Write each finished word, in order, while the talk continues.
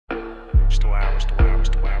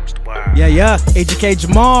Yeah. Ejike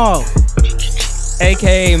Jamal.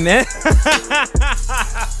 AKA man.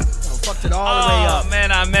 Fucked it all the way up. Oh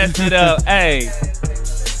man, I messed it up. Hey.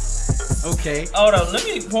 Okay. Hold up, let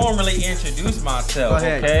me formally introduce myself,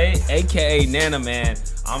 okay? AKA Nana Man.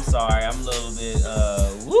 I'm sorry, I'm a little bit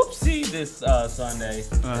whoopsie this Sunday.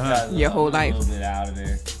 Your whole life. A little bit out of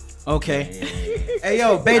there. Okay. Yeah. Hey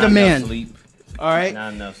yo, Beta Not Man. Enough sleep. All right.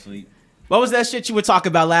 Not enough sleep. What was that shit you were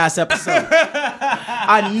talking about last episode?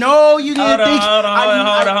 I know you didn't think. Hold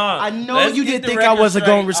on. I know you didn't think I wasn't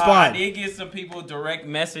going to respond. I did get some people direct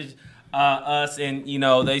message us, and you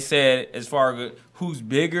know they said as far as who's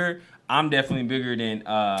bigger, I'm definitely bigger than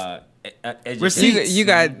receipts. You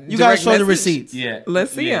got guys show the message? receipts. Yeah.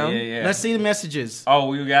 Let's see them. Yeah. Let's see the messages. Oh,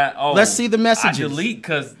 we got. Oh, let's see the messages. I delete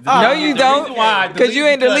because. No, you don't. Because you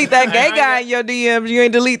ain't delete that gay guy in your DMs. You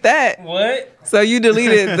ain't delete that. What? So you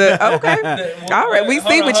deleted the. Okay. All right. We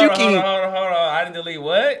see what you keep. Hold on. I didn't delete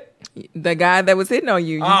what? The guy that was hitting on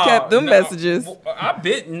you. You kept them messages. I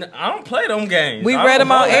don't play them games. We read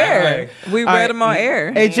them on air. We read them on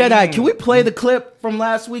air. Hey Jedi, can we play the clip from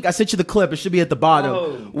last week? I sent you the clip. It should be at the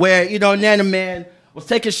bottom. Where Nana Man was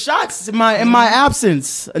taking shots in my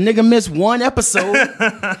absence. A nigga missed one episode,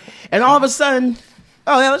 and all of a sudden,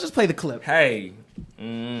 oh yeah, let's just play the clip. Hey.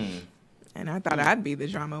 And I thought I'd be the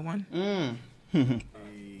drama one.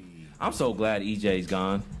 I'm so glad EJ's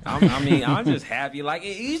gone. I'm just happy. Like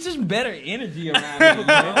he's just better energy around me.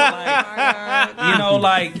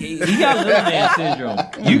 Like he got little man syndrome.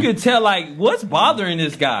 You could tell like what's bothering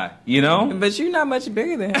this guy. You know. But you're not much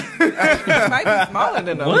bigger than him. You might be smaller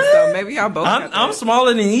than him. So maybe y'all both. I'm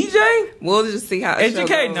smaller than EJ. We'll just see how.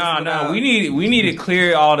 Educate. No. We need to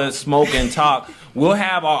clear all the smoke and talk. We'll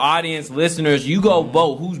have our audience listeners. You go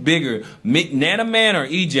vote. Who's bigger, Nana Man or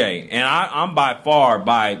EJ? And I'm by far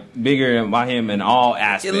bigger by him in all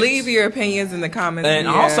aspects. Leave your opinions in the comments. And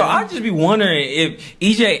also, I just be wondering if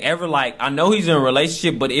EJ ever I know he's in a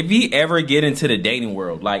relationship, but if he ever get into the dating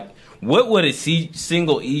world, what would a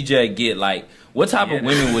single EJ get? What type of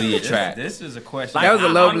women would he attract? This is a question. That was a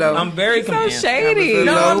low blow. I'm very so shady.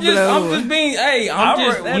 No, I'm just being. Hey, I'll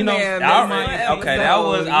say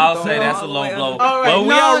that's a low blow. All right, but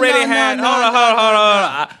we already had. Hold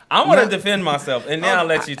on. I want to defend myself, and then I'll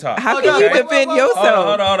let you talk. How can you defend yourself?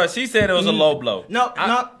 Hold on. She said it was a low blow. No.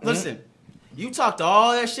 Listen, you talked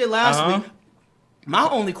all that shit last week. My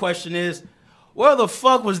only question is, where the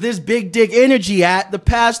fuck was this big dick energy at the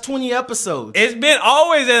past 20 episodes? It's been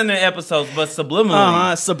always in the episodes, but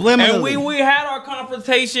subliminally. Subliminally. And we had our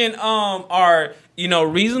confrontation, our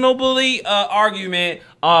reasonably argument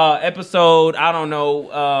episode. I don't know.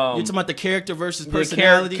 You're talking about the character versus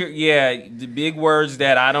personality? The big words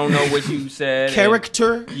that I don't know what you said.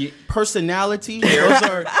 Character, personality. Those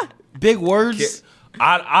are big words.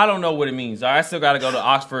 I don't know what it means. I still got to go to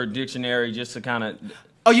Oxford Dictionary just to kind of.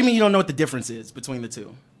 Oh, you mean you don't know what the difference is between the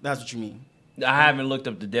two? That's what you mean. I haven't looked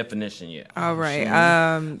up the definition yet. All right.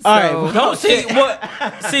 Don't see what.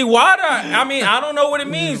 See why? I don't know what it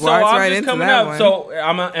means. So I'm just coming up. So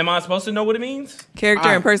am I supposed to know what it means? Character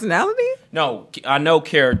and personality? No, I know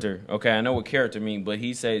character. Okay, I know what character means, but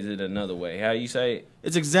he says it another way. How you say it?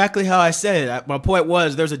 It's exactly how I said it. My point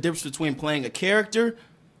was there's a difference between playing a character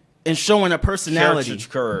and showing a personality.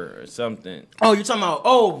 Caricature or something. Oh, you're talking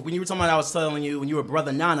about, when you were talking about, I was telling you, when you were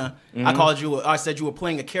Brother Nana, I said you were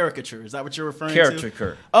playing a caricature. Is that what you're referring to?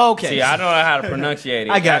 Caricature. Oh, okay. See, I don't know how to pronunciate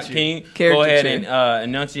it. I got you. Can you go ahead and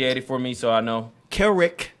enunciate it for me so I know?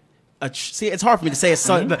 See, it's hard for me to say it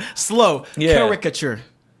slow. Yeah. Caricature.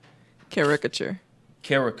 Caricature.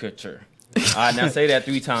 All right, now say that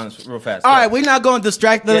 3 times real fast. All right, we're not going to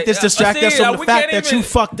let this distract us from the fact that you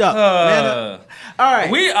fucked up. All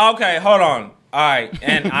right. Okay, hold on. All right,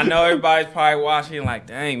 and I know everybody's probably watching like,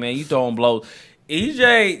 dang, man, you throwing blows.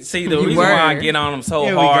 EJ, see, the reason why I get on him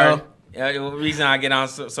so hard, the reason I get on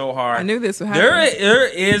so hard. I knew this would happen.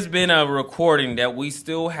 There has been a recording that we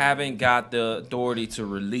still haven't got the authority to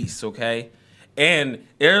release, okay? And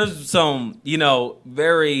there's some,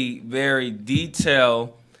 very, very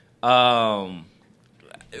detailed,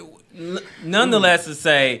 nonetheless to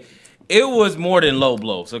say, it was more than low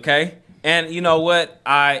blows, okay? And you know what?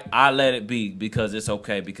 I let it be because it's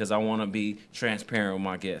okay, because I want to be transparent with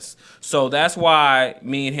my guests. So that's why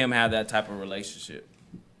me and him have that type of relationship.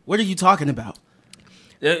 What are you talking about?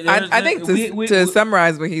 I think to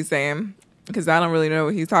summarize what he's saying, because I don't really know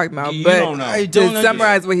what he's talking about, but to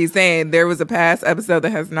summarize what he's saying, there was a past episode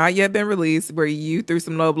that has not yet been released where you threw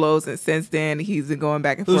some low blows, and since then he's been going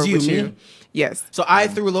back and forth with you. Yes. So I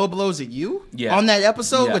threw low blows at you on that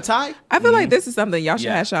episode with Ty? I feel like this is something y'all should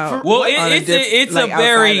hash out. Well,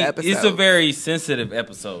 it's a very sensitive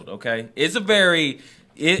episode, okay? It's a very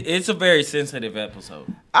It's a very sensitive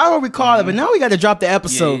episode. I don't recall it, but now we got to drop the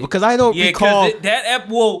episode because I don't recall.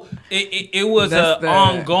 It was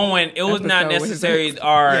ongoing. It was not necessary.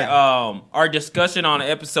 Our discussion on the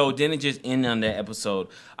episode didn't just end on that episode.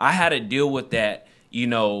 I had to deal with that,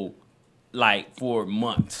 like for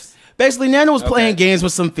months. Basically, Nana was playing games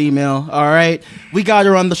with some female. All right, we got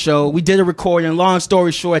her on the show. We did a recording. Long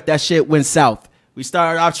story short, that shit went south. We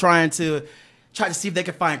started off trying to see if they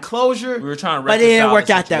could find closure. We were trying to but it didn't work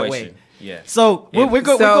out that way. Yeah. So we're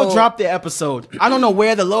going to drop the episode. I don't know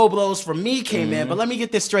where the low blows from me came in, but let me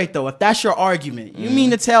get this straight, though. If that's your argument, you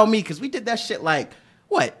mean to tell me, because we did that shit like,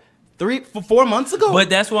 what, 4 months ago? But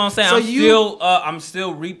that's what I'm saying. I'm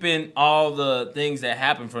still reaping all the things that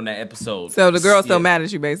happened from that episode. So the girl's still mad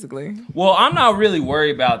at you, basically. Well, I'm not really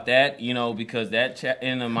worried about that, because that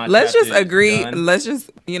end of my let's just agree. Done. Let's just,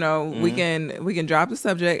 we can drop the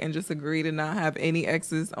subject and just agree to not have any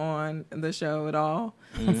exes on the show at all.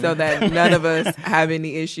 So that none of us have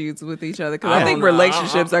any issues with each other, because I think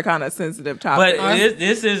relationships are kind of sensitive topics.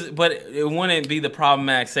 But it wouldn't be the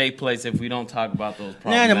problematic safe place if we don't talk about those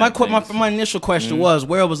problems. My initial question was,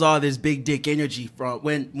 where was all this big dick energy from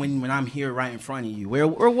when I'm here right in front of you? Where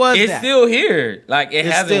was that? It's still here. Like it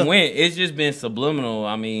hasn't went. It's just been subliminal.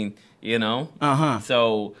 I mean,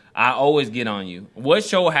 So I always get on you. What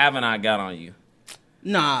show haven't I got on you?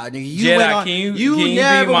 Nah, nigga, you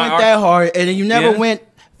never went that hard, and then you never went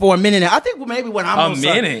for a minute. I think maybe when I'm a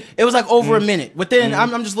minute, it was like over a minute. Within,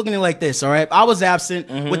 I'm just looking at it like this. All right, I was absent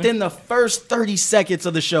within the first 30 seconds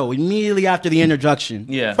of the show, immediately after the introduction.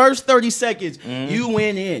 Yeah, first 30 seconds, you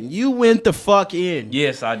went in. You went the fuck in.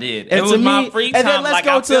 Yes, I did. And it was my free time. And then let's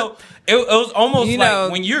go to. It was almost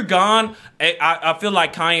like when you're gone, I feel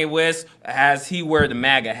like Kanye West he wear the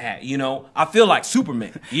MAGA hat. I feel like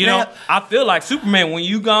Superman. I feel like Superman when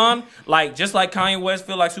you gone. Like just like Kanye West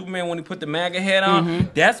feel like Superman when he put the MAGA hat on.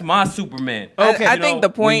 That's my Superman. Okay, I think the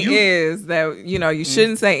point is that you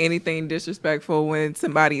shouldn't say anything disrespectful when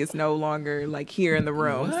somebody is no longer like here in the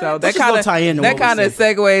room. What? So that kind of segues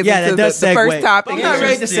into the first topic. I'm not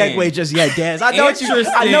ready to segue just yet, Daz. I know what you're doing.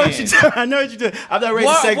 I'm not ready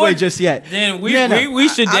to segue just yet. Then we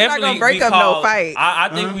should definitely break up no fight. I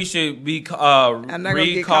think we should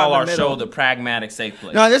recall our show the Pragmatic Safe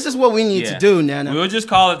Place. No, this is what we need to do, Nana. We'll just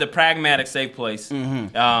call it the Pragmatic Safe Place,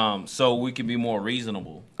 so we can be more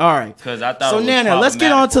reasonable. All right. Because I thought. So Nana, let's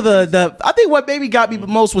get on to the. I think what maybe got me the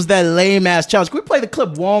most was that lame ass challenge. Can we play the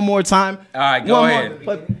clip one more time? All right, go ahead.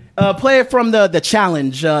 Play it from the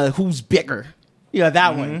challenge. Who's bigger? Yeah,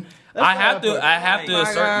 that one. I have to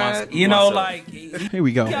assert myself. Like here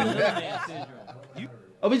we go.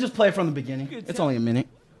 We just play it from the beginning. It's only a minute.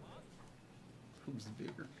 Who's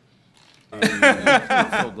bigger?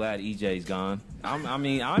 I'm so glad EJ's gone.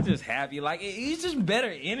 I'm just happy. Like he's just better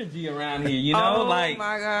energy around here. Oh my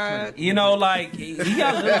god. He got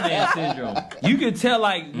little man syndrome. You could tell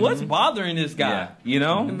like what's bothering this guy.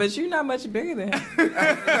 But you're not much bigger than him. You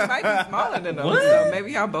might be smaller than him. So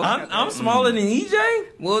maybe y'all both. I'm smaller than EJ.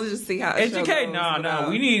 We'll just see how. Educate. No.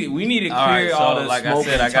 We need to clear all this. Like I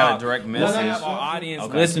said, I got a direct message. Our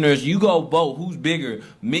audience listeners, you go vote. Who's bigger,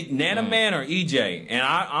 Nana Man or EJ? And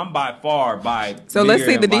I'm by far So let's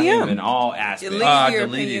see the DM in all aspects. Leave your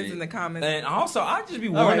opinions in the comments. And also, I just be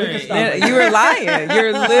wondering. You were lying.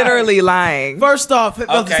 You're literally lying. First off, to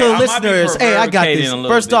the listeners, hey, I got this.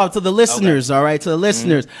 First off, to the listeners, all right, to the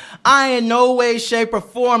listeners, I in no way, shape, or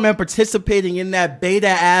form am participating in that beta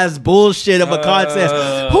ass bullshit of a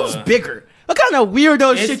contest. Who's bigger? What kind of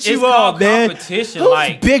weirdo shit you are, man? Competition,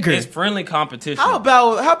 who's bigger? It's friendly competition. How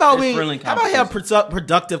about we have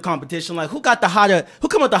productive competition? Like who come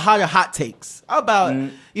with the hotter hot takes? How about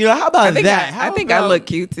that? I think I look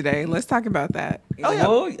cute today. Let's talk about that.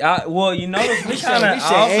 Well, you notice we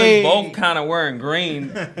also both kind of wearing green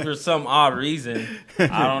for some odd reason.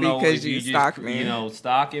 I don't know because you stalked me.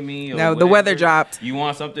 Stalking me. Or no, the weather dropped. You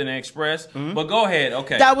want something to express? But go ahead.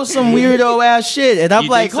 Okay. That was some weirdo ass shit, and I'm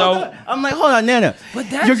like, hold on, Nana. But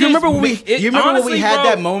you remember when we had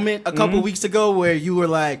that moment a couple weeks ago where you were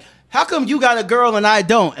like, how come you got a girl and I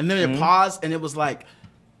don't? And then it paused, and it was like,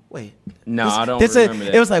 wait. No, I don't remember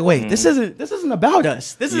that. It was like, wait, this isn't about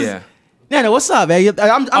us. This is. Nana, what's up, man?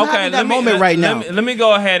 I'm having that moment right now. Let me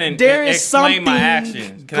go ahead and explain my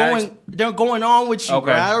actions. They're going on with you,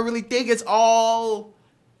 bro. I don't really think it's all.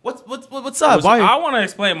 What's up? I want to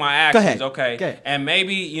explain my actions, go ahead. Okay? And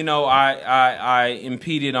maybe I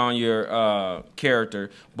impeded on your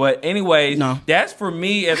character, but anyways, that's for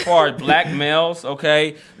me as far as black males.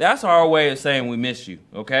 Okay, that's our way of saying we miss you.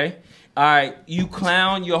 Okay. All right, you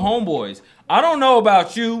clown your homeboys. I don't know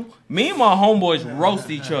about you. Me and my homeboys roast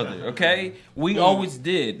each other, okay? We always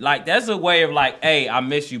did. Like, that's a way of like, hey, I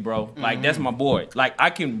miss you, bro. Like, that's my boy. Like, I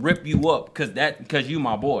can rip you up because you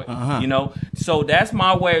my boy, you know? So that's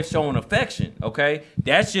my way of showing affection, okay?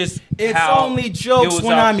 That's just It's only jokes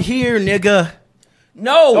when I'm here, nigga.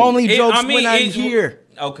 No. Only jokes when I'm here.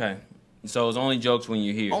 Okay. So it's only jokes when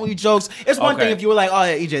you're here. Only jokes. It's one thing if you were like, oh,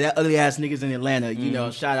 yeah, EJ, that ugly ass nigga's in Atlanta. You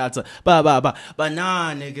know, shout out to blah, blah, blah. But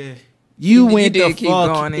nah, nigga. You went the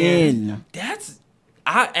fuck in.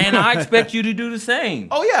 I expect you to do the same.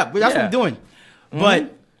 Oh, yeah. But that's what I'm doing.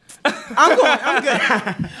 But I'm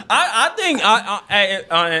good. I think,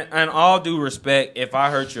 in all due respect, if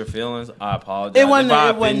I hurt your feelings, I apologize. If I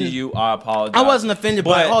offended you, I apologize. I wasn't offended,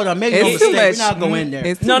 but hold on, make no mistake. We're not going there.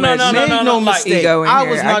 No. Make no mistake. I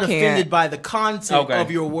was not offended by the content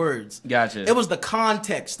of your words. Gotcha. It was the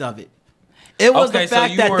context of it. It was the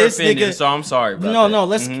fact that this offended, nigga. So I'm sorry. No.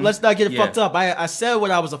 Let's not get it fucked up. I said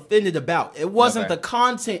what I was offended about. It wasn't the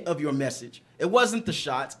content of your message. It wasn't the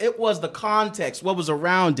shots. It was the context. What was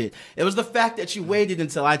around it? It was the fact that you waited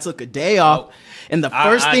until I took a day off, and the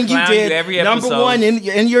first thing you did, number one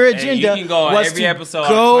in your agenda, was every to episode,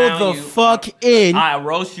 go the fuck in. I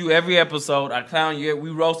roast you every episode. I clown you.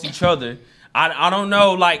 We roast each other. I don't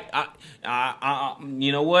know, like.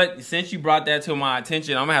 You know what? Since you brought that to my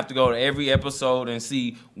attention, I'm gonna have to go to every episode and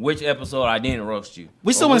see which episode I didn't roast you.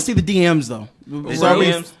 We still want to see the DMs though. The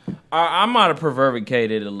DMs. I might have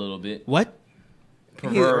perverticated a little bit. What?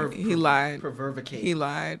 He lied. Perverticate. He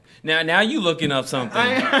lied. Now you looking up something.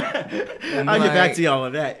 I'll get back to y'all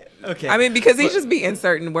on that. Okay. I mean, because he just be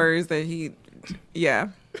inserting words that he, yeah.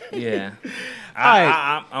 He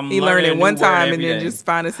learned it one time and then just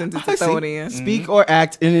find a sentence to throw it in. Speak or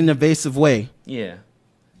act in an evasive way. Yeah.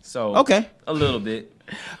 So a little bit.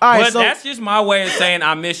 All right, but that's just my way of saying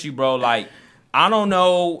I miss you, bro. Like, I don't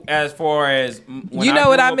know as far as when you know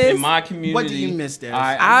what I miss in my community. What do you miss, Des?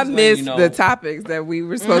 I miss the topics that we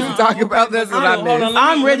were supposed to talk about. That's what I miss.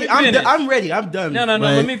 I'm ready. I'm done. No.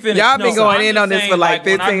 Let me finish. Y'all been going in on this for like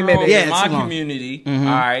 15 minutes. Yeah, in my community, all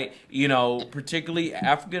right, you know, particularly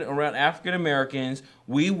around African Americans,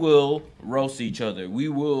 we will roast each other. We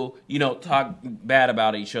will, you know, talk bad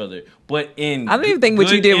about each other. But I don't even think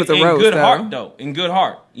what you did was a roast. In good heart, though. In good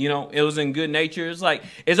heart. You know, it was in good nature. It's like,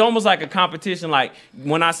 it's almost like a competition. Like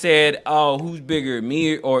when I said, oh, who's bigger,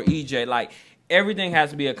 me or EJ? Like, everything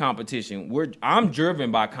has to be a competition. I'm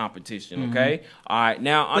driven by competition, okay? All right,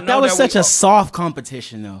 now but that was such a soft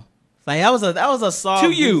competition, though. Like that was a soft. To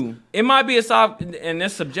you, it might be a soft, and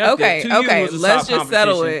it's subjective. Okay. Let's just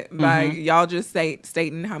settle it by y'all just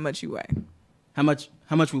stating how much you weigh. How much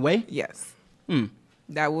we weigh? Yes.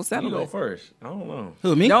 That will settle it. You go first. I don't know.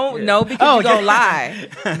 Who, me? No, because you gonna lie.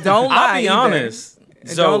 Don't lie. I'll be honest.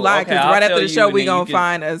 So, don't lie, because right after the show we gonna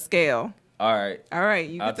find a scale. All right.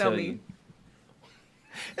 You can tell me.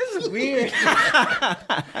 This is weird.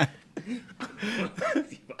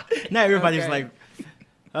 Now everybody's like,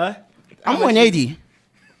 huh? I'm 180.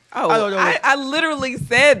 Oh, I literally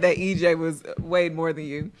said that EJ was weighed more than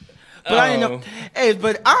you. But I didn't know. Hey,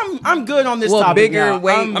 but I'm good on this topic. Bigger now.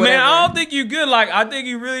 weight. I mean, I don't think you good. Like, I think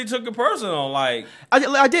you really took it personal. Like,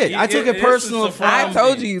 I did. I took it personal. I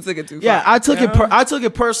told you took it too far. Yeah, I took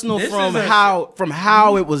it personal from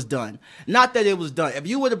how it was done. Not that it was done. If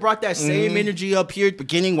you would have brought that same energy up here at the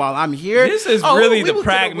beginning while I'm here, this is really the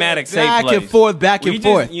pragmatic safe place. Back and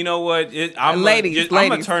forth. You know what? Ladies, I'm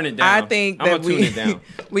gonna turn it down. I think that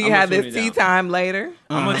we have this tea time later.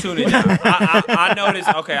 I'm gonna tune it down. I noticed.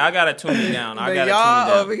 Okay, I gotta tune it down. I gotta y'all tune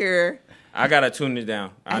it down. over here. I gotta tune it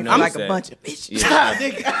down. I'm like a bunch of bitches.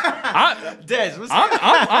 Des,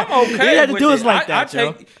 I'm okay. You had to do us like I that,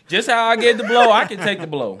 Joe. Just how I get the blow, I can take the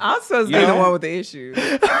blow. I'm supposed to be the one with the issue.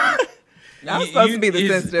 I'm supposed to be the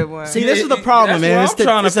sensitive one. See, this is the problem, man. It's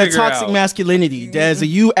that toxic masculinity. Des, are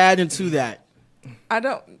you adding to that? I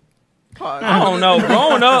don't. I don't know.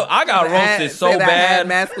 Growing up, I got roasted so bad. Add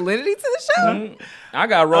masculinity to the show. I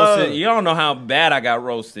got roasted. You don't know how bad I got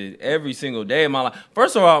roasted every single day of my life.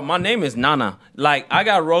 First of all, my name is Nana. Like, I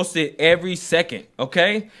got roasted every second,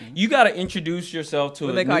 okay? You got to introduce yourself to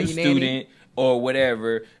a new student or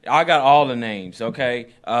whatever. I got all the names,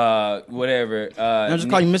 okay? Whatever. Don't just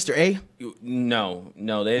call you Mr. A? No,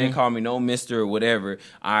 they didn't call me no Mr. or whatever.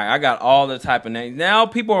 I got all the type of names. Now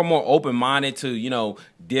people are more open-minded to, you know,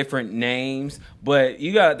 different names. But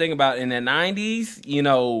you got to think about in the 90s, you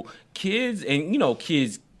know, kids and, you know,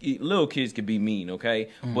 little kids could be mean, okay?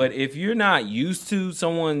 But if you're not used to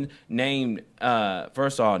someone named,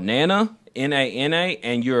 first of all, Nana, Nana,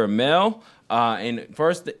 and you're a male, And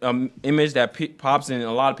first image that pops in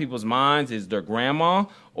a lot of people's minds is their grandma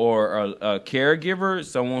or a caregiver,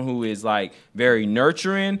 someone who is like very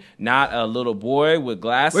nurturing, not a little boy with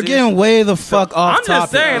glasses. We're getting way the fuck off I'm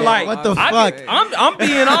just saying, like, what the fuck? I'm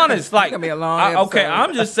being honest. Like, it's gonna be a long okay,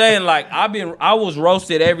 I'm just saying, like, I was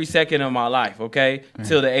roasted every second of my life, okay,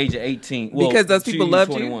 till the age of 18. Well, because those people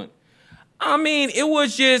loved 21. You. I mean, it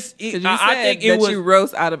was just. I think it was you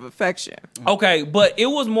roast out of affection. Okay, but it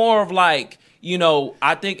was more of like, you know,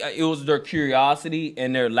 I think it was their curiosity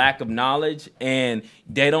and their lack of knowledge, and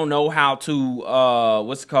they don't know how to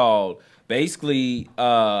what's it called, basically,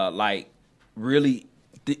 like really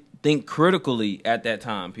think critically at that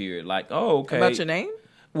time period. Like, oh, okay, about your name.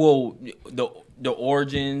 Well, the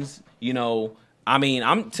origins, you know. I mean,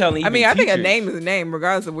 I'm telling you. I mean, I think a name is a name,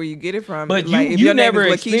 regardless of where you get it from. But like, you, if you your never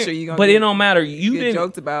name is Lakeisha, you but it don't matter. You get didn't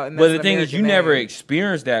joked about. And but the thing is, you never name.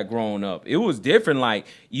 experienced that growing up. It was different. Like,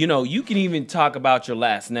 you know, you can even talk about your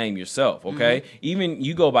last name yourself. Okay, even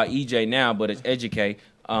you go by EJ now, but it's Ejike.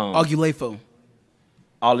 Ogulefo.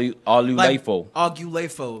 Olulefo.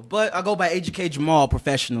 Ogulefo. But I go by Ejike Jamal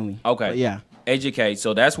professionally. Okay. But yeah. Educate,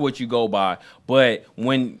 so that's what you go by. But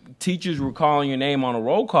when teachers were calling your name on a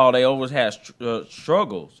roll call, they always had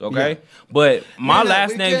struggles. Okay, yeah. But my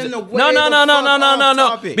last name. No.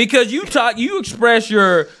 Because you express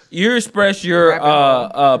your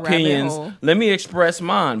opinions. Let me express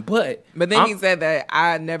mine. But then he said that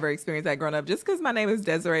I never experienced that growing up. Just because my name is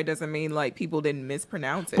Desiree doesn't mean like people didn't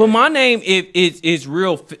mispronounce it. But my name is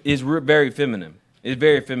very feminine. It's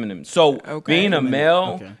very feminine. So being a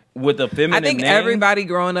male with a feminine I think name, everybody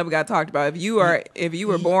growing up got talked about. If you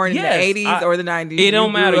were born in the 80s or the 90s, it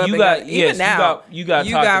don't matter. You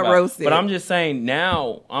got roasted. But I'm just saying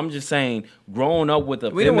now. I'm just saying growing up with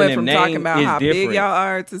a we feminine went from name talking about is how different. big y'all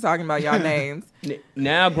are to talking about y'all names.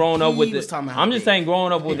 Now growing up with I'm just saying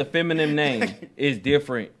growing up with a feminine name is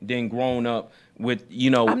different than growing up with,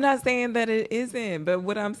 you know. I'm not saying that it isn't, but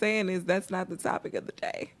what I'm saying is that's not the topic of the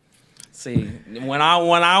day. See, when I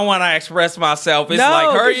want to express myself, it's like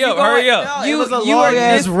hurry up. No, it was a long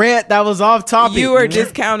ass rant that was off topic. You were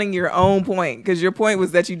discounting your own point because your point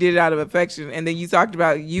was that you did it out of affection, and then you talked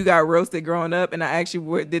about you got roasted growing up, and I asked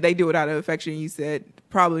you, did they do it out of affection? You said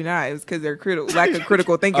probably not. It was because they're lack of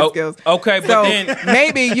critical thinking skills. Okay, but so then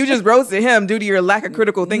maybe you just roasted him due to your lack of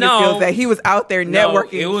critical thinking skills that he was out there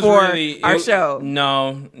networking for our show.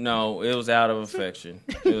 No, it was out of affection.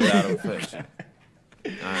 It was out of affection.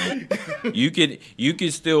 You could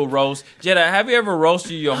still roast. Jedi, have you ever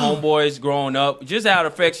roasted your homeboys growing up just out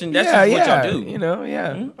of affection? That's just what y'all do. You know,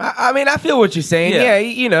 yeah. Mm-hmm. I mean, I feel what you're saying. Yeah,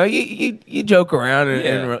 you know, you joke around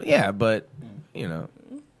and but you know,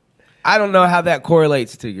 I don't know how that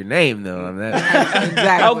correlates to your name though. I mean,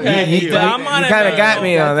 exactly. Okay, you kind of got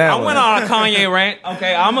me on that. I went on a Kanye rant.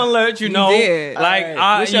 Okay, I'm gonna let you know. Like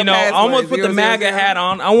I almost put the MAGA hat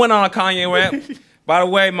on. I went on a Kanye rant. By the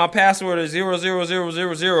way, my password is 00000.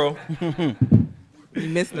 You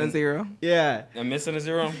missing a zero. Yeah. I'm missing a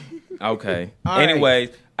zero? Okay. All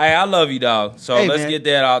Anyways, hey, I love you, dog. So let's get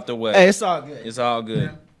that out the way. Hey, it's all good. It's all good.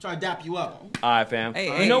 Yeah. Try to dap you up. All right, fam.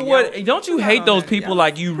 Hey, you know what? Don't you hate those people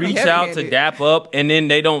like you reach out to dap up and then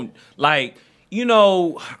they don't like... You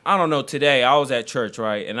know, I don't know, today I was at church,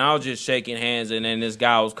 right? And I was just shaking hands and then this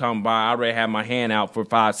guy was coming by. I already had my hand out for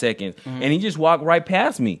 5 seconds. Mm-hmm. And he just walked right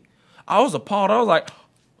past me. I was appalled. I was like...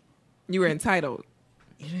 You were entitled.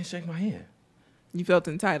 You didn't shake my hand. You felt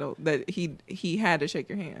entitled that he had to shake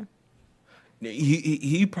your hand.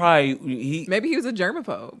 He probably... Maybe he was a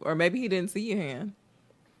germaphobe. Or maybe he didn't see your hand.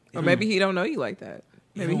 Or maybe he don't know you like that.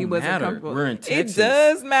 Maybe he wasn't comfortable. We're in Texas. It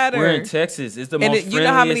does matter. We're in Texas. It's the most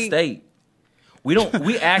friendliest state.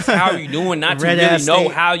 We ask how you doing, not to really know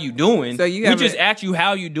how you doing. So we just ask you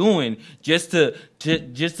how you doing just to give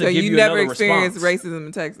you another response. So you never experienced racism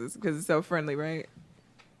in Texas because it's so friendly, right?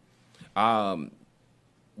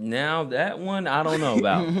 Now that one I don't know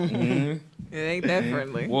about. Mm-hmm. It ain't that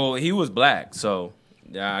friendly. Well, he was black, so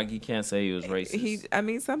you can't say he was racist.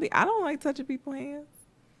 I don't like touching people's hands.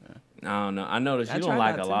 I don't know. I noticed you don't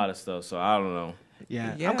like a lot of stuff, so I don't know.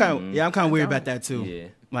 Yeah. I'm kind of weird about that too. Yeah.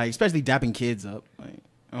 Like especially dapping kids up. Like,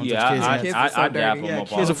 I dap them up.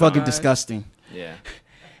 Kids are fucking disgusting. Yeah.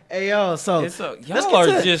 Hey yo, so y'all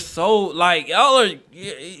are just so like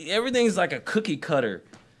everything's like a cookie cutter.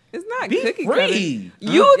 It's not be cookie free.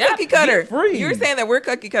 Cutter. You a cookie cutter. Free. You're saying that we're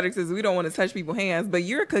cookie cutters because we don't want to touch people's hands, but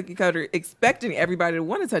you're a cookie cutter expecting everybody to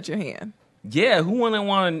want to touch your hand. Yeah, who wouldn't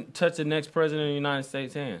want to touch the next president of the United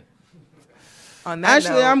States' hand?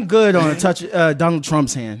 Actually, I'm good on touch Donald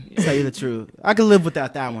Trump's hand. To tell you the truth, I could live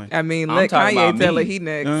without that one. I mean, let Kanye tell it he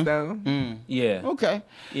next though. Yeah. Okay.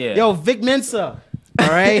 Yeah. Yo, Vic Mensa. All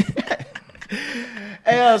right.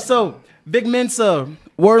 Hey, so Vic Mensa,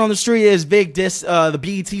 word on the street is Vic diss the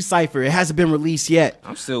BET Cypher. It hasn't been released yet.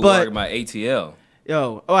 I'm still working about ATL.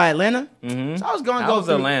 Yo, all right, Atlanta. Mm-hmm. So I was going to go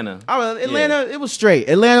through Atlanta. Atlanta, it was straight.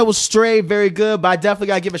 Atlanta was straight, very good. But I definitely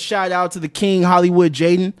got to give a shout out to the King Hollywood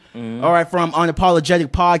Jaden. Mm-hmm. All right, from Unapologetic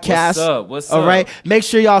Podcast. What's up? All right, make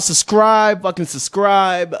sure y'all subscribe. Fucking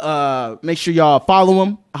subscribe. Make sure y'all follow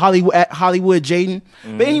him. Hollywood Jaden.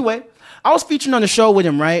 Mm-hmm. But anyway, I was featuring on the show with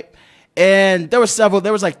him, right? And there were several.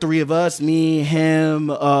 There was like 3 of us: me,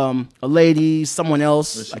 him, a lady, someone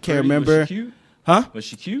else. I can't remember. Was she cute? Huh? Was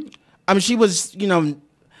she cute? I mean, she was,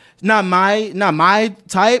 not my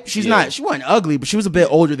type. She wasn't ugly, but she was a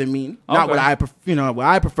bit older than me. Not what I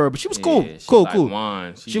prefer, but she was cool.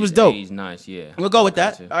 Cool. She was dope. Nice, yeah. We'll go with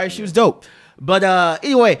that. All right, she was dope. But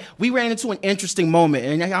anyway, we ran into an interesting moment,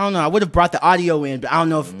 and I don't know. I would have brought the audio in, but I don't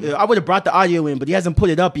know if I would have brought the audio in, but he hasn't put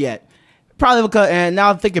it up yet. Probably because, and now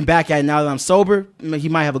I'm thinking back at it, now that I'm sober, he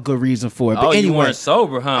might have a good reason for it. But anyway, you weren't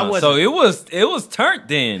sober, huh? So it was turned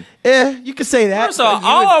then. Yeah, you could say that. First of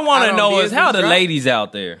all I want to know is how the ladies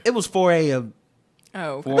out there. It was 4 a.m.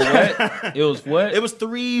 Oh. 4 what? It was what? It was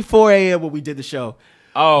 4 a.m. when we did the show.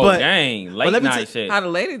 Oh, dang. Late night shit. How the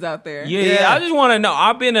ladies out there. Yeah, I just want to know.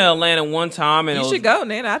 I've been to Atlanta one time. And you should go,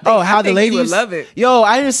 Nana. I think the ladies you would love it. Yo,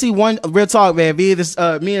 I didn't see one, real talk, man. Me and this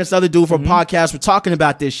other dude from podcast were talking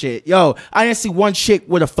about this shit. Yo, I didn't see one chick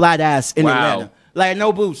with a flat ass in Atlanta. Like,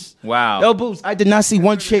 no boost. Wow. No boost. I did not see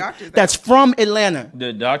one chick that's from Atlanta.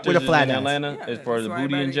 The doctors with a flat in ass. Atlanta as far as the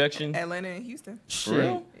booty injection? Atlanta and Houston. For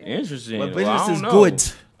real? Interesting. But business is good.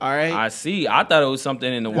 All right. I see. I thought it was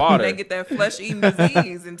something in the water. They get that flesh-eating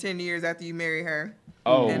disease in 10 years after you marry her.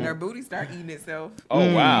 Oh. And her booty start eating itself.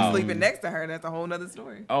 Oh, wow. Sleeping next to her, that's a whole nother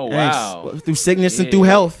story. Oh, wow. Thanks. Through sickness and through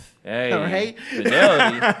health. Hey. All right.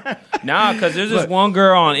 Fidelity. Nah, because there's this one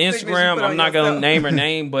girl on Instagram. I'm not going to name her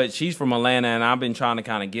name, but she's from Atlanta, and I've been trying to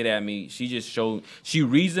kind of get at me. She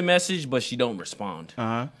reads the message, but she don't respond.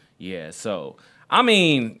 Uh-huh. Yeah, so, I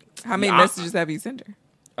mean. How many messages have you sent her?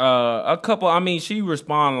 A couple. I mean, she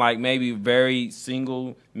respond like maybe very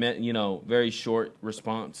single, very short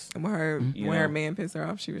response. When her man pissed her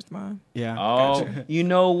off, she respond. Yeah. Oh, gotcha. You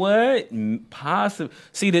know what? Possibly.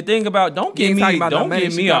 See, the thing about don't give me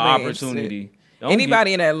an opportunity.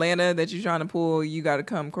 Anybody in Atlanta that you're trying to pull, you got to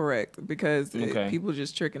come correct because people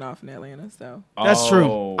just tricking off in Atlanta. So that's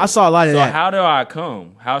true. I saw a lot of that. So how do I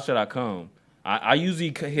come? How should I come? I usually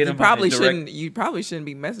hit him. You probably shouldn't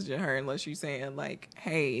be messaging her unless you're saying like,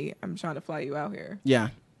 "Hey, I'm trying to fly you out here." Yeah,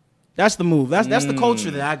 that's the move. That's the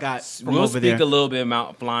culture that I got from over there. We'll speak a little bit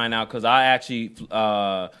about flying out because I actually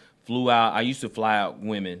flew out. I used to fly out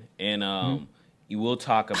women, and you will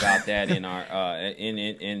talk about that in our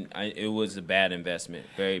it was a bad investment,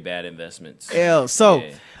 very bad investments. Yeah. So.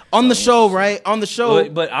 Yeah. On the show, right? On the show.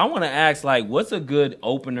 But I want to ask, like, what's a good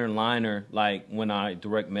opener liner, like, when I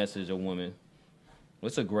direct message a woman?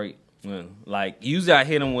 What's a great one? Like, usually I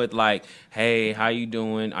hit them with, like, hey, how you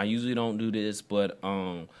doing? I usually don't do this, but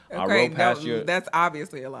I wrote past your... That's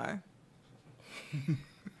obviously a lie.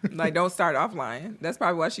 Like, don't start off lying. That's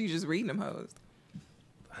probably why she's just reading them hoes.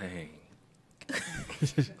 Dang.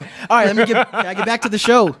 All right, I get back to the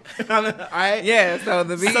show. All right, yeah. So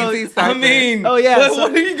the BET Cypher. I mean, oh yeah.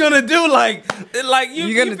 What are you gonna do? Like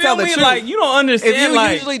you're gonna tell me? Like you don't understand. If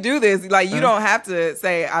you usually do this, like you don't have to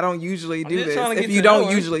say I don't usually do this. If you don't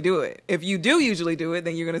usually do it, if you do usually do it,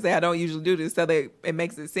 then you're gonna say I don't usually do this, so that it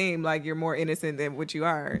makes it seem like you're more innocent than what you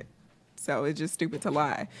are. So it's just stupid to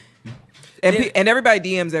lie. And everybody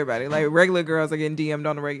DMs everybody. Like regular girls are getting DM'd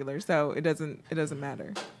on the regular, so it doesn't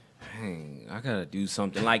matter. Dang, I gotta do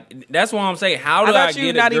something. Like that's why I'm saying, how do I thought you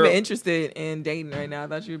were not even interested in dating right now. I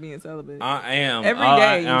thought you were being celibate. I am. Every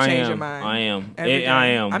day you change your mind. I am. I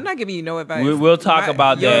am. I'm not giving you no advice. We'll talk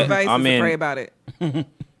about your that. Advice is to pray about it.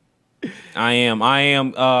 I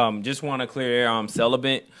am. Just want to clear the air. I'm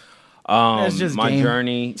celibate. My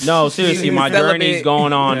journey. No, seriously, my journey's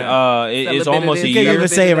going on. It's almost a year. You can't even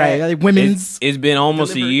say it right. Like women's. It's been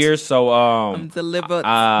almost a year, so I'm delivered.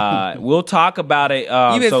 We'll talk about it.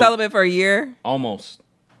 You've been celibate for a year. Almost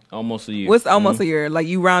a year. What's almost a year? Like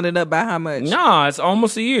you rounded up by how much? Nah, it's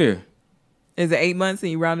almost a year. Is it 8 months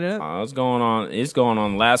and you rounded up? It's going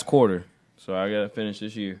on last quarter, so I gotta finish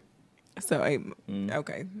this year. So 8.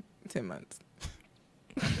 Okay, 10 months.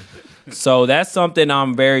 So that's something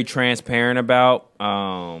I'm very transparent about.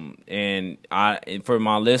 And for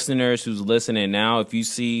my listeners who's listening now, if you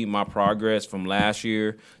see my progress from last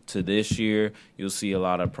year to this year, you'll see a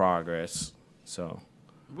lot of progress. So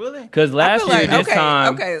really, because last year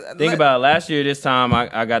think about it. Last year this time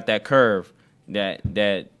I got that curve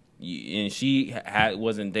and she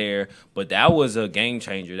wasn't there, but that was a game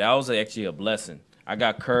changer. That was actually a blessing. I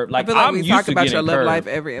got curved. Like, I feel like I'm we used talk to about getting your love curved. life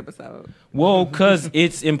every episode. Well, because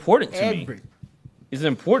it's important to me. It's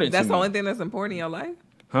important to me. That's the only thing that's important in your life?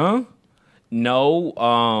 Huh? No.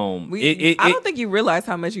 I don't think you realize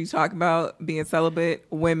how much you talk about being celibate,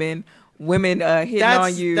 women hitting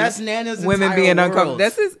on you. That's Nana's women being uncomfortable.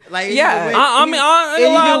 This is like, yeah.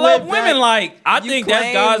 I love women. Like, I think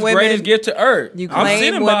that's God's greatest gift to earth. I'm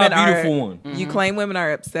sitting by a beautiful one. You claim women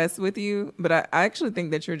are obsessed with you, but I actually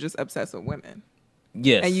think that you're just obsessed with women.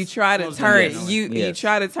 Yes. And you try to you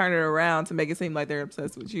try to turn it around to make it seem like they're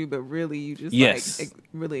obsessed with you, but really you just like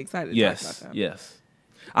really excited to talk about them. Yes.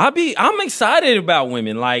 I'm excited about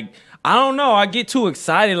women. Like, I don't know. I get too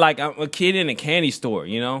excited like I'm a kid in a candy store,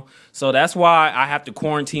 you know? So that's why I have to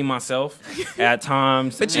quarantine myself at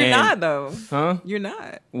times. But you're not, though. Huh? You're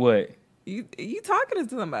not. What? You talking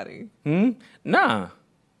to somebody. Nah.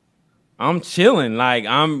 I'm chilling. Like,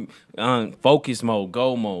 I'm on focus mode,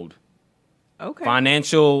 go mode. Okay.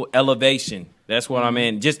 Financial elevation. That's what I'm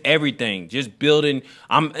in. Just everything. Just building.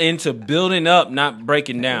 I'm into building up, not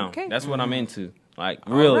breaking down. Okay. That's what I'm into. Like,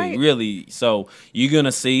 really, really. So you're going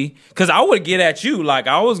to see. Because I would get at you. Like,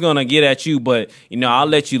 I was going to get at you, but, you know, I'll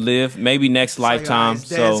let you live. Maybe next lifetime.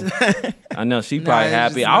 So I know she probably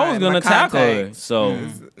happy. I was going to tackle her. So.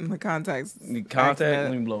 My contacts. The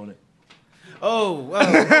contact, let me blow it. Oh,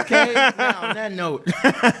 okay. Now, on that note.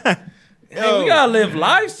 Hey, we gotta live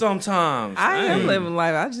life sometimes. I am living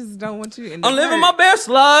life. I just don't want you in the I'm living my best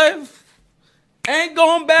life. Ain't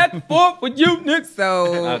going back and forth with you, Nick.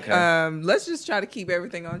 So let's just try to keep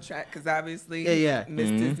everything on track because obviously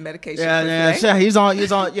missed his medication. Yeah, he's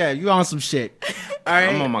on. Yeah, you're on some shit. All right,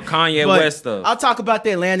 I'm on my Kanye West stuff. I'll talk about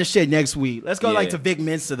the Atlanta shit next week. Let's go to Vic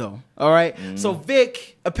Mensa though. All right. So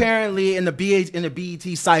Vic apparently in the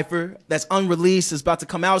BET Cypher that's unreleased is about to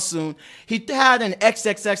come out soon. He had an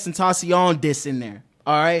XXXTentacion diss in there.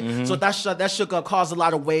 All right, so that shook caused a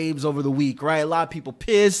lot of waves over the week, right? A lot of people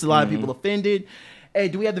pissed, a lot of people offended. Hey,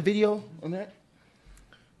 do we have the video on that?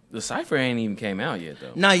 The Cypher ain't even came out yet,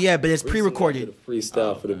 though. Not yet, but it's pre-recorded.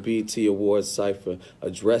 Freestyle for the BET Awards Cypher,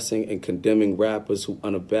 addressing and condemning rappers who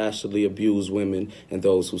unabashedly abuse women and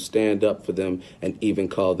those who stand up for them and even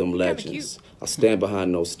call them legends. I stand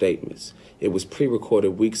behind those statements. It was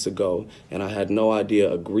pre-recorded weeks ago, and I had no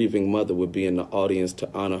idea a grieving mother would be in the audience to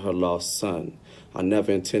honor her lost son. I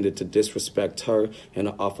never intended to disrespect her, and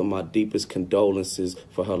I offer my deepest condolences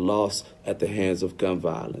for her loss at the hands of gun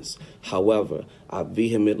violence. However, I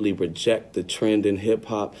vehemently reject the trend in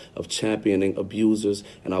hip-hop of championing abusers,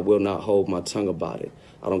 and I will not hold my tongue about it.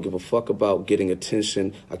 I don't give a fuck about getting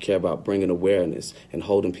attention. I care about bringing awareness and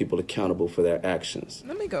holding people accountable for their actions.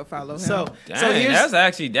 Let me go follow him. So that's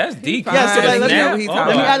deep. Yeah, so let me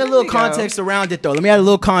add a little context around it, though. Let me add a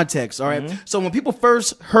little context, all right? So when people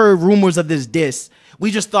first heard rumors of this diss,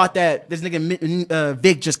 we just thought that this nigga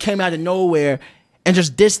Vic just came out of nowhere and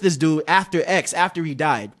just dissed this dude after he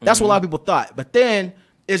died. That's what a lot of people thought. But then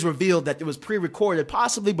it's revealed that it was pre-recorded,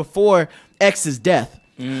 possibly before X's death.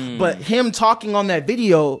 But him talking on that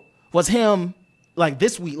video was him like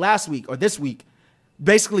last week,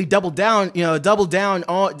 basically doubling down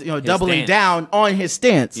on his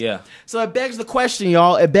stance. Yeah. So it begs the question,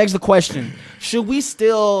 y'all. It begs the question: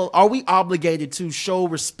 are we obligated to show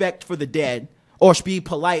respect for the dead, or speak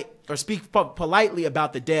politely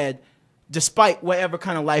about the dead, despite whatever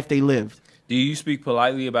kind of life they lived? Do you speak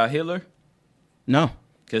politely about Hitler? No.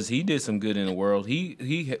 Because he did some good in the world.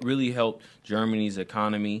 He really helped Germany's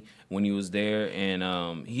economy when he was there,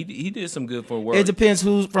 and he did some good for the world. It depends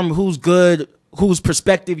whose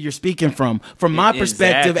perspective you're speaking from. From my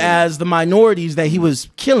perspective as the minorities that he was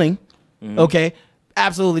killing, okay,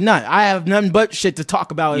 absolutely not. I have nothing but shit to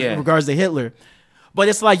talk about in regards to Hitler. But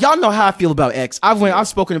it's like, y'all know how I feel about X. I've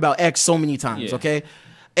spoken about X so many times, okay?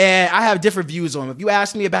 And I have different views on him. If you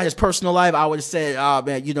asked me about his personal life, I would have said, oh,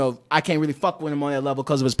 man, I can't really fuck with him on that level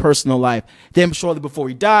because of his personal life. Then shortly before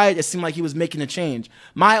he died, it seemed like he was making a change.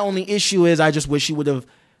 My only issue is I just wish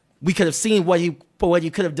we could have seen what he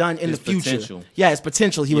could have done in the future. Potential. Yeah, his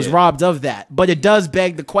potential. He was robbed of that. But it does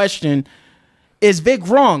beg the question, is Vic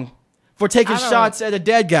wrong for taking shots at a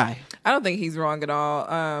dead guy? I don't think he's wrong at all.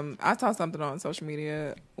 I saw something on social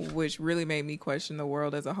media which really made me question the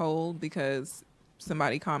world as a whole because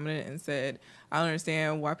somebody commented and said, I don't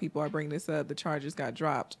understand why people are bringing this up. The charges got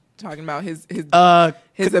dropped. Talking about his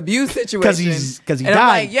abuse situation. Because he died. I'm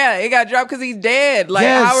like, yeah, it got dropped because he's dead. Like,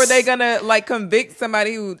 how are they gonna convict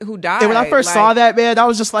somebody who died? And when I first saw that, man, I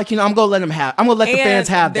was just like, I'm gonna let the fans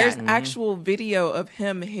have that. There's actual video of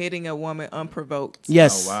him hitting a woman unprovoked.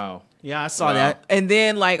 Yes. Oh, wow. Yeah, I saw that. And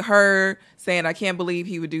then her saying, I can't believe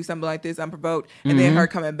he would do something like this unprovoked. And then her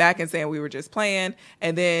coming back and saying we were just playing.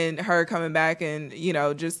 And then her coming back and, you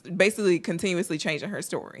know, just basically continuously changing her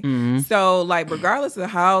story. So, like, regardless of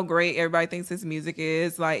how great everybody thinks his music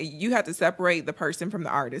is, like, you have to separate the person from the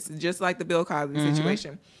artist. Just like the Bill Cosby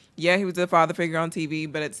situation. Yeah, he was a father figure on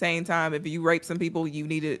TV, but at the same time, if you rape some people, you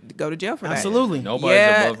need to go to jail for that. Absolutely. Nobody's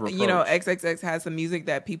above reproach. You know, XXX has some music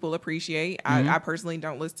that people appreciate. I personally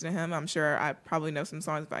don't listen to him. I'm sure I probably know some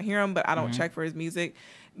songs if I hear him, but I don't check for his music.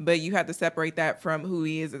 But you have to separate that from who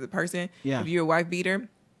he is as a person. Yeah. If you're a wife beater,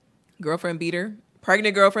 girlfriend beater,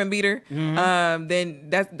 pregnant girlfriend beater, then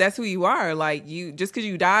that's who you are. Like, you just because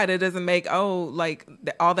you died, it doesn't make all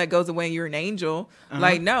that goes away and you're an angel.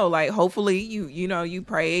 Like, no, like, hopefully you know you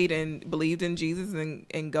prayed and believed in Jesus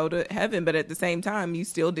and go to heaven, but at the same time you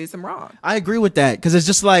still did some wrong. I agree with that, because it's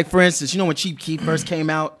just like, for instance, you know, when Chief Keef first came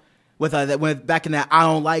out with back in that I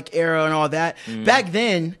Don't Like era and all that, back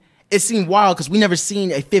then it seemed wild because we never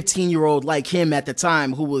seen a 15-year-old like him at the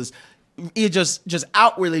time who was just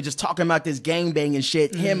outwardly just talking about this gangbang and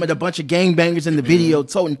shit. Him and a bunch of gangbangers in the video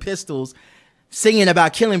toting pistols, singing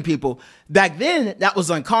about killing people. Back then, that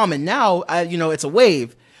was uncommon. Now, you know, it's a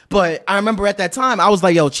wave. But I remember at that time, I was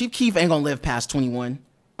like, yo, Chief Keef ain't gonna live past 21.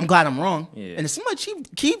 I'm glad I'm wrong. Yeah. And it seems like Chief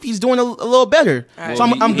Keef, he's doing a little better. Well, so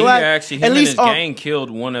I'm glad. Actually, at least his gang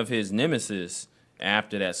killed one of his nemesis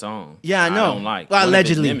after that song. Yeah, I know. I don't like. Well,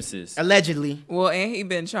 allegedly. Well, and he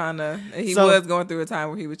been trying to. He was going through a time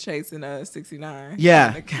where he was chasing 69.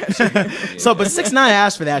 Yeah. So, but 6ix9ine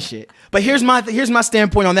asked for that shit. But here's my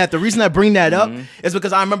standpoint on that. The reason I bring that up is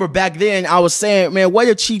because I remember back then I was saying, man, what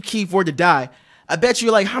if Chief Keef were to die? I bet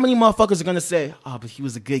you, like, how many motherfuckers are gonna say, oh, but he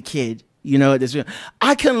was a good kid. You know,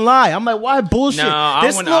 I couldn't lie. I'm like, why bullshit?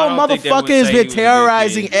 This little motherfucker has been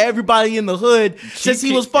terrorizing everybody in the hood since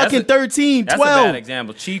he was fucking 13, 12. That's a bad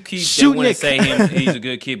example. Chief Keef, they wouldn't say he's a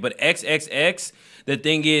good kid. But XXX, the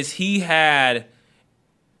thing is,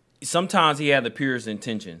 sometimes he had the purest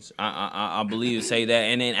intentions. I believe to say that.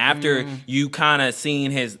 And then after you kind of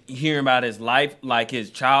hearing about his life, like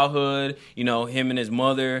his childhood, you know, him and his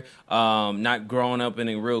mother not growing up in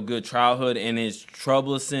a real good childhood, and his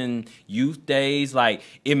troublesome youth days, like,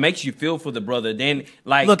 it makes you feel for the brother. Then,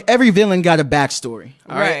 like, look, every villain got a backstory.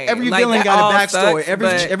 All right, every villain got a backstory.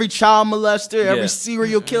 Sucks, every child molester, every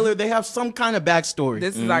serial killer, they have some kind of backstory.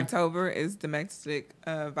 This is October, is Domestic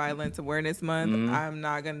Violence Awareness Month. I'm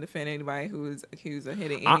not gonna defend anybody who's accused of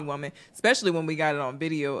hitting any woman, especially when we got it on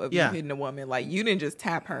video of you hitting a woman. Like, you didn't just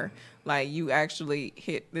tap her. Like, you actually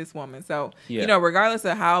hit this woman. So, you know, regardless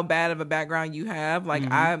of how bad of a background you have, like,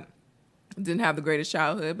 I didn't have the greatest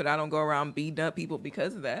childhood, but I don't go around beating up people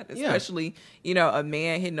because of that. Especially, you know, a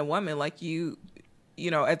man hitting a woman. Like, you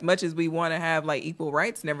know, as much as we want to have, like, equal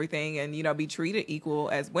rights and everything and, you know, be treated equal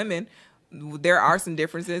as women, there are some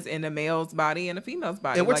differences in a male's body and a female's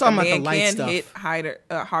body. And we're talking about the light stuff. A man can hit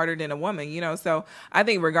harder than a woman, you know. So I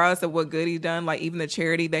think regardless of what good he's done, like even the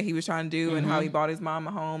charity that he was trying to do and how he bought his mom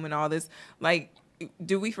a home and all this, like,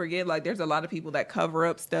 do we forget, like, there's a lot of people that cover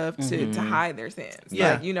up stuff to hide their sins.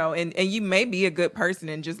 Yeah. Like, you know, and you may be a good person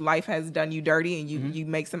and just life has done you dirty and you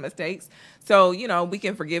make some mistakes. So, you know, we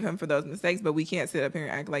can forgive him for those mistakes, but we can't sit up here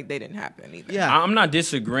and act like they didn't happen either. Yeah. I'm not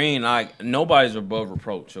disagreeing. Like, nobody's above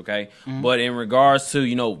reproach, okay? But in regards to,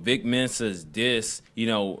 you know, Vic Mensa's diss, you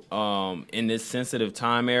know, in this sensitive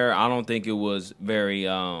time era, I don't think it was very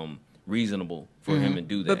reasonable for him to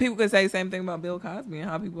do that. But people could say the same thing about Bill Cosby and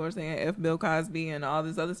how people are saying F Bill Cosby and all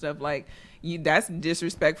this other stuff. Like, that's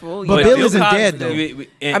disrespectful. But Bill isn't dead, though.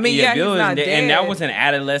 I mean, Bill isn't dead. And that was in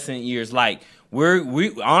adolescent years. Like,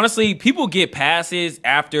 we honestly, people get passes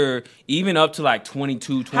after even up to like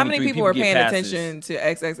 22, 23. How many people were paying attention to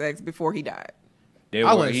XXX before he died?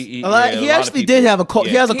 He actually did have a cult.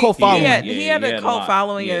 He has a cult following. He had a cult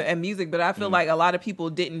following and music, but I feel like a lot of people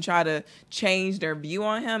didn't try to change their view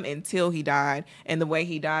on him until he died and the way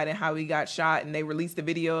he died and how he got shot. And they released the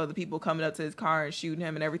video of the people coming up to his car and shooting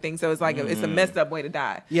him and everything. So it's like it's a messed up way to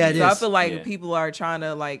die. Yeah, it is. I feel like people are trying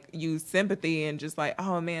to like use sympathy and just like,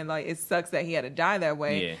 oh man, like it sucks that he had to die that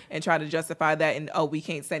way and try to justify that and we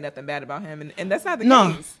can't say nothing bad about him and that's not the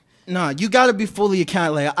case. No, you got to be fully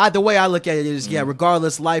accountable. Like, the way I look at it is,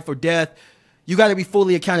 regardless, life or death, you got to be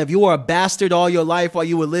fully accountable. If you were a bastard all your life while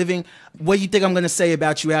you were living, what do you think I'm going to say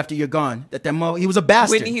about you after you're gone? He was a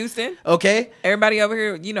bastard. Whitney Houston. Okay? Everybody over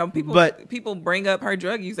here, you know, people bring up her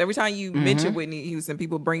drug use. Every time you mention Whitney Houston,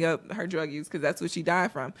 people bring up her drug use because that's what she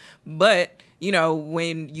died from. But you know,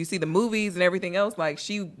 when you see the movies and everything else, like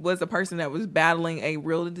she was a person that was battling a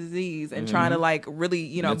real disease and trying to like really,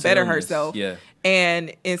 you know, Mental better illness. herself. Yeah.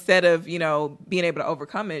 And instead of, you know, being able to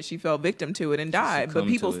overcome it, she fell victim to it and died. But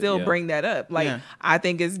people still bring that up. Like, I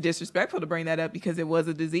think it's disrespectful to bring that up because it was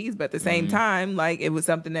a disease. But at the same time, like, it was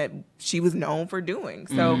something that she was known for doing.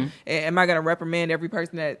 So am I going to reprimand every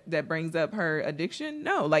person that brings up her addiction?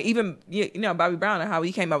 No. Like, even, you know, Bobby Brown and how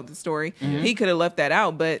he came up with the story, he could have left that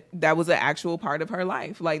out. But that was an actual part of her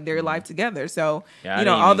life, like their life together. So, you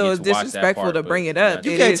know, although it's disrespectful to bring it up,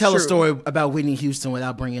 you can't tell a story about Whitney Houston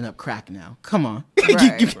without bringing up crack now. Come on.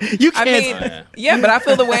 Right. you can't. I mean, but I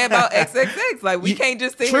feel the way about XXX. Like, we can't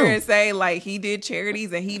just sit here and say, like, he did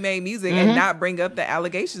charities and he made music and not bring up the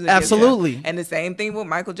allegations against him. And the same thing with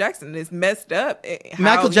Michael Jackson. It's messed up.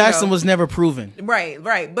 Michael Jackson was never proven.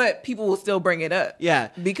 Right. But people will still bring it up.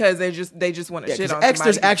 Yeah. Because they just want to shit on X, somebody.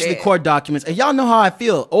 there's actually court documents. And y'all know how I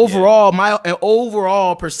feel. Overall, my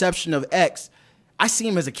overall perception of X, I see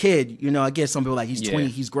him as a kid. You know, I guess some people are like, he's 20,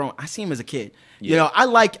 he's grown. I see him as a kid. You know, I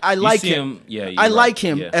like him. I like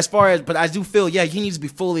him as far as, but I do feel, he needs to be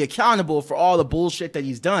fully accountable for all the bullshit that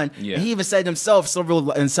he's done. Yeah. And he even said himself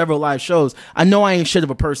in several live shows, I know I ain't shit of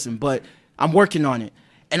a person, but I'm working on it.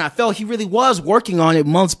 And I felt he really was working on it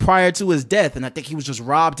months prior to his death. And I think he was just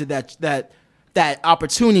robbed of that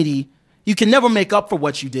opportunity. You can never make up for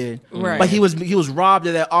what you did, but he was robbed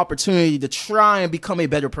of that opportunity to try and become a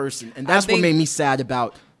better person. And that's what made me sad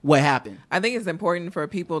about what happened. I think it's important for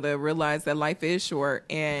people to realize that life is short,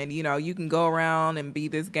 and you know, you can go around and be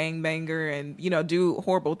this gangbanger and, you know, do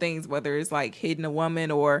horrible things, whether it's like hitting a woman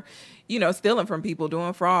or, you know, stealing from people,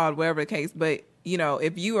 doing fraud, whatever the case. But you know,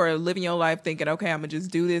 if you are living your life thinking, okay, I'm gonna just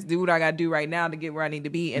do what I gotta do right now to get where I need to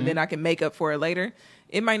be, and then I can make up for it later,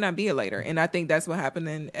 it might not be a later. And I think that's what happened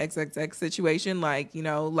in XXX situation. Like, you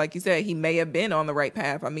know, like you said, he may have been on the right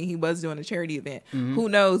path. I mean, he was doing a charity event. Who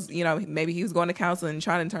knows? You know, maybe he was going to counseling and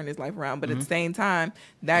trying to turn his life around. But at the same time,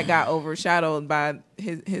 that got overshadowed by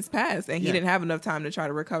his past, and he didn't have enough time to try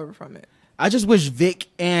to recover from it. I just wish Vic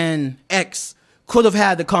and X could have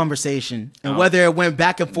had the conversation, and whether it went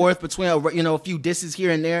back and forth between, you know, a few disses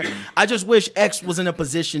here and there. I just wish X was in a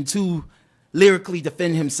position to lyrically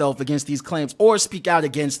defend himself against these claims or speak out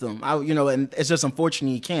against them. You know, and it's just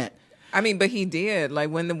unfortunate he can't. I mean, but he did. Like,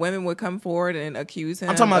 when the women would come forward and accuse him.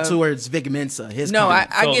 I'm talking about towards Vic Mensa. I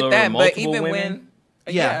get that, but even women? when...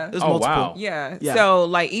 Yeah, there's multiple. Wow. Yeah. So,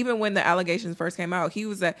 like, even when the allegations first came out, he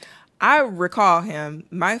was I recall him.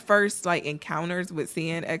 My first like encounters with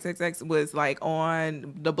seeing XXX was like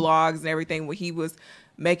on the blogs and everything, where he was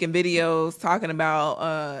making videos talking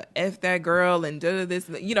about F that girl and this,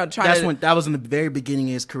 you know, that was in the very beginning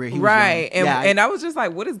of his career. He right. Was and I was just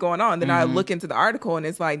like, what is going on? Then I look into the article and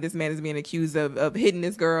it's like, this man is being accused of hitting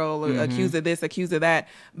this girl, or accused of this, accused of that,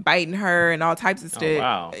 biting her and all types of shit,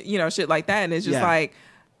 you know, shit like that. And it's just like,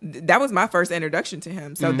 that was my first introduction to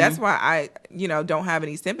him. So that's why I, you know, don't have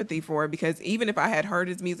any sympathy for it, because even if I had heard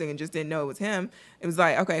his music and just didn't know it was him, it was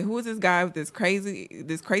like, okay, who is this guy with this crazy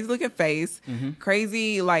looking face,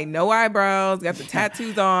 crazy, like no eyebrows, got the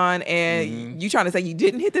tattoos on, and you trying to say you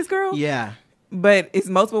didn't hit this girl? Yeah. But it's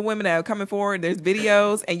multiple women that are coming forward. There's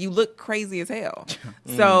videos, and you look crazy as hell.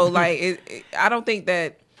 So like, I don't think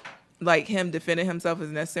that like him defending himself is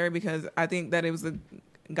necessary, because I think that it was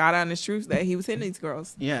got honest truth that he was hitting these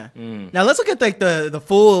girls. Yeah. Now let's look at like the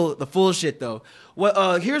full shit though.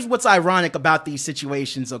 Well, here's what's ironic about these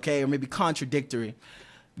situations, okay, or maybe contradictory.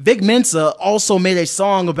 Vic Mensa also made a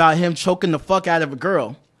song about him choking the fuck out of a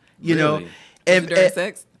girl. You know, and during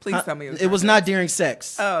sex. Please tell me it was not during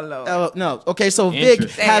sex. Oh Lord. No. Okay, so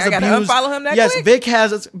Vic has abused. Unfollow him that yes, quick? Vic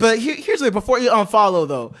has. But here's the before you unfollow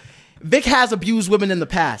though. Vic has abused women in the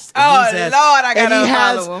past. Oh, Lord, I gotta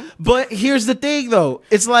unfollow him. But here's the thing, though.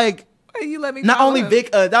 It's like, you let me not only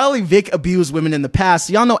Vic abused women in the past.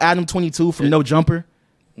 Y'all know Adam 22 from No Jumper?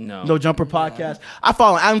 No Jumper podcast. I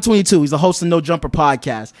follow Adam 22. He's the host of No Jumper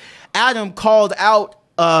podcast. Adam called out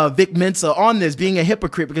Vic Mensa on this, being a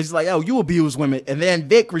hypocrite, because he's like, oh, you abuse women. And then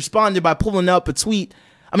Vic responded by pulling up a tweet.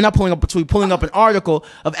 I mean, not pulling up a tweet, pulling up an article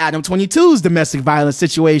of Adam 22's domestic violence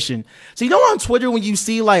situation. So, you know, on Twitter, when you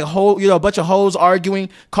see like a bunch of hoes arguing,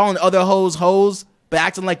 calling other hoes, but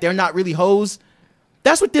acting like they're not really hoes,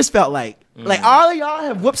 that's what this felt like. Like, all of y'all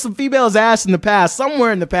have whooped some females' ass in the past,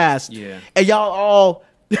 somewhere in the past, and y'all all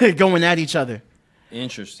going at each other.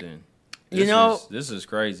 Interesting. This is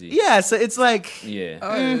crazy. Yeah, so it's like,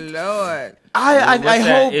 oh Lord. I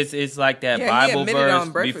hope it's like that Bible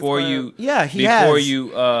verse before you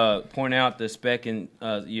point out the speck in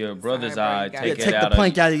your brother's eye, take the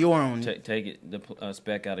plank out of your own. Take the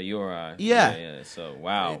speck out of your eye. Yeah. So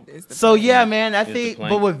wow. So yeah, man, I think,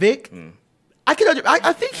 but with Vic,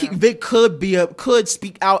 I think Vic could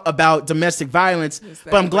speak out about domestic violence,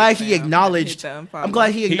 but I'm glad he acknowledged. I'm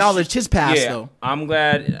glad he acknowledged his past, though. I'm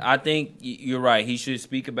glad. I think you're right. He should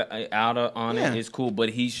speak out on it. It's cool, but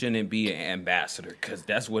he shouldn't be an ambassador because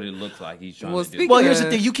that's what it looks like he's trying to do. Well, here's the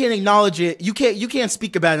thing: you can't acknowledge it. You can't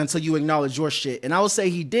speak about it until you acknowledge your shit. And I will say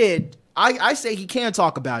he did. I say he can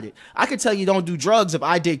talk about it. I can tell you don't do drugs if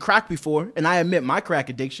I did crack before, and I admit my crack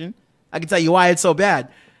addiction. I can tell you why it's so bad.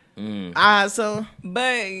 But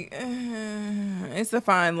it's a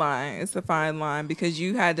fine line. It's a fine line because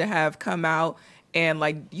you had to have come out and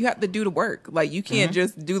like you have to do the work. Like you can't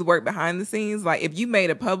just do the work behind the scenes. Like if you made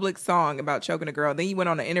a public song about choking a girl, then you went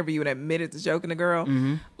on an interview and admitted to choking a girl.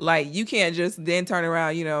 Like you can't just then turn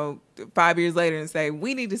around, 5 years later and say,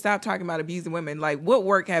 we need to stop talking about abusing women. Like, what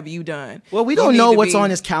work have you done? Well, we don't know what's on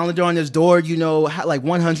his calendar, on his door, like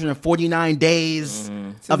 149 days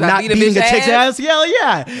of not beating a chick's ass.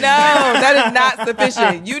 Yeah. No, that is not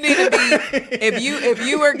sufficient. You need to be, if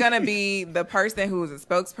you were going to be the person who is a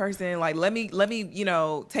spokesperson, like, let me,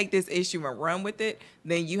 take this issue and run with it,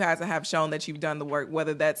 then you have to have shown that you've done the work,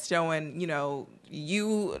 whether that's showing,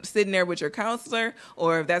 you sitting there with your counselor,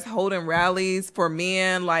 or if that's holding rallies for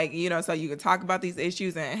men, like, so you can talk about these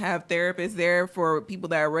issues and have therapists there for people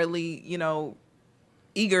that are really,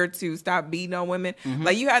 eager to stop beating on women.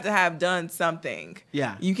 Like you have to have done something.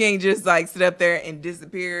 Yeah. You can't just like sit up there and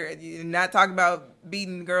disappear and not talk about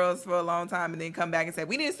beating girls for a long time and then come back and say,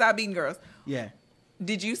 we need to stop beating girls. Yeah.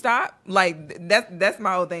 Did you stop? Like that's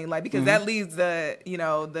my whole thing. Like because that leaves the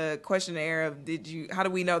the questionnaire of how do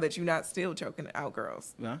we know that you're not still choking out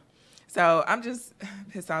girls? Yeah. So I'm just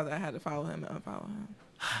pissed off that I had to follow him and unfollow him.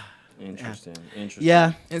 Interesting.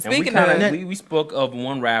 Yeah. And speaking of that, we spoke of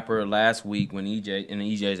one rapper last week when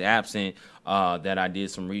EJ's absent. That I did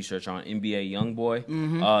some research on, NBA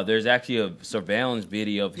YoungBoy. There's actually a surveillance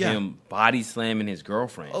video of him body slamming his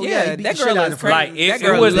girlfriend. Oh yeah, that girl is crazy. Like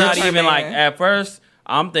it was not even like at first.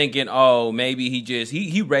 I'm thinking, oh, maybe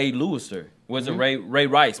he Ray Lewis her. Was it Ray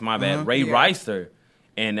Rice? My bad. Ray Rice her.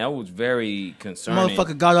 And that was very concerning.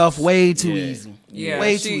 Motherfucker got off way too easy. Yeah,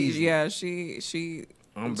 way too easy. Yeah, she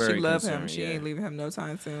loved him. She ain't leaving him no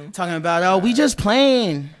time soon. Talking about, we just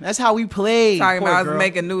playing. That's how we play. Talking about I was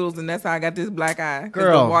making noodles and that's how I got this black eye.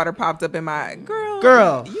 Girl. The water popped up in my eye.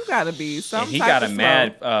 Girl. You gotta be some he got a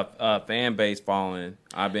mad fan base following.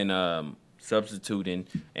 I've been substituting,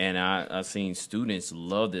 and I seen students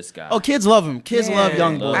love this guy. Oh, kids love him. Kids love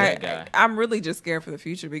YoungBoy. That guy. I'm really just scared for the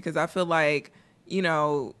future because I feel like,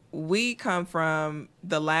 we come from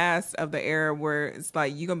the last of the era where it's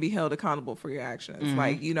like you're gonna be held accountable for your actions.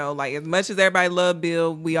 Like, like as much as everybody loved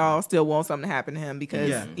Bill, we all still want something to happen to him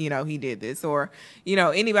because he did this, or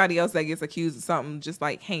anybody else that gets accused of something just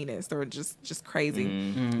like heinous or just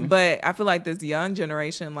crazy. But I feel like this young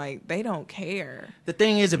generation, like they don't care. The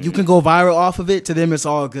thing is, if you can go viral off of it, to them it's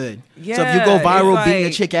all good. Yeah, so if you go viral beating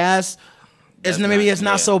a chick ass, it's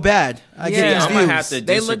not so bad. I get I'm gonna have to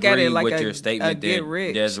they look at disagree it like with your statement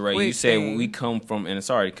there, Desiree. You said we come from, and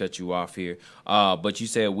sorry to cut you off here, but you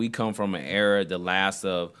said we come from an era, the last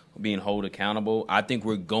of being held accountable. I think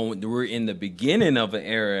we're in the beginning of an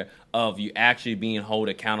era of you actually being held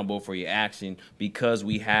accountable for your action because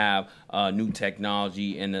we have new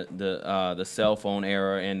technology and the cell phone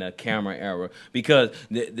era and the camera era. Because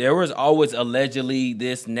there was always allegedly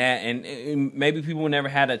this and that, and maybe people never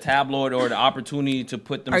had a tabloid or the opportunity to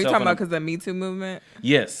put themselves. Are you talking about because of the Me Too movement?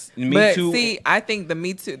 Yes, Me Too. See, I think the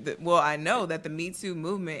Me Too. I know that the Me Too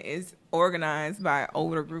movement is organized by an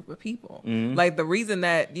older group of people. Like the reason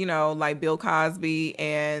that like Bill Cosby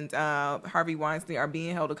and Harvey Weinstein are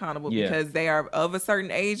being held accountable because they are of a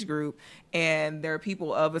certain age group, and there are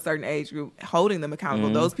people of a certain age group holding them accountable.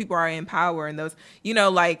 Those people are in power, and those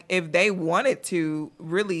like if they wanted to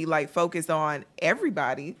really like focus on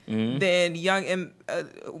everybody, then young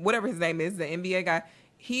whatever his name is, the NBA guy,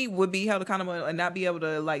 he would be held accountable and not be able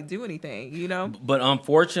to like do anything, But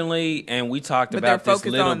unfortunately, and we talked about this a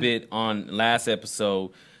little bit on last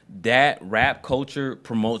episode, that rap culture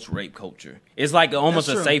promotes rape culture. It's like almost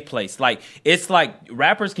a safe place. Like it's like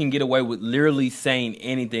rappers can get away with literally saying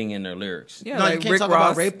anything in their lyrics. Yeah, no, like you can't talk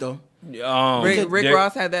about rape though. Rick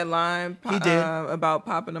Ross had that line. He did about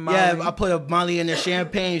popping a Molly. Yeah, I put a Molly in their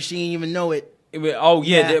champagne. She didn't even know it. Oh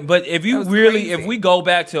yeah, but if you really, crazy. If we go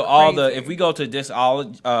back to all crazy. If we go to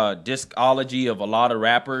discology of a lot of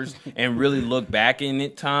rappers and really look back in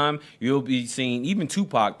it time, you'll be seeing even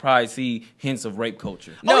Tupac probably see hints of rape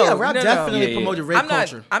culture. Rap definitely promoted rape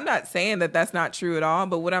culture. I'm not saying that that's not true at all,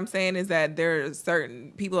 but what I'm saying is that there are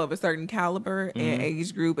certain people of a certain caliber and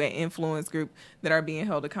age group and influence group that are being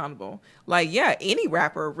held accountable. Like, any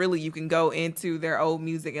rapper really, you can go into their old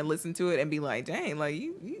music and listen to it and be like, dang, like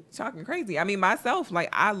you talking crazy. I mean, myself, like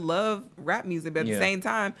I love rap music, but at the same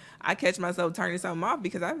time, I catch myself turning something off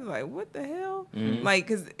because I was like, what the hell? Like,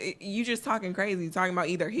 because you just talking crazy. You're talking about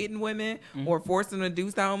either hitting women or forcing them to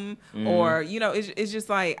do something or, it's just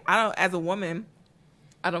like, as a woman,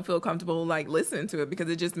 I don't feel comfortable like listening to it because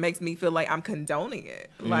it just makes me feel like I'm condoning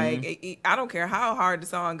it. Like, I don't care how hard the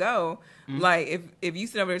song go. Like, if you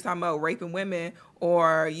sit over there talking about raping women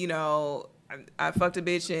or, I fucked a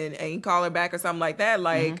bitch and ain't call her back or something like that,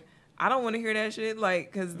 like, I don't want to hear that shit,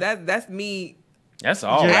 like, because that's me. That's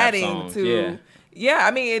all adding to. Yeah,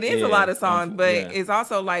 I mean, it is a lot of songs, but it's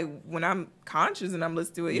also like when I'm conscious and I'm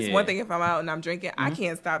listening to it. It's one thing if I'm out and I'm drinking, I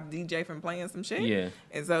can't stop DJ from playing some shit. Yeah,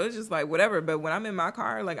 and so it's just like whatever. But when I'm in my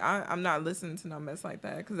car, like I'm not listening to no mess like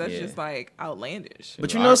that because that's just like outlandish.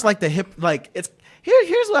 But you notice like the hip, like it's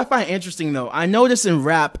here's what I find interesting though. I notice in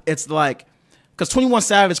rap, it's like. Because 21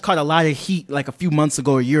 Savage caught a lot of heat like a few months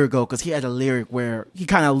ago, a year ago, because he had a lyric where he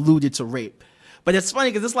kind of alluded to rape. But it's funny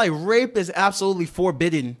because it's like rape is absolutely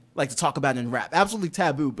forbidden, like to talk about in rap, absolutely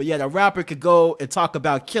taboo. But yet a rapper could go and talk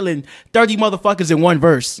about killing 30 motherfuckers in one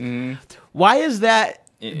verse. Why is that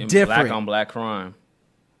different? Black on black crime.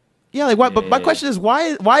 Yeah, like what? But my question is,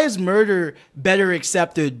 why is murder better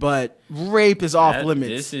accepted, but rape is off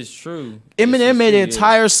limits? This is true. Eminem made an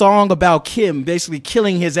entire song about Kim basically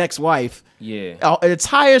killing his ex-wife. Yeah, an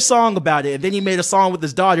entire song about it, and then he made a song with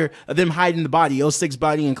his daughter of them hiding the body, 06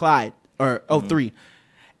 Bonnie and Clyde, or 03.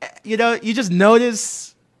 You just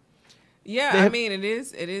notice. Yeah, I mean, it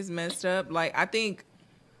is messed up. Like, I think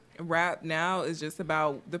rap now is just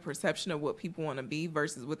about the perception of what people want to be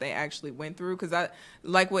versus what they actually went through. Because I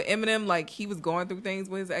like with Eminem, like he was going through things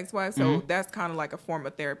with his ex-wife, so that's kind of like a form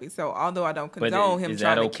of therapy. So although I don't condone him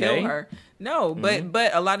trying to kill her, no,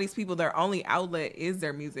 but a lot of these people, their only outlet is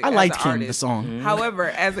their music. I liked Kim, the song.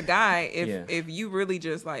 However, as a guy, if you really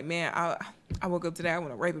just like, man, I woke up today, I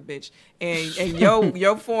want to rape a bitch, and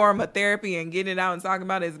your form of therapy and getting it out and talking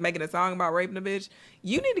about it is making a song about raping a bitch,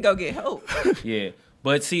 you need to go get help. Yeah.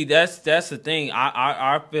 But see, that's the thing.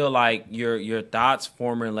 I feel like your thoughts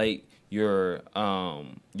formulate your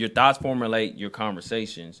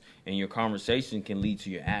conversations, and your conversation can lead to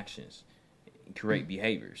your actions, create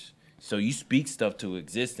behaviors. So you speak stuff to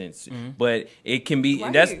existence, but it can be.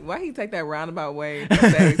 Why he take that roundabout way?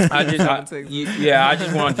 I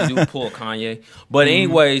just wanted to pull Kanye. But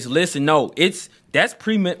anyways, listen, no, that's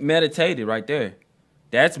premeditated right there.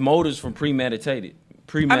 That's motives from premeditation.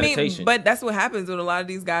 I mean, but that's what happens when a lot of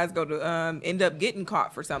these guys go to end up getting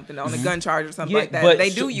caught for something on a gun charge or something like that. But they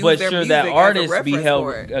do use their music that artist as a reference be held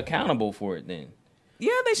for it. accountable for it then.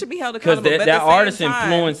 Yeah, they should be held accountable. Because that artist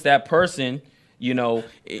influenced that person,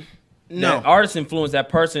 that artist influenced that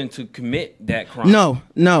person to commit that crime. No.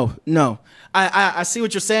 I see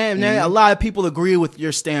what you're saying, man. A lot of people agree with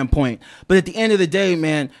your standpoint. But at the end of the day,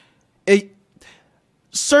 man,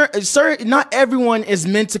 not everyone is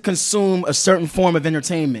meant to consume a certain form of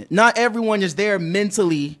entertainment. Not everyone is there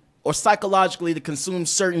mentally or psychologically to consume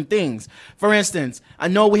certain things. For instance, I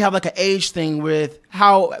know we have like an age thing with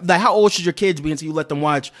how old should your kids be until you let them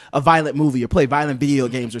watch a violent movie or play violent video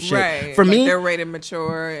games or shit. Right. For me, they're rated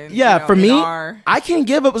mature. And, for me, I can't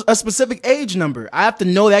give a specific age number. I have to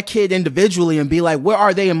know that kid individually and be like, where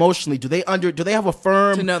are they emotionally? Do they have a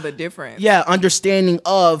firm to know the difference? Yeah, understanding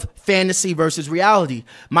of fantasy versus reality.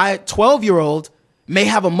 My 12-year-old may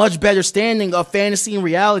have a much better standing of fantasy and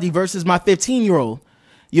reality versus my 15-year-old.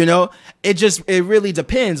 It really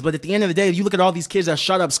depends. But at the end of the day, if you look at all these kids that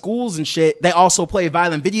shut up schools and shit, they also play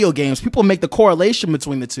violent video games. People make the correlation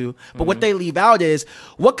between the two. But what they leave out is,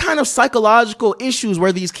 what kind of psychological issues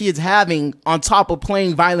were these kids having on top of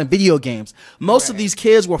playing violent video games? Most of these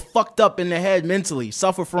kids were fucked up in the head mentally,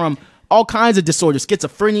 suffer from all kinds of disorders,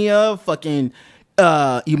 schizophrenia, fucking,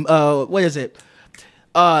 a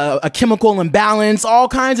chemical imbalance, all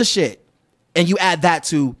kinds of shit. And you add that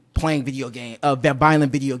to playing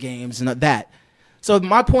violent video games and that. So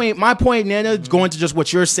my point, Nana, going to just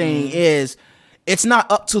what you're saying is, it's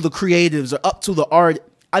not up to the creatives or up to the art.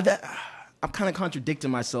 I'm kind of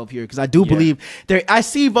contradicting myself here because I do believe I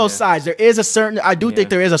see both sides. There is think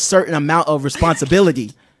there is a certain amount of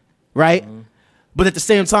responsibility, right? But at the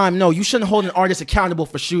same time, no, you shouldn't hold an artist accountable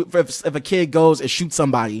for if a kid goes and shoots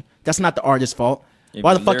somebody. That's not the artist's fault.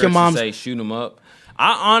 Why the fuck your mom say shoot him up?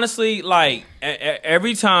 I honestly, like,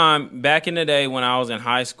 every time back in the day when I was in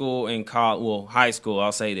high school and college, well, high school,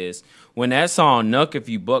 I'll say this. When that song "Nuck If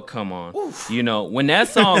You Buck" come on, you know, when that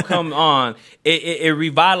song come on, it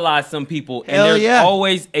revitalized some people, and there's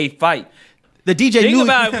always a fight. The DJ Think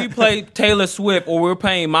about if we played Taylor Swift or we're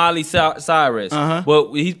playing Miley Cyrus,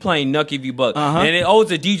 but he's playing "Nuck If You Buck," and it owes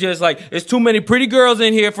the DJ's like, "It's too many pretty girls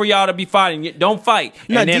in here for y'all to be fighting. Don't fight."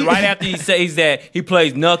 And then right after he says that, he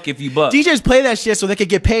plays "Nuck If You Buck." DJs play that shit so they could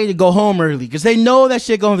get paid to go home early because they know that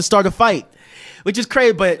shit going to start a fight. Which is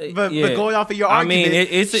crazy, but going off of your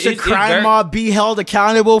argument, should Crime Mob be held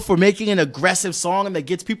accountable for making an aggressive song that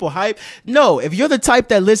gets people hyped? No, if you're the type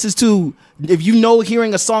that listens to, if you know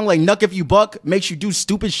hearing a song like "Nuck If You Buck" makes you do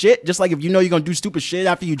stupid shit, just like if you know you're gonna do stupid shit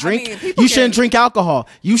after you drink, you shouldn't drink alcohol.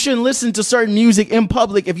 You shouldn't listen to certain music in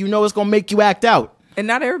public if you know it's gonna make you act out. And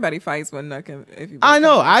not everybody fights when Nuck If You Buck. I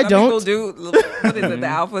know, I don't. Some people do. What is it? The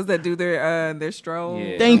alphas that do their stroll.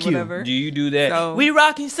 Yeah. Thank you. Whatever. Do you do that? So, we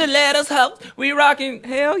rocking stilettos, ho. We rocking.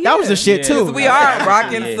 Hell yeah. That was the shit too. We are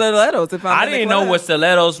rocking stilettos. If I didn't know what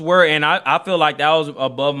stilettos were, and I feel like that was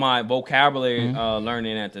above my vocabulary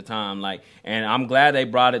learning at the time. Like, and I'm glad they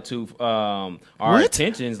brought it to our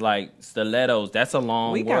attentions. Like stilettos, that's a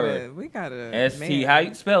long word. We gotta. ST. How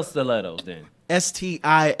you spell stilettos then?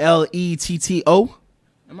 STILETTO.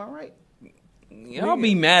 Am I right? Y'all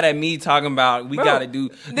be mad at me talking about we gotta do.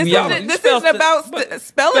 This isn't about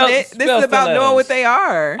spelling it. This is about knowing what they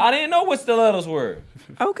are. I didn't know what stilettos were.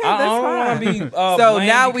 Okay, that's fine. So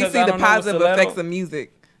now we see the positive effects of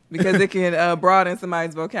music because it can broaden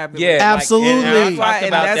somebody's vocabulary. Yeah, absolutely.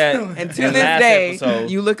 And to this day,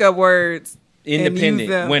 you look up words.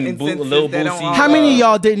 Independent when Lil Boosie. How many of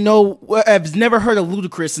y'all didn't know? Have never heard of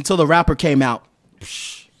Ludacris until the rapper came out?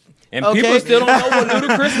 And people still don't know what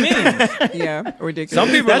ludicrous means. Yeah, ridiculous. Some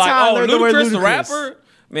people are like, "Oh, ludicrous, the rapper."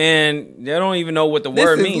 Man, they don't even know what the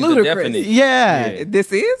word means. The definition. Yeah,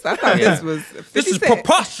 this is. I thought this was. This is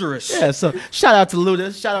preposterous. Yeah. So shout out to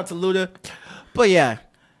Luda. Shout out to Luda. But yeah,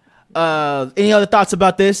 any other thoughts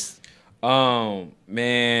about this?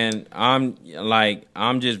 Man, I'm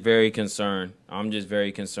just very concerned.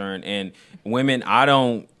 And women, I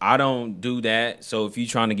don't do that. So if you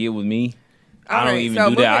trying to get with me, I don't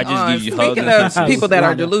even do that. I just give you hugs. Speaking of people that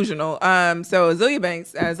are delusional, so Azalea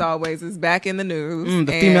Banks, as always, is back in the news.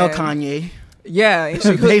 The female Kanye. Yeah, and she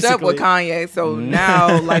hooked up with Kanye. So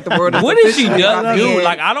now, like, the world is what does she do?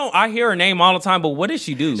 Like, I hear her name all the time, but what does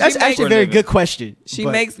she do? That's actually a very good question. She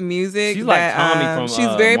makes music. She's like Tommy from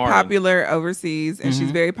she's very Martin. Popular overseas, and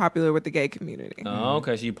she's very popular with the gay community. Oh,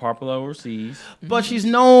 okay. She's popular overseas. But she's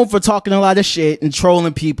known for talking a lot of shit and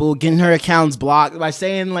trolling people, getting her accounts blocked by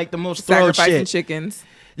saying, like, the most thorough shit. Sacrificing chickens.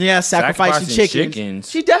 Yeah, sacrificing chickens.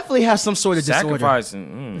 She definitely has some sort of disorder.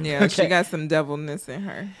 Yeah, she got some devilness in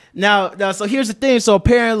her. Now, so here's the thing. So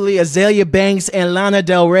apparently, Azalea Banks and Lana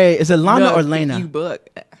Del Ray. Is it Lana or Lana? You book.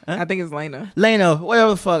 I think it's Lana. Lana,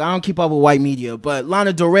 whatever the fuck. I don't keep up with white media, but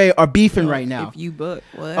Lana Del Ray are beefing right now. If you book,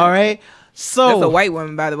 what? All right. So that's a white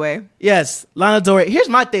woman, by the way. Yes, Lana Del Ray. Here's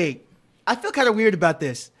my thing. I feel kind of weird about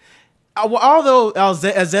this. Although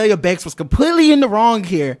Azalea Banks was completely in the wrong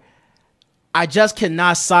here, I just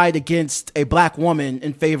cannot side against a black woman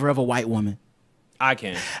in favor of a white woman. I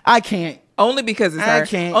can't. Only because it's her.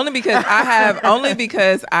 Can't. Only because I have. Only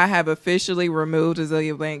because I have officially removed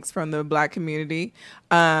Azalea Banks from the black community,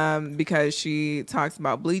 because she talks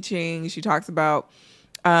about bleaching. She talks about.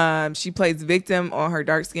 She plays victim on her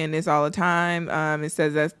dark skinness all the time. It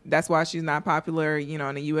says that's why she's not popular,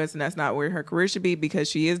 in the U.S. and that's not where her career should be, because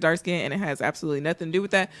she is dark skinned and it has absolutely nothing to do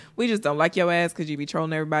with that. We just don't like your ass because you be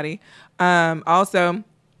trolling everybody. Also,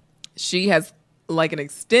 she has like an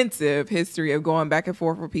extensive history of going back and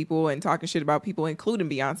forth with people and talking shit about people, including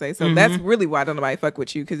Beyonce. So that's really why don't nobody fuck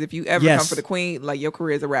with you, because if you ever come for the queen, like, your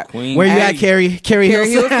career is a wrap. Queen. Where you at, Carrie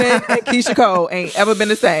Hilson and Keisha Cole ain't ever been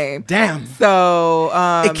the same. Damn. So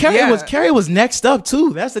Carrie was next up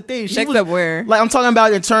too. That's the thing. She next was up where? Like, I'm talking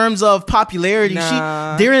about in terms of popularity.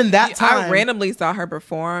 Nah. She during that time. I randomly saw her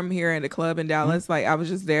perform here in the club in Dallas. Like, I was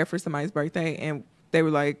just there for somebody's birthday and they were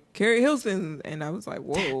like, Carrie Hilson, and I was like,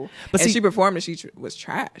 whoa. But she performed and she was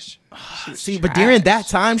trash. But during that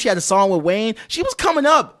time, she had a song with Wayne. She was coming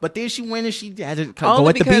up, but then she went and she had to go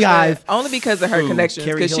with the Beehive. Only because of her connections,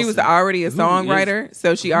 because she was already a songwriter,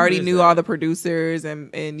 so she already knew all the producers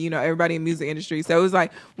and everybody in the music industry. So it was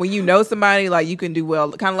like, when you know somebody, like, you can do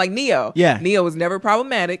well, kind of like Neo. Yeah. Neo was never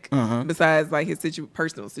problematic, besides like his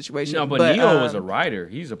personal situation. No, but Neo was a writer.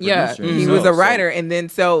 He's a producer. Yeah, he was a writer, and then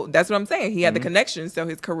so that's what I'm saying. He had the connection. promotion, so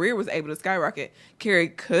his career was able to skyrocket. Carrie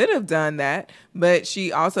could have done that, but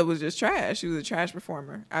she also was just trash. She was a trash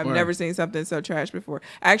performer. I've never seen something so trash before.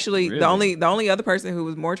 Actually, really? the only other person who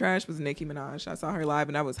was more trash was Nicki Minaj. I saw her live,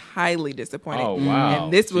 and I was highly disappointed. Oh, wow.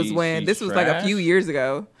 And this was was like a few years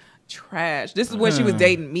ago. Trash. This is when she was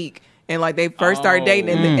dating Meek. And like they first started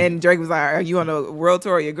dating, and Drake was like, "Are you on a world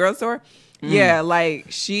tour or your girl tour?" Yeah, like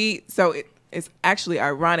it's actually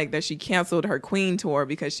ironic that she canceled her Queen tour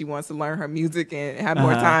because she wants to learn her music and have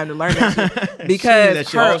more time to learn that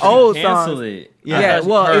because her old songs.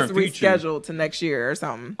 It's rescheduled to next year or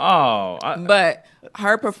something. But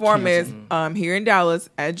her performance here in Dallas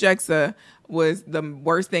at JEXA was the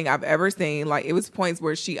worst thing I've ever seen. Like, it was points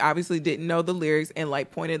where she obviously didn't know the lyrics and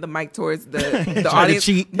like pointed the mic towards the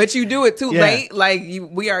audience. But you do it too late. Like,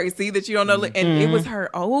 we already see that you don't know. And it was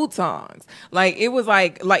her old songs. Like, it was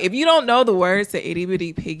like if you don't know the words to Itty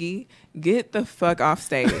Bitty Piggy, get the fuck off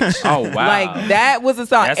stage. Oh, wow. Like, that was a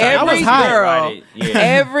song. Every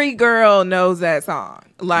girl knows that song.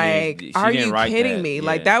 Like, are you kidding me? Yeah.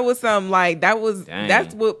 Like, that was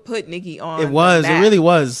that's what put Nicki on. It really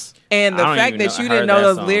was. And the fact that you didn't know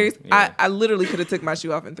those lyrics, I literally could have took my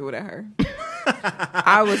shoe off and threw it at her.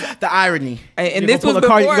 I was the irony. And this was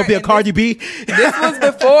before. You gonna be a Cardi B? This was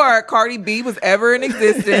before Cardi B was ever in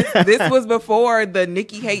existence. This was before the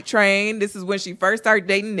Nicki hate train. This is when she first started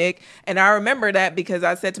dating Nick. And I remember that because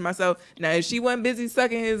I said to myself, now if she wasn't busy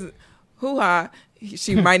sucking his hoo-ha,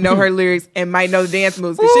 she might know her lyrics and might know the dance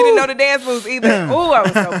moves. Because she didn't know the dance moves either. Ooh, I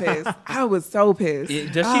was so pissed. I was so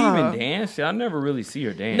pissed. Does she even dance? I never really see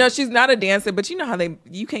her dance. No, she's not a dancer, but you know how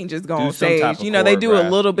you can't just go on stage. You know, they do a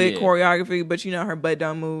little bit choreography, but you know her butt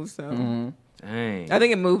don't move. So Dang. I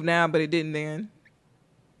think it moved now, but it didn't then.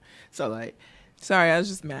 So like, sorry, I was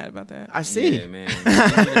just mad about that. I see. Yeah, man.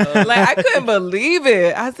 Like, I couldn't believe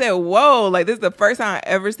it. I said, whoa, like, this is the first time I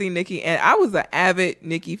ever seen Nicki, and I was an avid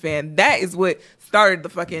Nicki fan. That is what started the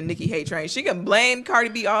fucking Nicki hate train. She can blame Cardi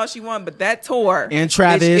B all she wants, but that tour and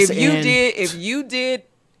Travis, if you did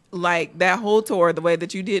like that whole tour the way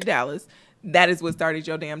that you did Dallas, that is what started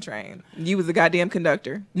your damn train. You was a goddamn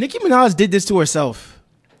conductor. Nicki Minaj did this to herself.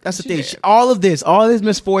 That's the thing. All this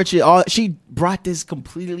misfortune, she brought this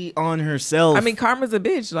completely on herself. I mean, karma's a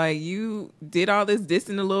bitch. Like, you did all this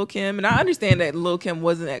dissing to Lil' Kim, and I understand that Lil' Kim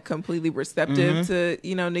wasn't completely receptive to,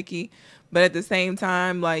 Nicki. But at the same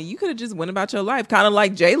time, like, you could have just went about your life. Kind of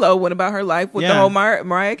like J-Lo went about her life with the whole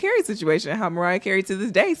Mariah Carey situation. How Mariah Carey to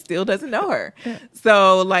this day still doesn't know her.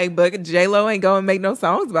 So, like, but J-Lo ain't going to make no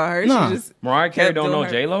songs about her. Nah. She just Mariah Carey don't know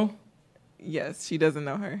J-Lo? Yes, she doesn't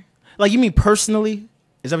know her. Like, you mean personally?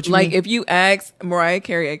 Is that what you mean? Like, if you ask Mariah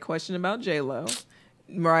Carey a question about J-Lo,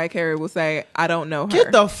 Mariah Carey will say, I don't know her.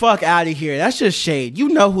 Get the fuck out of here. That's just shade. You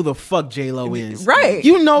know who the fuck J-Lo is. Right.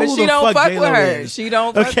 You know who the fuck J-Lo is. She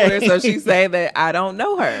don't fuck with her, so she say that I don't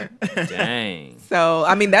know her. Dang. So,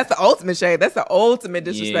 I mean, that's the ultimate shade. That's the ultimate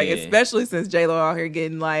disrespect, especially since J-Lo out here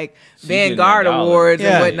getting, like, Vanguard Awards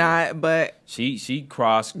and whatnot. But she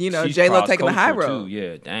crossed, J-Lo taking the high road. Too.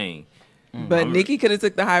 Yeah, dang. But Nicki could have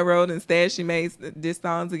took the high road. Instead, she made diss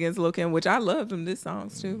songs against Lil' Kim, which I loved them diss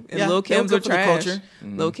songs too. And Lil' Kim's were trash.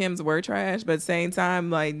 Lil' Kim's were trash, but at the same time,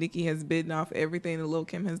 like, Nicki has bitten off everything that Lil'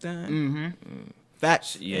 Kim has done.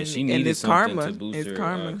 Facts. Yeah, she needed something to boost her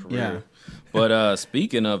career. Yeah. But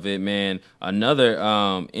speaking of it, man,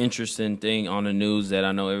 another interesting thing on the news that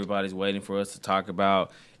I know everybody's waiting for us to talk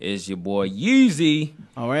about is your boy Yeezy.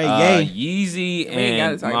 All right, Yeezy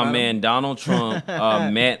and my man Donald Trump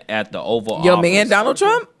met at the Oval Office. Your man Donald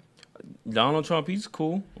Trump? Donald Trump, he's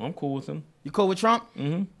cool. I'm cool with him. You cool with Trump?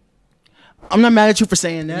 Mm-hmm. I'm not mad at you for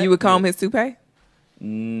saying that. You would comb his toupee?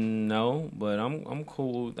 No, but I'm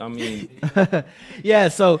cool. I mean, yeah.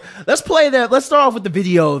 So let's play that. Let's start off with the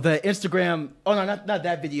video, the Instagram. Oh no, not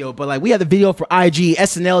that video, but like we had the video for IG.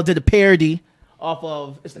 SNL did a parody off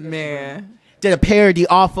of did a parody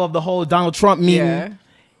off of the whole Donald Trump meme,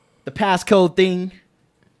 the passcode thing.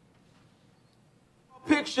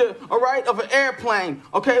 Picture, all right, of an airplane,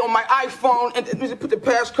 okay, on my iPhone, and put the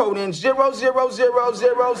passcode in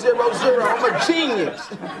 0000000. I'm a genius.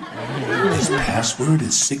 His password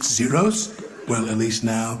is 6 zeros? Well, at least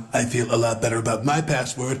now I feel a lot better about my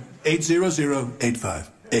password,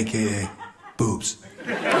 80085, aka boobs.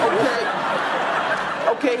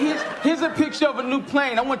 Okay, here's a picture of a new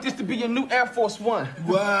plane. I want this to be your new Air Force One.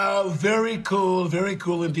 Wow, very cool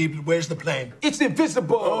indeed. Where's the plane? It's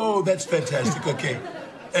invisible. Oh, that's fantastic. Okay.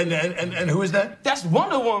 And who is that? That's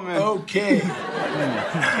Wonder Woman. Okay.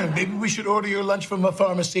 Maybe we should order your lunch from a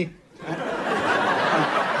pharmacy.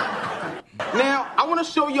 Now, I want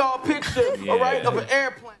to show y'all a picture, all right, of an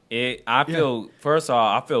airplane. First of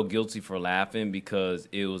all, I feel guilty for laughing because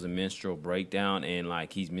it was a menstrual breakdown and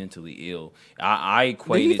like he's mentally ill. I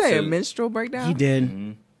equated. Did he say a menstrual breakdown? He did.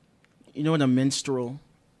 Mm-hmm. You know what a menstrual?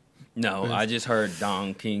 No, I just heard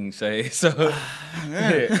Don King say so.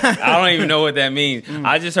 I don't even know what that means.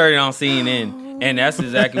 I just heard it on CNN, and that's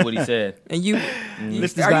exactly what he said. And you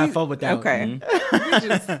listeners got fun with that. Okay.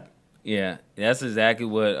 Mm-hmm. Yeah, that's exactly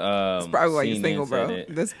what. That's probably why you're single, bro.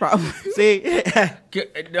 It. That's probably. See,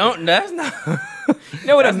 don't. That's not. You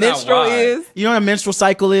know what a menstrual is? You know what a menstrual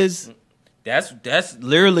cycle is? That's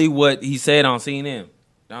literally what he said on CNN.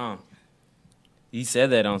 Don. He said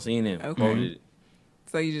that on CNN. Okay.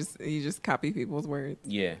 So you just copy people's words.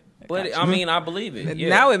 Yeah, but I mean, I believe it. Yeah.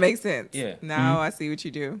 Now it makes sense. Yeah. Now I see what you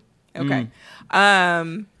do. Okay.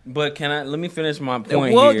 But let me finish my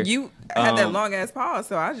point well, here. you had that long ass pause,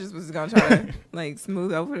 so I just was gonna try to like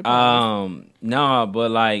smooth over the pause. No,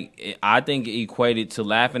 but like I think equated to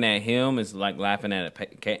laughing at him is like laughing at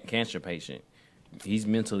a cancer patient. He's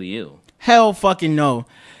mentally ill. Hell fucking no.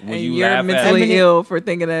 Would and you you're laugh mentally ill for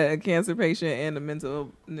thinking that a cancer patient and a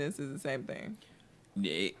mental illness is the same thing.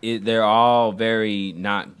 They're all they're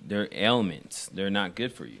ailments. They're not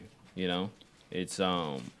good for you. You know, it's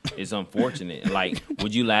unfortunate. Like,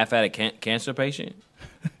 would you laugh at a cancer patient?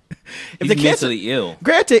 If He's mentally ill.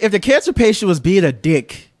 Granted, if the cancer patient was being a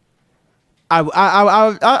dick, I would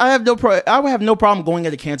have no problem going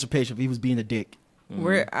at a cancer patient if he was being a dick.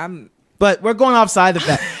 But we're going offside the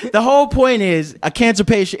fact. The whole point is a cancer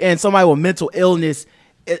patient and somebody with mental illness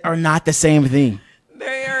are not the same thing.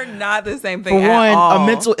 They are not the same thing. For one, at all. a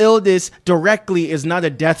mental illness directly is not a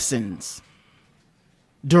death sentence.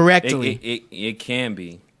 Directly, it can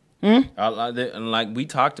be. Like we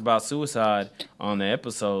talked about suicide on the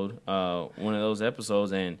episode, one of those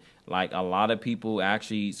episodes, and like a lot of people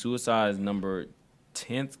actually suicide is number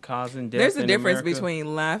 10th causing death. There's a difference America.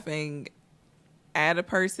 between laughing at a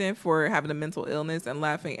person for having a mental illness and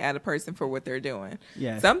laughing at a person for what they're doing.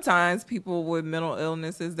 Yeah. Sometimes people with mental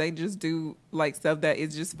illnesses, they just do like stuff that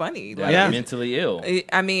is just funny. Like mentally ill.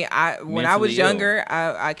 I mean, when I was younger,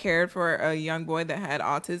 I cared for a young boy that had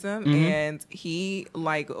autism, and he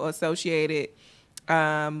like associated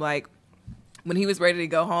like when he was ready to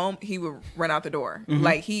go home, he would run out the door.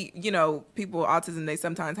 Like people with autism, they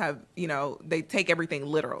sometimes have, they take everything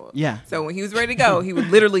literal. Yeah. So when he was ready to go, he would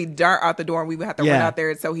literally dart out the door and we would have to run out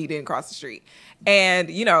there so he didn't cross the street.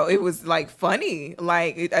 And, it was like funny.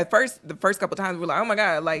 Like at first, the first couple times we were like, oh my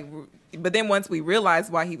God, like, but then once we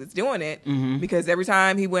realized why he was doing it, because every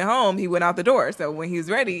time he went home, he went out the door. So when he was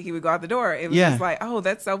ready, he would go out the door. It was just like, oh,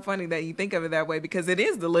 that's so funny that you think of it that way, because it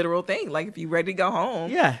is the literal thing. Like if you're ready to go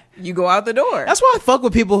home, you go out the door. That's why I fuck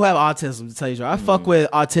with people who have autism, to tell you the truth. I fuck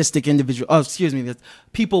with autistic individuals. Oh, excuse me,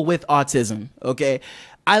 people with autism. Okay.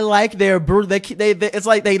 I like their it's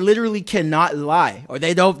like they literally cannot lie, or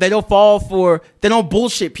they don't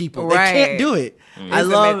bullshit people. Right. They can't do it. I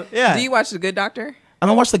love. Yeah. Do you watch The Good Doctor? I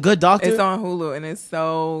don't watch The Good Doctor. It's on Hulu and it's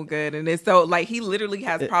so good, and it's so like he literally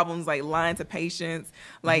has problems like lying to patients.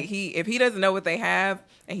 Like if he doesn't know what they have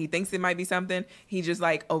and he thinks it might be something, he just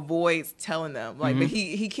like avoids telling them. Like, but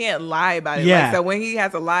he can't lie about it. Yeah. Like, so when he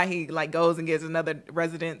has a lie, he like goes and gets another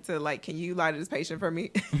resident to like, can you lie to this patient for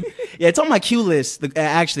me? Yeah, it's on my queue list.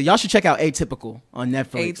 Actually, y'all should check out Atypical on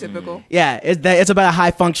Netflix. Atypical. Yeah, it's about a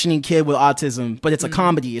high functioning kid with autism, but it's a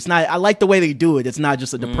comedy. It's not. I like the way they do it. It's not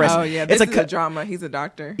just a depressing. Oh yeah, this is a drama. He's a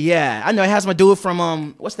doctor. Yeah, I know. It has my dude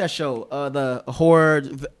from what's that show? The horror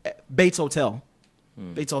Bates Hotel.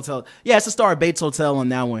 Bates Hotel. Yeah, it's the star of Bates Hotel on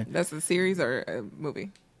that one. That's a series or a movie?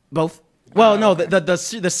 Both. Well, no,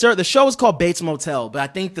 the show is called Bates Motel, but I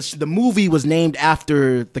think the movie was named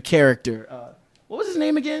after the character. What was his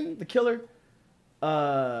name again? The killer?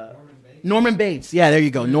 Norman Bates. Yeah, there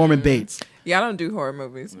you go. Norman Bates. Yeah, I don't do horror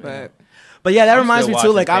movies, but yeah, that reminds me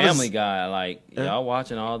too. Like Family Guy, like y'all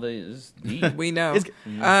watching all this. We know.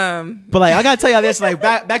 But like I gotta tell y'all this, like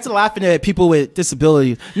back to laughing at people with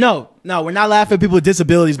disabilities. No, we're not laughing at people with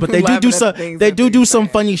disabilities, but they do some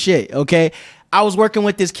funny shit. Okay. I was working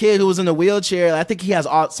with this kid who was in a wheelchair. I think he has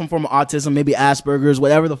some form of autism, maybe Asperger's,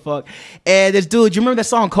 whatever the fuck. And this dude, you remember that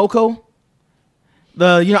song Coco?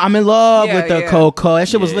 I'm in love with the Coco. That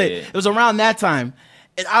shit was lit. It was around that time.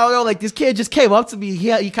 And I don't know, like this kid just came up to me. He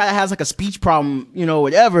kind of has like a speech problem,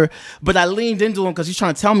 whatever. But I leaned into him because he's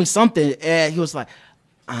trying to tell me something. And he was like,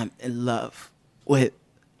 I'm in love with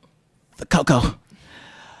the Coco.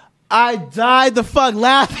 I died the fuck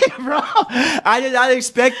laughing, bro. I did not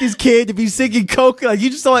expect this kid to be singing Coco. Like, you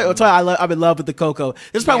just saw it. I'm in love with the Coco.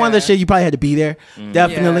 This is probably one of the shit you probably had to be there,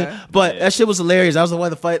 definitely. Yeah. But that shit was hilarious. That was the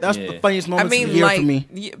the funniest moments of the year for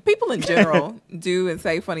me. People in general do and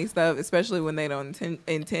say funny stuff, especially when they don't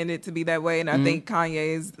intend it to be that way. And I think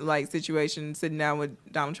Kanye's like situation sitting down with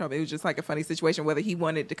Donald Trump, it was just like a funny situation, whether he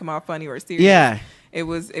wanted to come out funny or serious. Yeah. It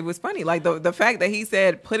was funny. Like the fact that he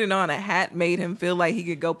said putting on a hat made him feel like he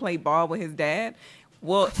could go play ball with his dad.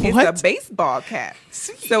 Well, it's a baseball cap.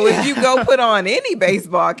 So if you go put on any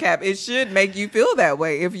baseball cap, it should make you feel that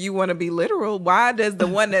way. If you want to be literal, why does the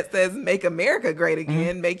one that says "Make America Great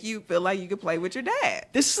Again" make you feel like you could play with your dad?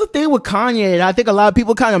 This is the thing with Kanye, and I think a lot of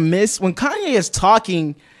people kind of miss when Kanye is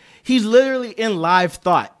talking. He's literally in live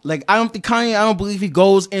thought. Like, I don't believe he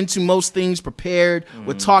goes into most things prepared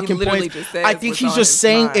with talking points. I think he's just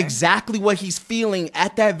saying exactly what he's feeling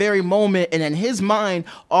at that very moment. And in his mind,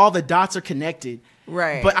 all the dots are connected.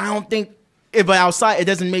 Right. But I don't think, but outside, it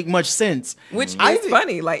doesn't make much sense. Which is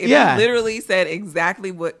funny. Like, if you literally said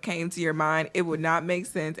exactly what came to your mind, it would not make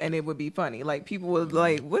sense and it would be funny. Like, people would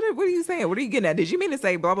like, what are you saying? What are you getting at? Did you mean to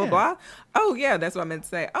say blah, blah, blah? Oh, yeah, that's what I meant to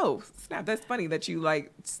say. Oh, snap, that's funny that you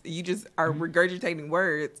just are regurgitating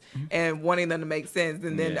words and wanting them to make sense.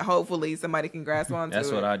 And then hopefully somebody can grasp onto it.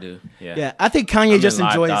 That's what I do. Yeah. Yeah, I think Kanye just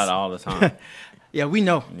enjoys all the time. Yeah, we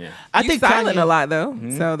know. Yeah. I think silent a lot though,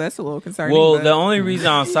 so that's a little concerning. Well, the only reason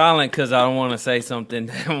I'm silent because I don't want to say something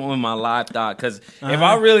with my live thought. Because if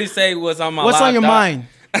I really say what's on my on your mind?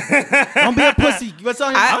 Don't be a pussy. What's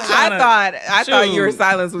on your mind? I thought your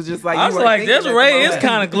silence was just like I was like, Desiree is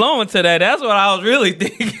kind of glowing today. That's what I was really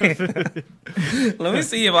thinking. Let me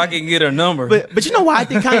see if I can get her number. But you know why I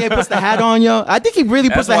think Kanye puts the hat on, yo? I think he really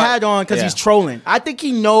puts the hat on because he's trolling. I think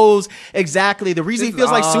he knows exactly the reason he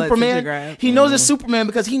feels like Superman. He knows it's Superman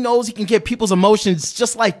because he knows he can get people's emotions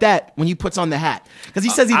just like that when he puts on the hat. Because he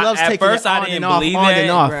says he loves taking it on and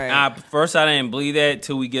off. At first, I didn't believe that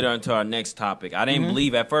until we get into our next topic. I didn't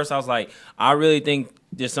believe at first. I was like, I really think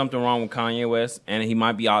there's something wrong with Kanye West and he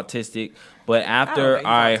might be autistic. But after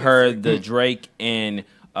I heard the Drake and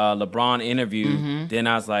LeBron interview, then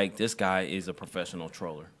I was like, this guy is a professional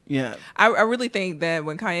troller. Yeah, I really think that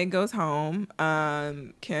when Kanye goes home,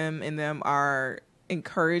 Kim and them are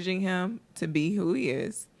encouraging him to be who he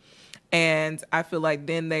is. And I feel like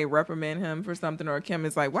then they reprimand him for something, or Kim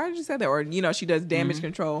is like, why did you say that? Or, she does damage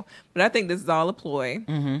control. But I think this is all a ploy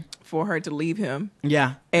for her to leave him.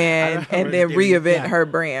 Yeah. And then reinvent her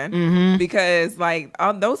brand. Because,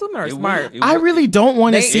 all those women are smart. I really don't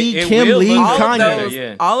want to see Kim leave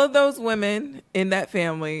Kanye. All of those women in that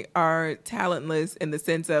family are talentless in the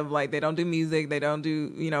sense of, they don't do music. They don't do,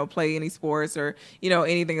 play any sports or,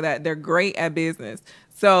 anything of that. They're great at business.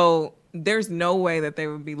 So there's no way that they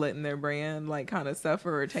would be letting their brand kind of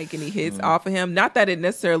suffer or take any hits off of him. Not that it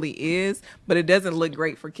necessarily is, but it doesn't look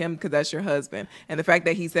great for Kim because that's your husband. And the fact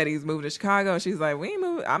that he said he's moving to Chicago and she's like, we ain't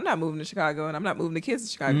moving. I'm not moving to Chicago and I'm not moving the kids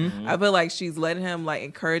to Chicago. I feel like she's letting him,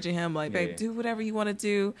 encouraging him, babe, do whatever you want to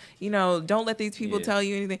do. Don't let these people tell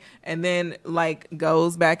you anything. And then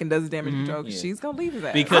goes back and does damage control because she's gonna leave his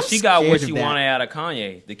ass. Because she got what she wanted out of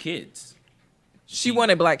Kanye, the kids. She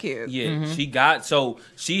wanted black kids. Yeah,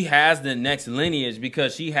 she has the next lineage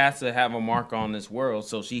because she has to have a mark on this world,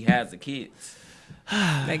 so she has the kids.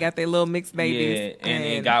 They got their little mixed babies. Yeah, and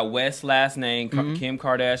it got West's last name, Kim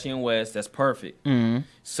Kardashian West. That's perfect.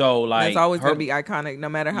 So that's always gonna be iconic, no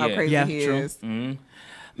matter how crazy he is. Man,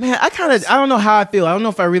 I don't know how I feel. I don't know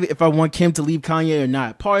if I want Kim to leave Kanye or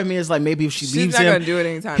not. Part of me is maybe if she's leaves not him, gonna do it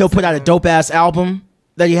anytime he'll put out a dope ass album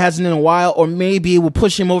that he hasn't in a while, or maybe it will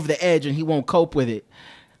push him over the edge and he won't cope with it.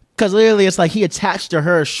 Because literally, it's he attached to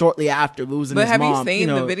her shortly after losing his mom. But have you seen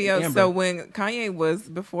the video? Amber. So when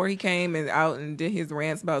Kanye before he came out and did his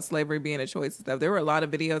rants about slavery being a choice and stuff, there were a lot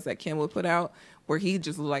of videos that Kim would put out where he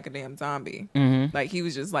just looked like a damn zombie. He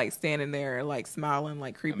was just standing there, smiling,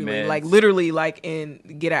 creepily, literally,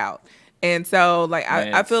 in Get Out. And so,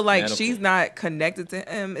 I feel like she's not connected to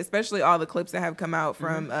him, especially all the clips that have come out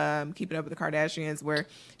from Keeping Up with the Kardashians, where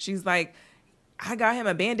she's like, I got him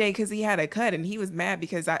a Band-Aid because he had a cut, and he was mad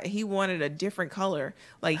because he wanted a different color.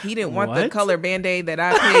 He didn't want the color Band-Aid that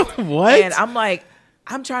I picked. What? And I'm like,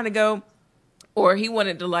 I'm trying to go. Or he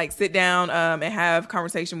wanted to sit down and have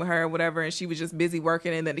conversation with her or whatever, and she was just busy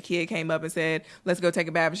working, and then the kid came up and said, let's go take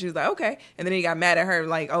a bath, and she was like, okay. And then he got mad at her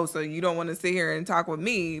oh, so you don't want to sit here and talk with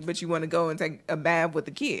me, but you want to go and take a bath with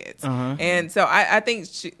the kids. And so I think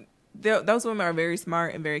those women are very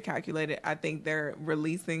smart and very calculated. I think they're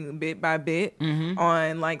releasing bit by bit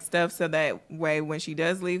on like stuff so that way when she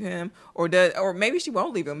does leave him, or maybe she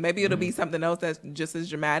won't leave him. Maybe it'll be something else that's just as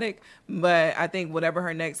dramatic. But I think whatever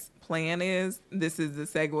her next plan is, this is the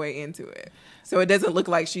segue into it. So it doesn't look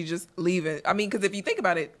like she just leaving. I mean, because if you think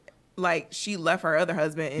about it, like she left her other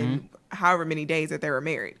husband in however many days that they were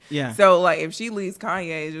married. Yeah. So like if she leaves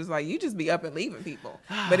Kanye, it's just like you just be up and leaving people.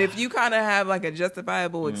 But if you kind of have like a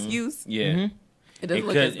justifiable excuse, it doesn't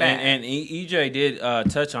look as bad. And EJ did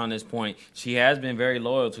touch on this point. She has been very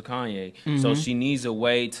loyal to Kanye, so she needs a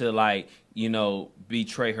way to like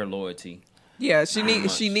betray her loyalty. Yeah, she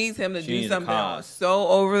needs him to do something so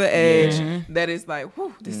over the edge that it's like,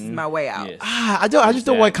 whew, this is my way out. Yes. I just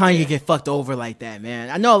don't want Kanye to get fucked over like that,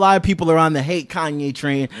 man. I know a lot of people are on the hate Kanye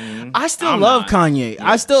train. I still love Kanye. Yeah.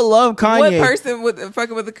 I still love Kanye. What person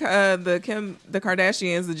fucking with the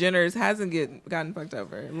Kardashians, the Jenners, hasn't gotten fucked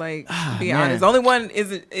over? Like, be honest. The only one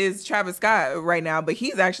is Travis Scott right now, but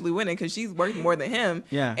he's actually winning because she's working more than him.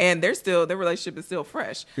 Yeah, and their relationship is still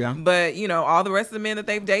fresh. Yeah, but all the rest of the men that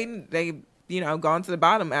they've dated, they gone to the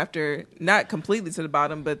bottom after, not completely to the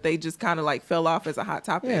bottom, but they just kind of like fell off as a hot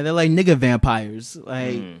topic. Yeah, they're like nigga vampires.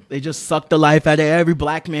 Like they just suck the life out of every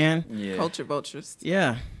black man. Yeah. Culture vultures.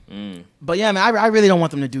 Yeah. But yeah, man, I really don't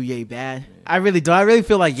want them to do Ye bad. I really do. I really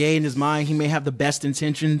feel like Ye in his mind, he may have the best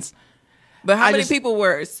intentions. But how many people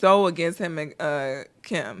were so against him and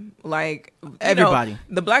Kim? Like everybody,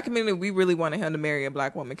 the black community, we really wanted him to marry a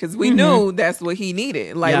black woman because we knew that's what he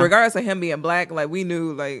needed. Like regardless of him being black, like we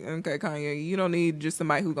knew, like okay, Kanye, you don't need just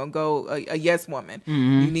somebody who's gonna go a yes woman.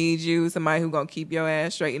 You need somebody who's gonna keep your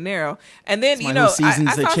ass straight and narrow. And then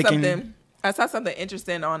I saw something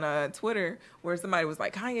interesting on Twitter where somebody was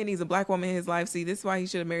like, Kanye needs a black woman in his life. See, this is why he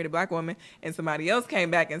should have married a black woman. And somebody else came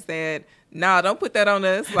back and said, nah, don't put that on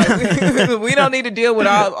us. Like, we don't need to deal with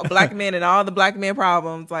all black men and all the black men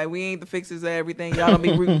problems. Like, we ain't the fixers of everything. Y'all don't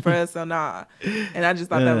be rooting for us, so nah. And I just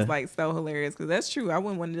thought that was like so hilarious because that's true. I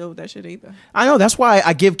wouldn't want to deal with that shit either. I know. That's why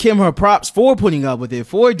I give Kim her props for putting up with it,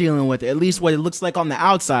 for dealing with it, at least what it looks like on the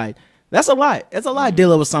outside. That's a lot. It's a lot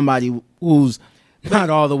dealing with somebody who's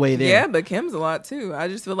not all the way there. Yeah, but Kim's a lot too. I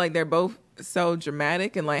just feel like they're both so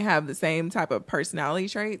dramatic and like have the same type of personality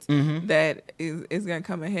traits that is gonna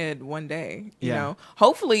come ahead one day. You know,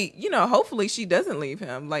 hopefully she doesn't leave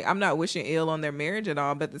him. Like, I'm not wishing ill on their marriage at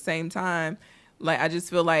all, but at the same time, like, I just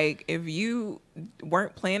feel like if you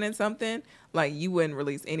weren't planning something, like, you wouldn't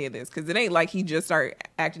release any of this because it ain't like he just started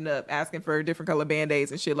acting up, asking for different color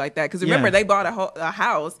Band-Aids and shit like that. Because remember, they bought a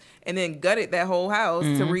house and then gutted that whole house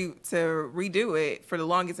to redo it for the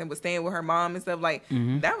longest and was staying with her mom and stuff. Like,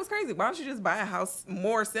 that was crazy. Why don't you just buy a house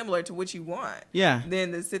more similar to what you want? Yeah.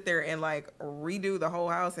 Than to sit there and like redo the whole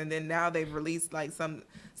house. And then now they've released like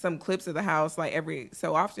some clips of the house like every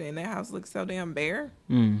so often, and that house looks so damn bare.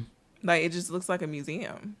 Like, it just looks like a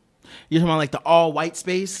museum. You're talking about like the all white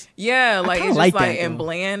space? Yeah, like it's just like in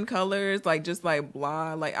bland colors, like just like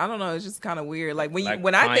blah. Like, I don't know, it's just kind of weird. Like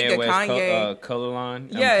when I think of Kanye, color line.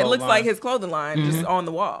 Yeah, it looks like his clothing line just on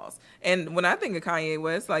the walls. And when I think of Kanye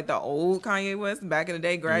West, like the old Kanye West back in the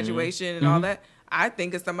day, Graduation and all that, I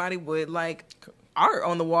think of somebody with like art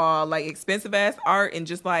on the wall, like expensive ass art, and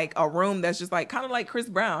just like a room that's just like kind of like Chris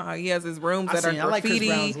Brown, how he has his rooms that are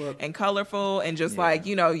graffiti and colorful and just like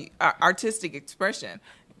artistic expression.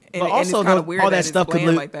 And, but also, and weird all that stuff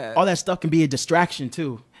all that stuff can be a distraction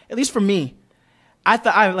too. At least for me, I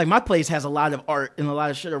thought like my place has a lot of art and a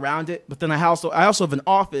lot of shit around it. But then I also have an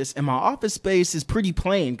office, and my office space is pretty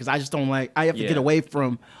plain because I just don't like. I have to get away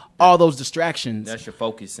from all those distractions. That's your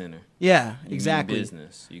focus center. Yeah, exactly.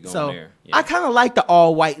 Business. You go there. Yeah. I kind of like the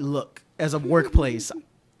all white look as a workplace.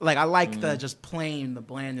 Like, I like the just plain, the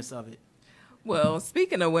blandness of it. Well,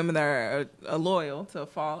 speaking of women that are loyal to a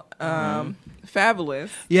fault,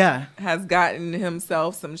 Fabolous has gotten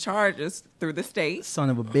himself some charges through the state.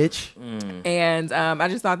 Son of a bitch. And I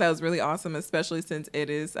just thought that was really awesome, especially since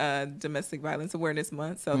it is Domestic Violence Awareness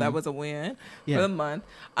Month. So that was a win for the month.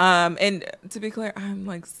 And to be clear, I'm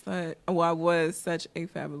like I was such a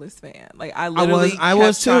Fabolous fan. Like, I literally I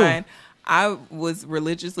was too. I was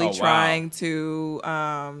religiously trying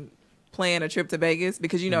to plan a trip to Vegas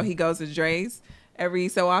because he goes to Dre's every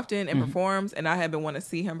so often and performs, and I have been wanting to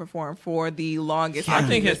see him perform for the longest. I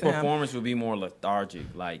think his performance would be more lethargic.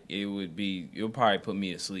 Like, it'll probably put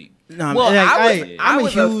me asleep. No, well, I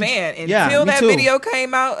was a fan until that video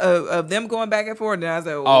came out of them going back and forth, and I was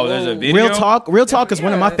like, "Oh, there's a video." Real Talk is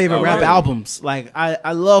one of my favorite rap albums. Like,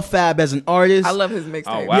 I love Fab as an artist. I love his mixtape.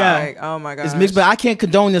 Oh, wow. Yeah, like, oh my god, his mix, but I can't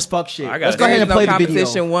condone this fuck shit. Let's go ahead and play the video.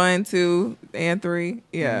 Competition 1, 2, and 3.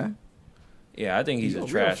 Yeah. Yeah, I think he's a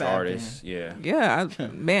trash artist. Man. Yeah,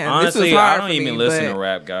 man. Honestly, this was hard I don't for even me, listen to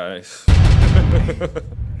rap, guys.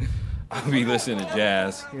 I'll be listening to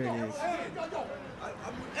jazz. Here it is.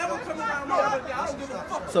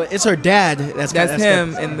 So it's her dad. That's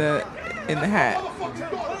him in the hat.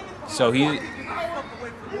 So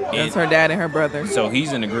that's her dad and her brother. So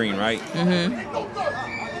he's in the green, right? Mm-hmm.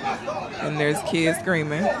 And there's kids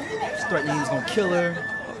screaming. She's threatening he's gonna kill her.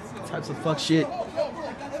 Types of fuck shit.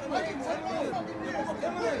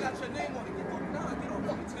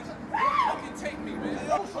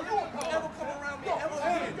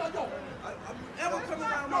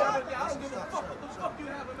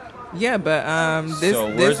 Yeah, but this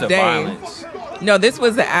so where's the day, violence? No, this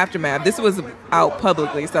was the aftermath. This was out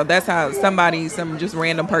publicly, so that's how some just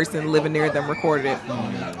random person living near them recorded it.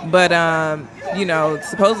 But you know,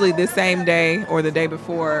 supposedly this same day or the day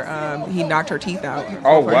before, he knocked her teeth out.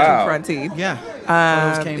 Oh her wow! two front teeth.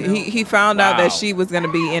 Yeah. He found out that she was going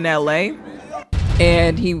to be in LA.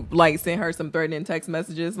 And he like sent her some threatening text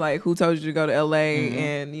messages like, "Who told you to go to LA?"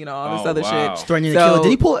 And you know all this other shit. Threatening to kill her.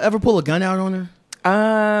 Did he ever pull a gun out on her?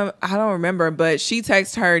 I don't remember, but she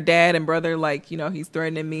texted her dad and brother like, you know, he's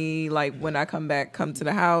threatening me. Like when I come back, come to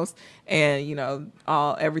the house, and you know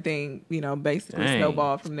everything, you know, basically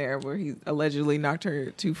snowballed from there, where he allegedly knocked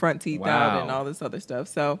her two front teeth out and all this other stuff.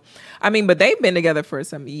 So, I mean, but they've been together for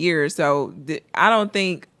some years, so I don't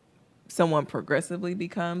think someone progressively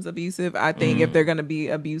becomes abusive. I think if they're going to be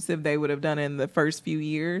abusive, they would have done it in the first few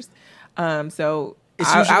years. So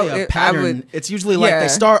it's usually a pattern. It's usually like they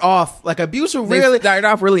start off like abuse. Really start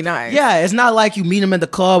off really nice. Yeah, it's not like you meet them in the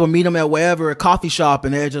club or meet them at wherever, a coffee shop,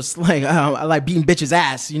 and they're just like, I like beating bitches'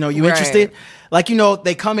 ass. You know, you interested? Like, you know,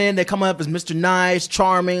 they come up as Mr. Nice,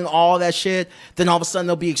 charming, all that shit. Then all of a sudden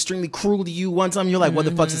they'll be extremely cruel to you. One time you're like, what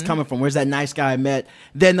the fuck's this coming from? Where's that nice guy I met?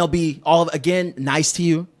 Then they'll be again nice to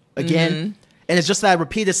you. Again, and it's just that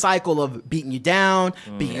repeated cycle of beating you down,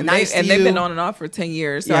 being nice to you. And they've been on and off for 10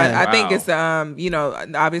 years. So I think it's, you know,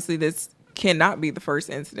 obviously this cannot be the first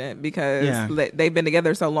incident because they've been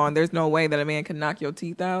together so long. There's no way that a man can knock your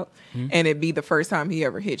teeth out and it be the first time he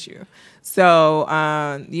ever hit you. So,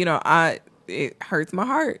 you know, it hurts my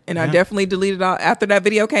heart. And I definitely deleted all, after that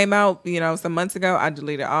video came out, you know, some months ago, I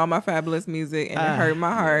deleted all my Fabolous music and it hurt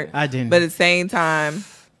my heart. I didn't. But at the same time,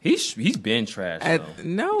 He's been trash.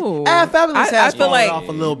 No, Fabolous has fallen off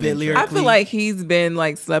a little bit lyrically. I feel like he's been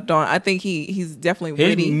like slept on. I think he's definitely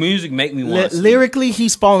witty. His music make me want to lyrically.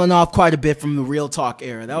 He's fallen off quite a bit from the Real Talk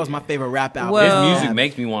era. That was my favorite rap album. Well, his music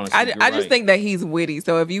makes me want to. I just think that he's witty.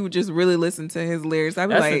 So if you would just really listen to his lyrics, I'd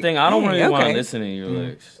be that's like, the thing. I don't really want to listen to your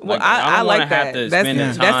lyrics. Well, I don't like that. Have to spend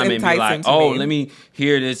the time and be like, let me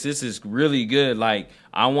hear this. This is really good. Like,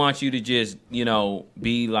 I want you to just, you know,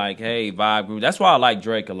 be like, hey, vibe group. That's why I like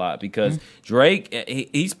Drake a lot, because Drake,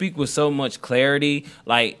 he speaks with so much clarity,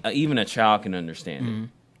 like even a child can understand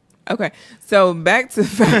it. Okay, so back to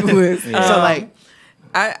Fabolous. So like,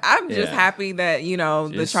 I'm just happy that, you know,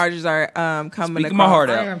 the charges are coming across. My heart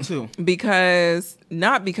out. I am too. Because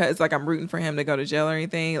not because like I'm rooting for him to go to jail or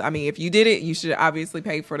anything. I mean, if you did it, you should obviously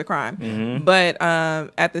pay for the crime. But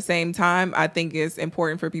at the same time, I think it's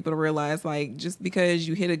important for people to realize, like, just because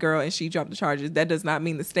you hit a girl and she dropped the charges, that does not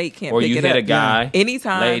mean the state can't pick it up. Or you hit a guy.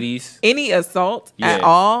 Anytime, ladies. Any assault at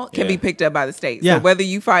all can be picked up by the state. So whether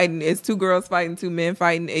you fighting, it's two girls fighting, two men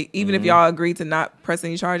fighting, even if y'all agree to not press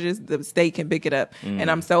any charges, the state can pick it up. And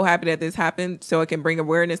I'm so happy that this happened, so it can bring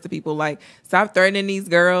awareness to people. Like, stop threatening these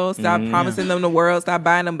girls, stop promising them the world, stop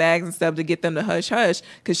buying them bags and stuff to get them to hush hush,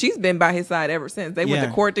 because she's been by his side ever since. They went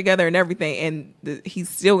to court together and everything, and he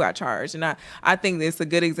still got charged. And I think it's a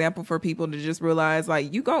good example for people to just realize,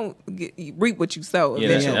 like, you gon' reap what you sow.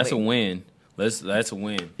 Eventually. That's a win. That's a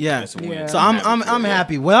win. That's a win. So I'm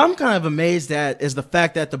happy. What I'm kind of amazed at is the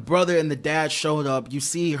fact that the brother and the dad showed up. You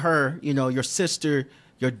see her, you know, your sister,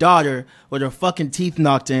 your daughter, with her fucking teeth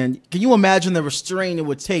knocked in. Can you imagine the restraint it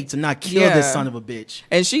would take to not kill this son of a bitch?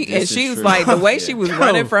 And she was like, the way she was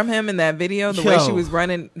running from him in that video, the way she was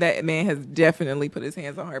running, that man has definitely put his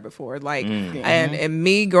hands on her before. Like, and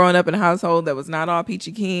me growing up in a household that was not all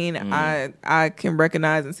peachy keen, I can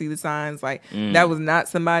recognize and see the signs. Like, that was not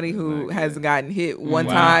somebody who has gotten hit one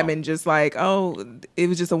time and just like, oh, it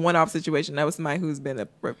was just a one-off situation. That was somebody who's been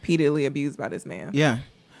repeatedly abused by this man. Yeah.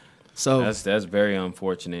 So that's very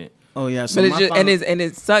unfortunate. Oh yeah, so but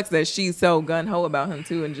it sucks that she's so gun ho about him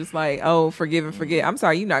too, and just like, oh, forgive and forget. I'm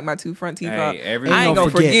sorry, you knocked my two front teeth off. I ain't gonna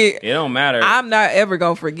forget. It don't matter. I'm not ever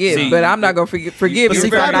gonna forget, but I'm not gonna forgive you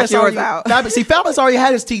for knocking yours out. See, Fabolous already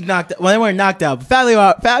had his teeth knocked out. Well, they weren't knocked out, but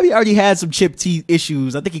Fabi already had some chipped teeth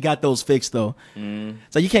issues. I think he got those fixed though.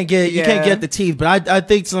 So you can't get the teeth, but I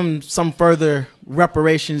think some further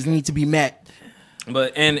reparations need to be met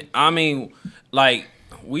But and I mean, like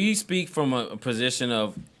we speak from a position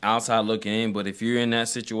of outside looking in. But if you're in that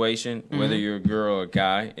situation, whether you're a girl or a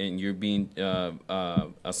guy, and you're being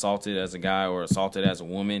assaulted as a guy or assaulted as a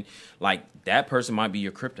woman, like that person might be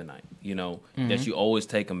your kryptonite. You know that you always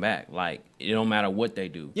take them back. Like it don't matter what they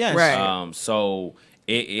do. Yes. Right. So.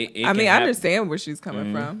 I mean, I understand where she's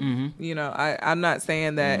coming from. You know, I'm not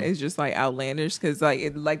saying that it's just like outlandish because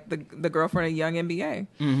like the girlfriend of Young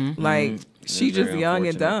NBA, like she's just young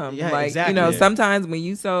and dumb. Yeah, like exactly. you know, sometimes when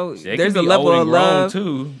you there's a be level old of and grown, love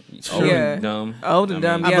too. Old and dumb. Old and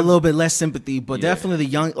dumb. I have a little bit less sympathy, but definitely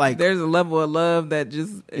the young. Like there's a level of love that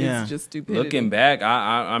just is just stupidity. Looking back,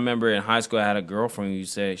 I remember in high school I had a girlfriend who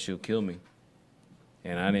said she'll kill me,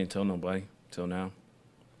 and I didn't tell nobody till now.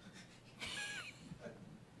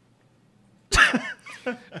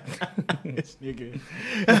 This nigga.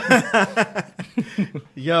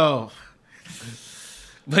 Yo.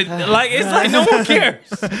 But like it's like no one cares.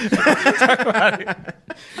 Talk about it.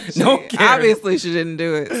 No one cares. Obviously she didn't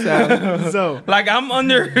do it. So like I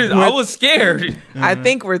was scared. I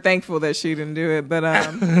think we're thankful that she didn't do it, but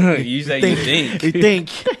you say you think. You think.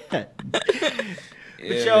 But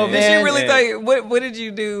yo, man. Did she really tell you what did you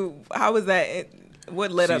do? How was that?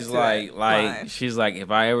 What led up to that? She's like,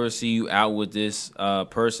 if I ever see you out with this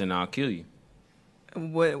person, I'll kill you.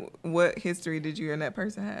 What history did you and that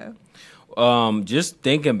person have? Just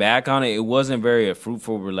thinking back on it, it wasn't very a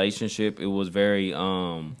fruitful relationship. It was very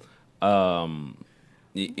men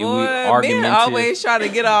always try to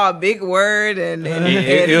get all big word and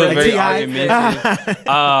it was very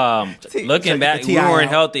argumentative. Looking back, we weren't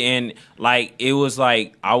healthy, and like it was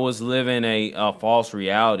like I was living a false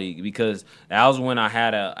reality because that was when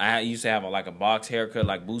I used to have a box haircut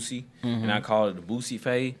like Boosie, and I called it the Boosie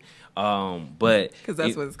fade. But because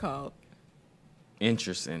that's what it's called.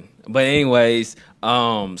 Interesting. But anyways,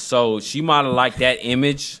 so she might have liked that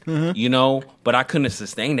image, you know, but I couldn't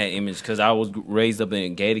sustain that image because I was raised up in a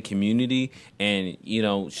gated community, and you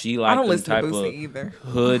know, she liked the type of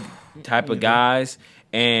hood type of guys,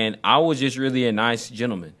 and I was just really a nice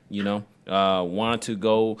gentleman, you know. Wanted to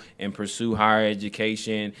go and pursue higher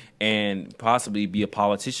education and possibly be a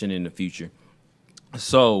politician in the future.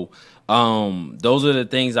 So those are the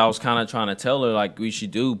things I was kind of trying to tell her, like, we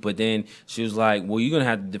should do. But then she was like, well, you're going to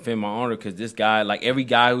have to defend my honor because this guy, like, every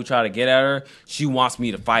guy who tried to get at her, she wants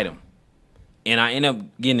me to fight him. And I end up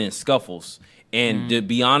getting in scuffles. And to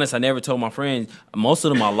be honest, I never told my friends. Most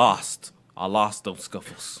of them I lost. I lost those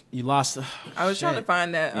scuffles. You lost. I was trying to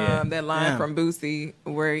find that that line from Boosie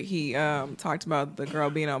where he talked about the girl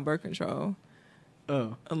being on birth control.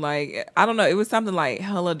 Oh. Like, I don't know. It was something like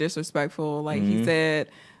hella disrespectful. Like he said,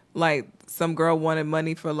 like some girl wanted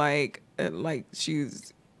money for like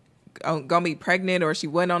she's gonna be pregnant or she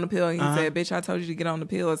wasn't on the pill. And he said, "Bitch, I told you to get on the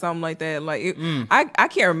pill," or something like that. Like I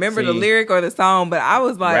can't remember the lyric or the song, but I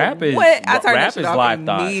was like, "What?" I turned that shit off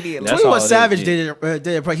immediately. 21 Savage did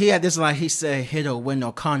it. He had this line. He said, "Hit her with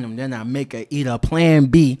no condom, then I make her eat a Plan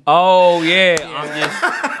B." Oh yeah.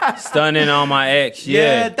 I'm just stunning on my ex.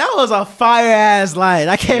 Yeah, that was a fire ass line.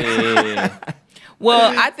 I can't. Yeah.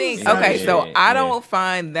 Well, I think I don't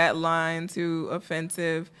find that line too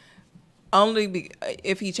offensive. Only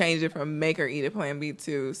if he changed it from make her eat a Plan B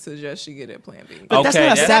to suggest she get a Plan B. But that's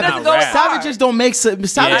not Savage. Savages don't make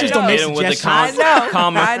suggestions.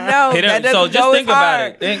 I know. So just think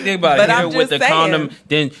about it. Think about it. Hit her with the condom,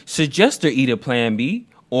 then suggest her eat a Plan B,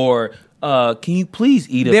 or can you please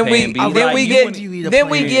eat a Plan B? Then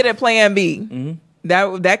we get a Plan B.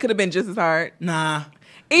 That could have been just as hard. Nah.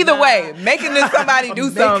 Either way, making somebody do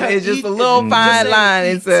something is just a little fine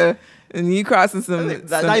line. And you crossing some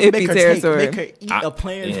iffy territory. Make her eat a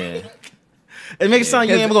Plan B. It makes it sound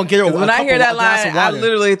you ain't gonna get her. When I hear that line, I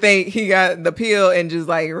literally think he got the pill and just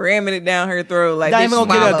like ramming it down her throat. Like, not even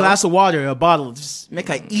gonna get her a glass of water, a bottle. Just make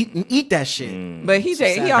her eat that shit. But he also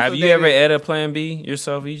have you ever ate a Plan B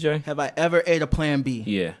yourself, EJ? Have I ever ate a Plan B?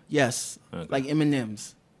 Yeah. Yes. Okay. Like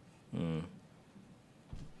M&M's.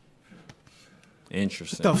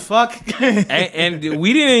 Interesting. The fuck? and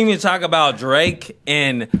we didn't even talk about Drake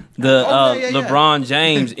and the LeBron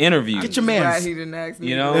James interview. Get your man. Right, he didn't ask me.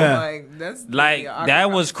 You know,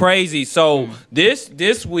 that was crazy. So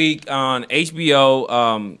this week on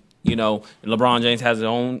HBO, you know, LeBron James has his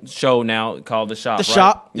own show now called The Shop.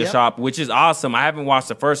 The Shop, which is awesome. I haven't watched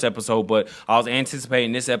the first episode, but I was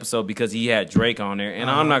anticipating this episode because he had Drake on there. And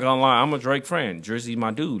I'm not gonna lie, I'm a Drake friend. Drizzy's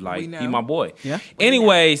my dude. Like, he my boy. Yeah.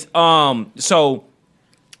 Anyways, so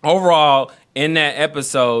overall, in that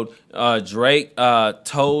episode, Drake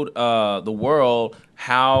told the world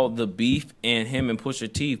how the beef and him and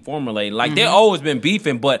Pusha T formulated. Like, they've always been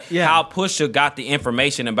beefing, but how Pusha got the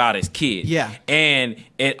information about his kid. Yeah. And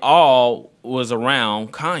it all was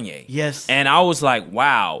around Kanye. Yes. And I was like,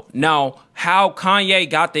 wow. Now, how Kanye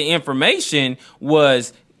got the information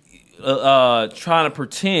was trying to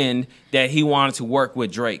pretend that he wanted to work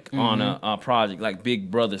with Drake on a project, like Big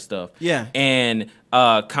Brother stuff. Yeah. And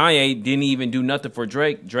Kanye didn't even do nothing for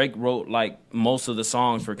Drake. Drake wrote like most of the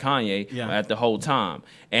songs for Kanye at the whole time.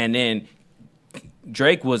 And then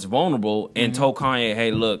Drake was vulnerable and told Kanye,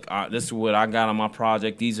 hey, look, this is what I got on my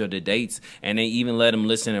project. These are the dates. And they even let him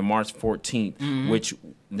listen to March 14th, which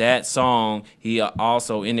that song, he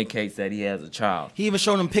also indicates that he has a child. He even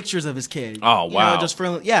showed him pictures of his kid. Oh, wow. You know, just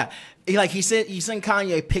for, he sent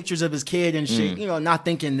Kanye pictures of his kid and shit, you know, not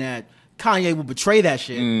thinking that Kanye would betray that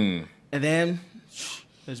shit. And then,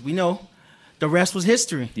 as we know, the rest was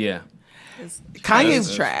history. Yeah.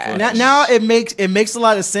 Kanye's trash. Now it makes a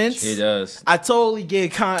lot of sense. It does. I totally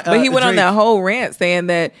get Kanye. But he went on that whole rant saying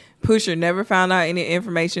that Pusha never found out any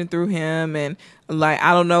information through him, and like,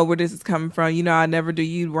 I don't know where this is coming from. You know, I never do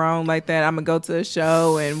you wrong like that. I'm gonna go to a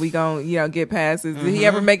show and we gonna get past this. Did he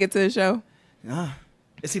ever make it to a show? Nah.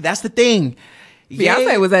 See, that's the thing.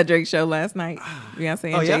 Beyonce was at Drake's show last night.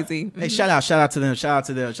 Beyonce and Jay-Z. Hey, shout out to them. Shout out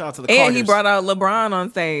to the Carters. And he brought out LeBron on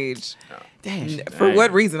stage. Damn. For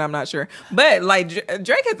what reason, I'm not sure. But like,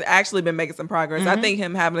 Drake has actually been making some progress. I think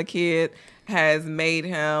him having a kid has made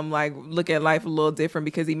him like look at life a little different,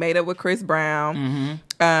 because he made up with Chris Brown.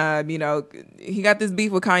 You know, he got this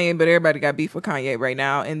beef with Kanye, but everybody got beef with Kanye right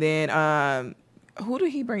now. And then who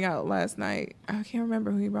did he bring out last night? I can't remember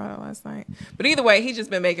who he brought out last night. But either way, he's just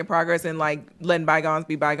been making progress and like letting bygones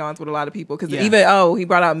be bygones with a lot of people. Because even he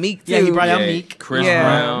brought out Meek too. Yeah, he brought out Meek. Chris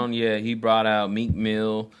Brown. Yeah, he brought out Meek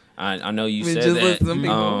Mill. I know you said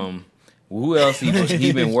that. Who else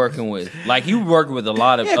he been working with? Like, he worked with a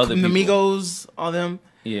lot of other people. Migos, all them.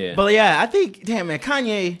 Yeah. But I think, damn man,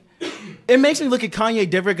 Kanye, it makes me look at Kanye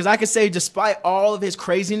different, because I could say, despite all of his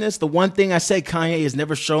craziness, the one thing I say Kanye has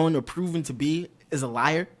never shown or proven to be is a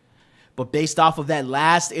liar. But based off of that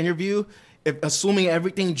last interview, assuming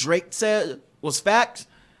everything Drake said was fact,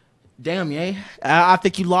 damn, I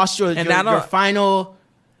think you lost your final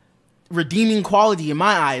redeeming quality in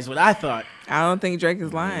my eyes, what I thought. I don't think Drake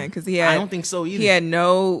is lying, because I don't think so either.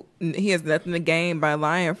 He has nothing to gain by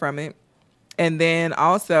lying from it. And then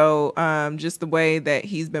also just the way that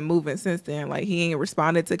he's been moving since then. Like, he ain't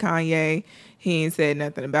responded to Kanye. He ain't said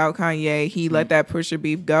nothing about Kanye. He let that Pusha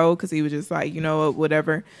beef go, because he was just like, you know what,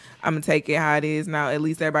 whatever. I'm going to take it how it is. Now, at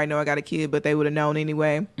least everybody know I got a kid, but they would have known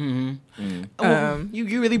anyway. You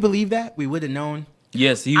really believe that? We would have known?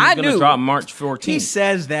 Yes, he was going to drop March 14th. He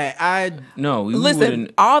says that. I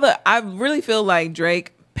really feel like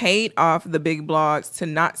Drake paid off the big blogs to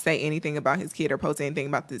not say anything about his kid or post anything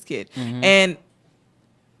about this kid. And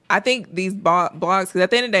I think these blogs, because at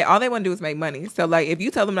the end of the day, all they want to do is make money. So like, if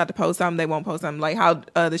you tell them not to post something, they won't post something. Like how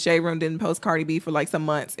the Shade Room didn't post Cardi B for like some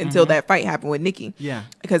months until that fight happened with Nicki. Yeah.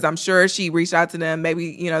 Because I'm sure she reached out to them.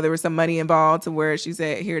 Maybe, there was some money involved to where she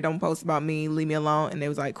said, here, don't post about me, leave me alone. And they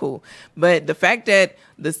was like, cool. But the fact that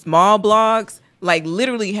the small blogs like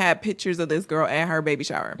literally had pictures of this girl at her baby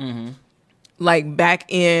shower. Like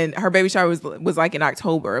back in her baby shower was like in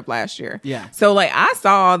October of last year. Yeah. So like I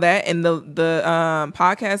saw all that, and the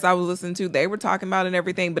podcast I was listening to, they were talking about it and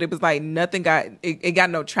everything, but it was like nothing got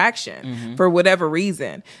no traction for whatever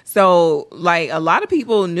reason. So like a lot of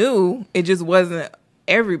people knew, it just wasn't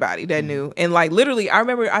everybody that knew. And like literally, I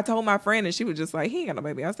remember I told my friend, and she was just like, he ain't got no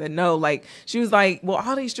baby. I said no. Like she was like, well,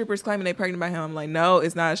 all these strippers claiming they pregnant by him. I'm like, no,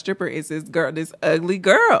 it's not a stripper. It's this girl, this ugly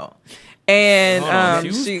girl. And she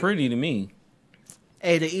was pretty to me.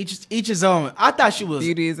 Hey, to each his own. I thought she was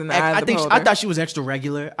beauty is in the eyes of the beholder. I thought she was extra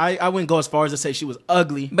regular. I wouldn't go as far as to say she was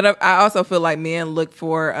ugly. But I also feel like men look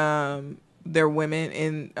for their women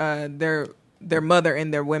in their mother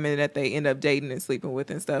and their women that they end up dating and sleeping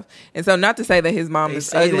with and stuff. And so not to say that his mom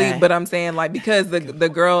is ugly, but I'm saying like because the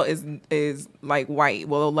girl is like white,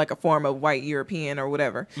 well, like a form of white European or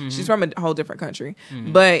whatever. She's from a whole different country.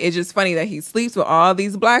 But it's just funny that he sleeps with all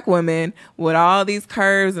these black women with all these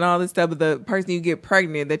curves and all this stuff. But the person you get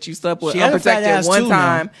pregnant that you slept with unprotected one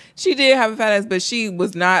time, she did have a fat ass, but she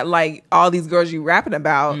was not like all these girls you rapping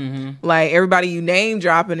about, like everybody you name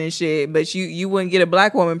dropping and shit. But you wouldn't get a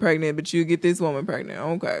black woman pregnant, but you get this woman pregnant.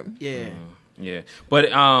 Okay. Yeah. Yeah. But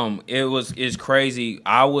it's crazy.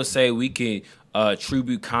 I would say we could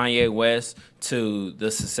tribute Kanye West to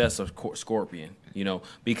the success of Scorpion,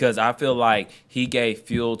 because I feel like he gave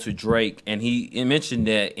fuel to Drake, and he mentioned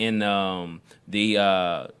that in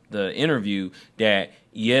the the interview that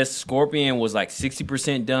yes, Scorpion was like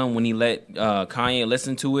 60% done when he let Kanye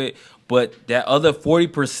listen to it, but that other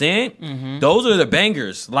 40%, those are the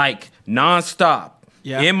bangers, like nonstop.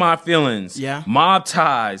 Yeah. In My Feelings, Mob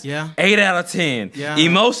Ties, 8 out of 10,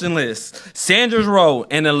 Emotionless, Sandra's Row,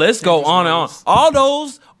 and the list go on and on. All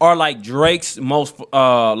those are like Drake's most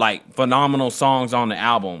like phenomenal songs on the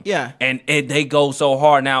album. Yeah, and they go so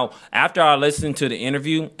hard. Now, after I listened to the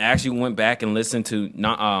interview, I actually went back and listened to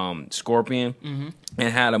Scorpion. And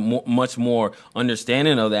had a much more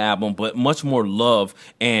understanding of the album, but much more love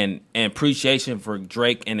and appreciation for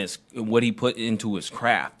Drake and what he put into his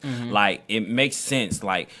craft. Like, it makes sense.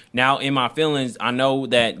 Like, now In My Feelings, I know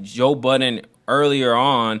that Joe Budden earlier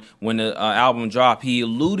on when the album dropped, he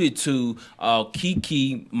alluded to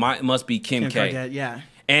Kiki must be Kim K. Yeah.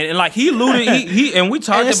 And like he alluded, he and we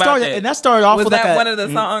talked about that. And that started off was with that like one of the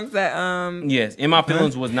songs that yes, In My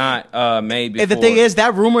Feelings was not made before. And the thing is,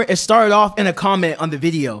 that rumor, it started off in a comment on the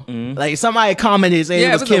video. Like somebody commented saying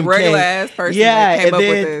it was Kim a regular K. ass person that came and up then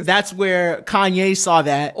with this. That's where Kanye saw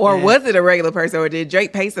that. Or was it a regular person, or did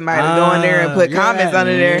Drake pay somebody to go in there and put comments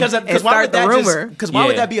under there and start the rumor? Because why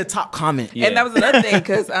would that be a top comment? And that was another thing,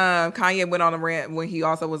 because Kanye went on a rant when he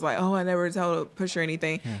also was like, "Oh, I never told Pusha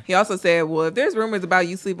anything." He also said, "Well, if there's rumors about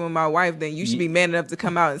you sleeping with my wife, then you should be man enough to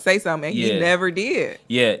come out and say something." And he never did.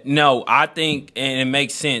 Yeah, no, I think, and it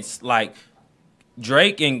makes sense, like,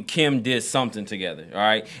 Drake and Kim did something together, all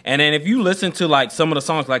right? And then if you listen to like some of the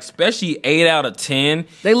songs, like especially 8 out of 10,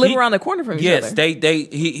 they live around the corner from each other. Yes,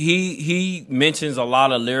 he mentions a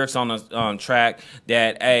lot of lyrics on the track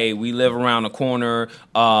that, hey, we live around the corner,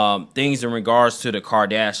 things in regards to the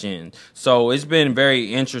Kardashians. So it's been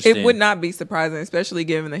very interesting. It would not be surprising, especially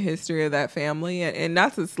given the history of that family, and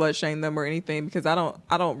not to slut shame them or anything, because I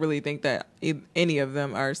don't really think that any of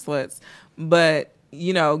them are sluts, but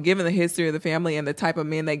you know, given the history of the family and the type of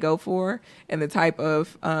men they go for and the type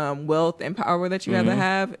of wealth and power that you have to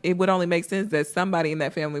have, it would only make sense that somebody in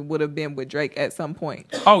that family would have been with Drake at some point.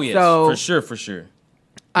 Oh, yes, so, for sure.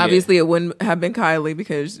 Obviously, it wouldn't have been Kylie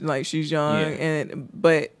because, like, she's young.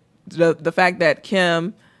 But the fact that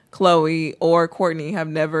Kim, Chloe, or Courtney have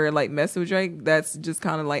never like messed with Drake, that's just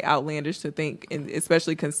kind of like outlandish to think, and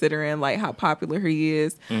especially considering like how popular he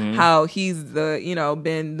is, how he's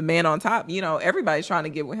been the man on top. You know, everybody's trying to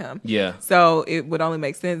get with him. Yeah. So it would only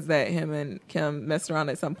make sense that him and Kim messed around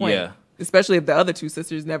at some point. Yeah. Especially if the other two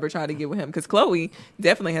sisters never tried to get with him, because Chloe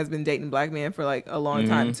definitely has been dating black men for like a long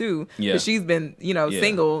time too. Yeah. But she's been,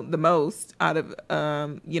 single the most out of,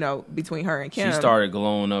 between her and Kim. She started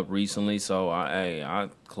glowing up recently, so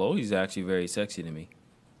Chloe's actually very sexy to me.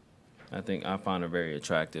 I find her very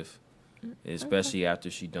attractive, especially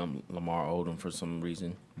after she dumped Lamar Odom for some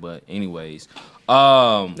reason. But anyways,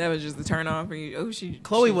 that was just a turn on for you. Oh,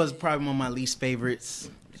 Chloe was probably one of my least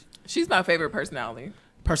favorites. She's my favorite personality.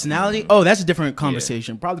 Personality? Oh, that's a different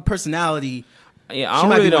conversation. Probably personality. Yeah, I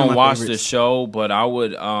really don't watch the show, but I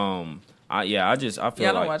would. I feel I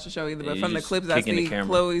don't watch the show either. But from the clips I see,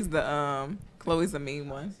 Chloe's the mean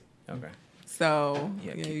one. Okay. So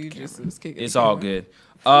you just was kicking. It's all good.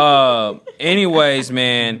 Anyways,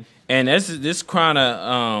 man, and this kind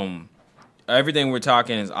of everything we're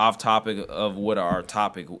talking is off topic of what our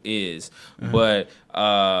topic is, but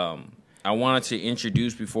I wanted to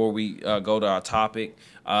introduce before we go to our topic.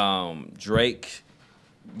 Drake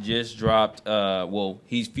just dropped.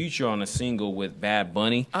 He's featured on a single with Bad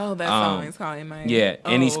Bunny. Oh, that song is called "In Yeah,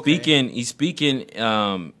 and he's speaking. He's speaking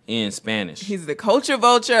in Spanish. He's the culture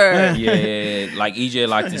vulture. Yeah, like EJ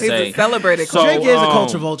like to say. He's a celebrated. So, Drake is a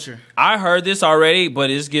culture vulture. I heard this already, but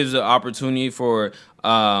this gives an opportunity for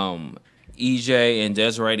EJ and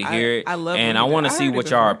Desiree to hear it. I love it, and I want to see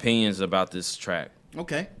what y'all opinions about this track.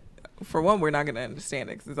 Okay. For one, we're not going to understand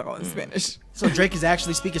it because it's all in Spanish. So Drake is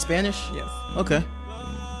actually speaking Spanish? Yes. Okay.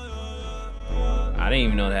 I didn't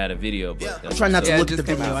even know they had a video, but I'm trying not to look at the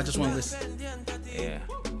video. I just want to listen. Yeah.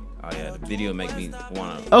 Oh yeah, the video make me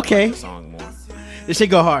want to like the song more. This shit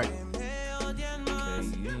go hard.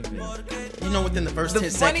 Okay, you know, within the first 10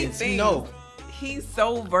 seconds, he's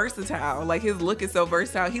so versatile. Like, his look is so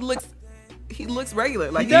versatile. He looks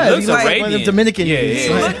regular. Like, he looks like one of the Dominican. Yeah. He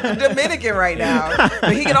looks Dominican right now.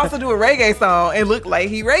 But he can also do a reggae song and look like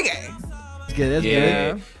he reggae. That's good. That's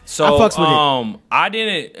good. So I fucks with it. I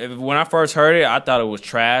didn't when I first heard it, I thought it was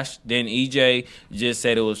trash. Then EJ just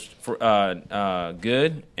said it was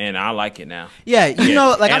good, and I like it now. Yeah, you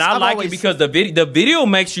know, like and I like it because the video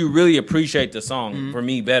makes you really appreciate the song for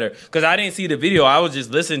me better. Because I didn't see the video, I was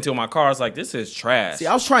just listening to my car. I was like, this is trash. See,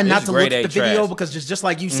 I was trying not to look at the video because just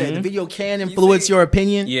like you said, the video can influence your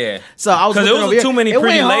opinion. Yeah. So I was because there was too many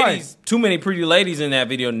pretty ladies, too many pretty ladies in that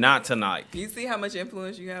video. Not tonight. You see how much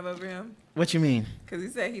influence you have over him? What you mean? Because he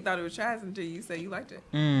said he thought it was trash until you said you liked it.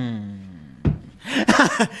 Now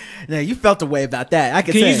you felt a way about that. I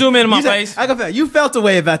can you zoom in my face? I can feel you felt a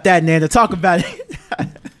way about that, Nana. Talk about it.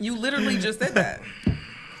 You literally just said that.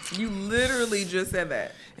 You literally just said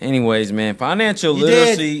that. Anyways, man, financial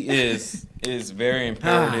literacy is very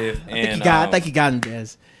imperative. I think you got him,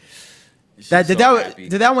 Des. Did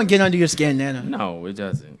that one get under your skin, Nana? No, it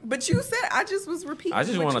doesn't. But you said I just was repeating. I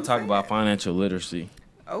just want to talk about financial literacy.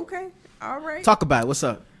 Okay. All right. Talk about it. What's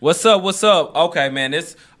up? What's up? Okay, man.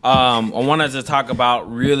 This I wanted to talk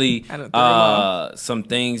about really some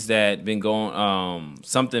things that been going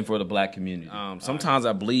something for the black community. Sometimes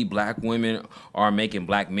I believe black women are making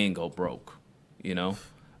black men go broke. You know.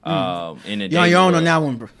 In you're on your own on that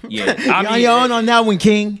one, bro. Yeah, you're on your own on that one,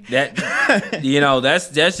 King. That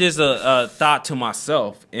that's just a thought to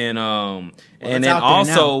myself, and then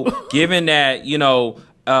also given that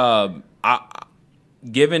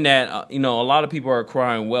given that a lot of people are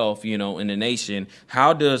acquiring wealth, in the nation,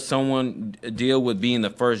 how does someone deal with being the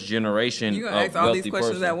first generation? You gonna ask all these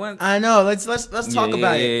questions person? At once? I know. Let's talk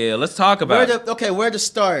about it. Yeah, let's talk about it. Where to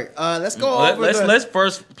start? Let's go over. Let's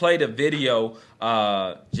first play the video.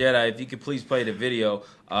 Jedi, if you could please play the video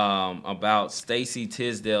about Stacey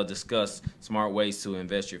Tisdale discuss smart ways to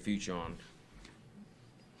invest your future on.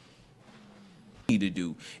 To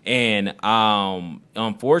do, and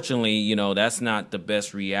unfortunately, that's not the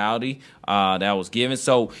best reality that was given.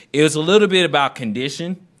 So it was a little bit about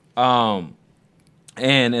condition. And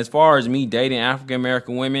as far as me dating African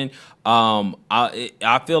American women,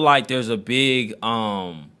 I feel like there's a big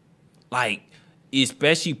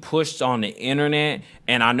especially pushed on the internet,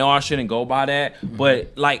 and I know I shouldn't go by that,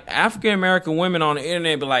 but like African American women on the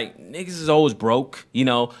internet be like, niggas is always broke, you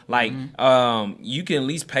can at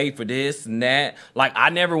least pay for this and that. Like, I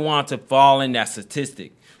never want to fall in that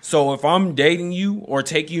statistic. So if I'm dating you or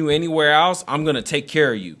taking you anywhere else, I'm gonna take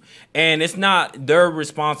care of you. And it's not their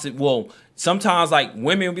responsibility. Well, sometimes like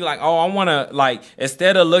women will be like, oh, I wanna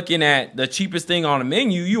instead of looking at the cheapest thing on the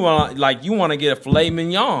menu, you wanna get a filet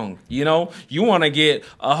mignon, you wanna get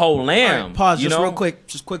a whole lamb. Right, pause just real quick,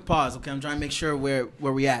 quick pause. Okay, I'm trying to make sure where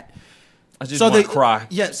we at. I just want to cry.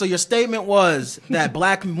 Yeah, so your statement was that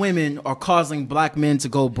black women are causing black men to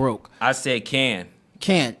go broke. I said can.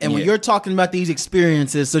 And when you're talking about these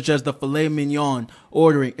experiences, such as the filet mignon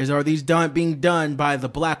ordering, are these being done by the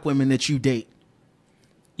black women that you date?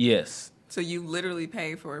 Yes. So you literally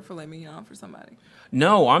pay for a filet mignon for somebody?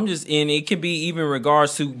 No, I'm just in. It could be even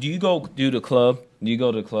regards to. Do you go to the club? Do you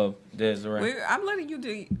go to the club, Desiree? I'm letting you do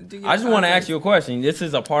your I just want to ask you a question. This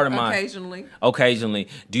is a part of my. Occasionally.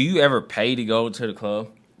 Do you ever pay to go to the club?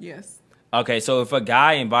 Yes. Okay, so if a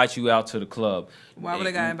guy invites you out to the club, why would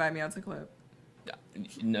a guy invite me out to the club?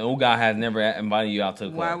 No guy has never invited you out to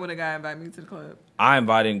the club. Why would a guy invite me to the club? I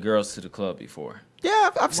invited girls to the club before.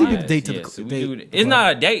 Yeah, I've seen people date to the club. It's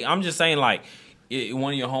not a date. I'm just saying,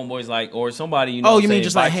 one of your homeboys, or somebody, Oh, you mean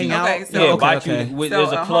just hang out? Okay, so, invite you.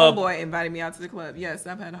 There's a club. Homeboy invited me out to the club. Yes,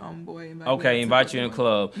 I've had a homeboy invite me. Okay, invite you in a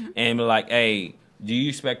club and be like, hey, do you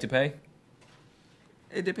expect to pay?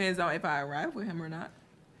 It depends on if I arrive with him or not.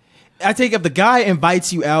 I think if the guy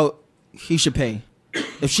invites you out, he should pay.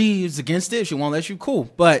 If she's against it, she won't let you, cool.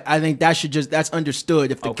 But I think that's understood.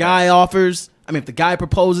 If the guy if the guy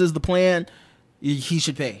proposes the plan, he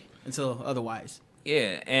should pay until otherwise.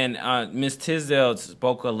 Yeah, and Miss Tisdale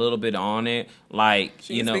spoke a little bit on it.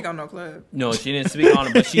 She didn't speak on no club. No, she didn't speak on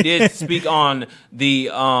it, but she did speak on the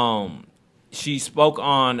she spoke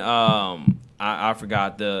on I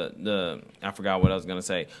forgot I forgot what I was gonna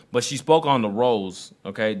say, but she spoke on the roles,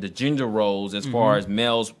 the gender roles as far as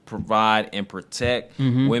males provide and protect,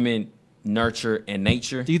 women nurture and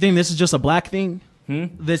nature. Do you think this is just a black thing?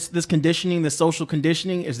 This conditioning, this social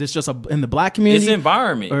conditioning, is this just in the black community? It's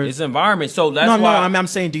environment. It's environment. So that's why I'm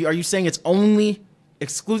saying, are you saying it's only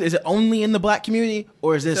exclusive? Is it only in the black community,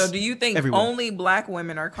 or is this? So do you think everywhere? Only black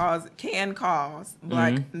women can cause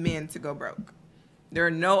black men to go broke? There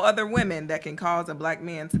are no other women that can cause a black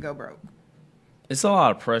man to go broke. It's a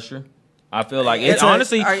lot of pressure. I feel like it's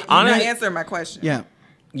honestly. You're not answering my question. Yeah.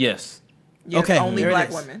 Yes. Okay. Only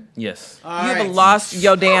black women. Yes. You have lost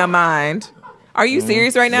your damn mind. Are you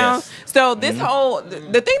serious right now? Yes. So this whole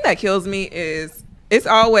the thing that kills me is It's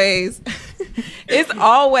always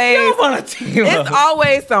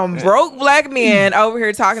some broke black men over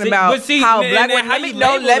here talking about how black women.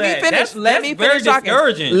 Let me finish. Let me finish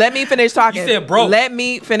talking. You said broke. Let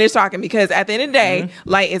me finish talking because at the end of the day,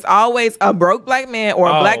 like it's always a broke black man or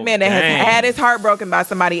a black man that has had his heart broken by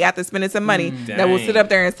somebody after spending some money that will sit up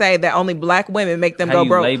there and say that only black women make them go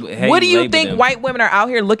broke. What do you think white women are out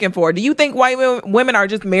here looking for? Do you think white women are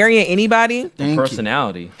just marrying anybody?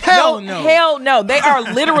 Personality. Hell no. They are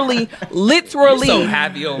literally so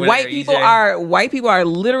happy over white there, people EJ. White people are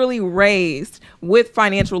literally raised with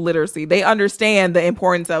financial literacy. They understand the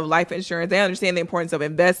importance of life insurance. They understand the importance of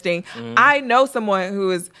investing. I know someone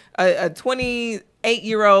who is a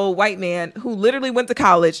 28-year-old white man who literally went to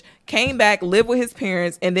college, came back, lived with his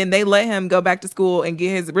parents, and then they let him go back to school and get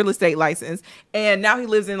his real estate license. And now he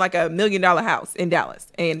lives in like $1 million house in Dallas.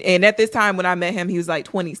 And at this time when I met him, he was like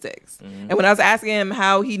 26. And when I was asking him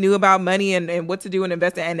how he knew about money and what to do and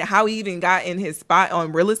invest in, and how he even got in his spot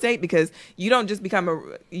on real estate, because you don't just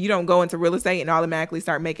you don't go into real estate and automatically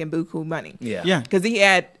start making buku money. Yeah. Because he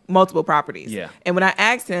had multiple properties. Yeah. And when I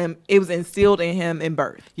asked him, it was instilled in him in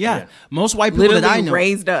birth. Yeah. Most white people Literally that I know,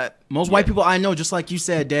 raised up. Most white people I know, just like you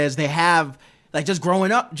said, Des, they have like just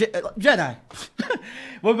growing up. Jedi.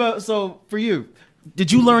 What about, so for you?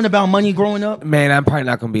 Did you learn about money growing up? Man, I'm probably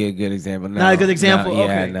not going to be a good example. No. Not a good example? No,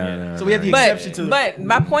 okay. No. So we have the exception to But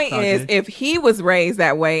my point is, if he was raised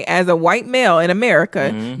that way as a white male in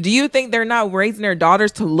America, do you think they're not raising their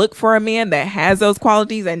daughters to look for a man that has those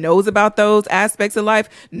qualities and knows about those aspects of life,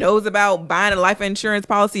 knows about buying a life insurance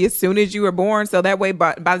policy as soon as you were born, so that way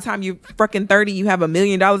by the time you freaking 30, you have $1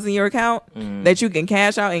 million in your account that you can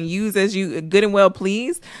cash out and use as you good and well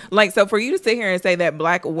please? Like, so for you to sit here and say that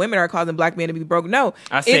black women are causing black men to be broke, no.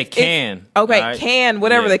 I said can. Okay, right?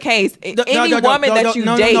 Whatever the case. Any woman that you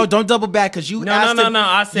date. No, don't double back because you asked him. No,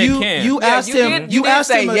 I said can. You asked him. You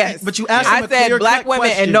asked him. Yes. But you asked him. I said black women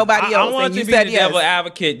and nobody else. I want and you to be said the yes. devil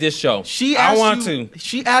advocate this show. She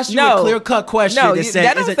asked you a clear-cut question that said,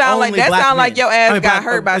 that don't sound like, that sound like your ass got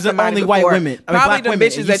hurt by somebody before. Only white women. Probably the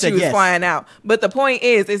bitches that you was flying out. But the point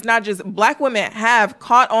is, it's not just black women have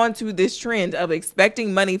caught on to this trend of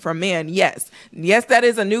expecting money from men. Yes, that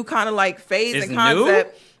is a new kind of like phase and concept.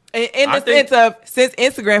 In the sense of, since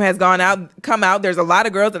Instagram has come out, there's a lot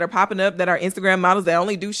of girls that are popping up that are Instagram models that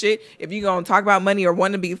only do shit if you're going to talk about money or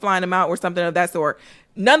want to be flying them out or something of that sort.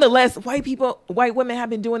 Nonetheless, white women have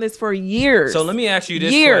been doing this for years. So let me ask you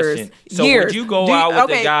this question. So would you go out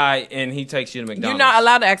with the guy and he takes you to McDonald's? You're not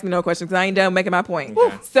allowed to ask me no questions because I ain't done making my point.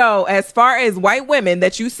 Okay. So as far as white women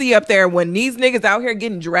that you see up there, when these niggas out here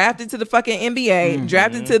getting drafted to the fucking NBA,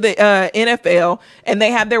 drafted to the NFL, and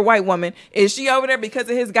they have their white woman, is she over there because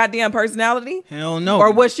of his goddamn personality? Hell no.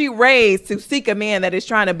 Or was she raised to seek a man that is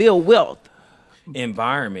trying to build wealth?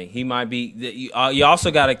 Environment. He might be. You also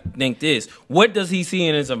got to think this. What does he see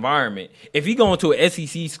in his environment? If he going to an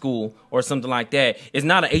SEC school or something like that, it's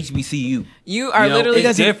not an HBCU. You are literally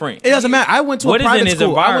different. It doesn't matter. I went to a private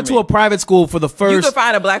school. I went to a private school for the first. You could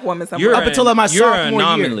find a black woman somewhere up until my sophomore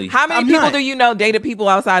year. How many people do you know dated people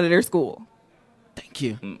outside of their school? Thank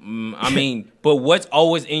you. I mean, but what's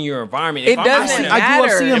always in your environment? It doesn't matter. I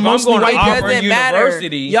grew up seeing mostly white people. It doesn't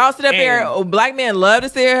matter. Y'all sit up here. Black men love to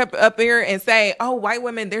sit up here and say, "Oh, white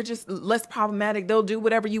women, they're just less problematic. They'll do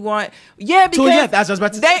whatever you want." Yeah, because that's what I was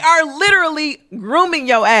about to they are literally grooming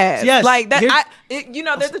your ass. Yes, like that.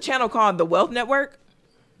 There's a channel called The Wealth Network.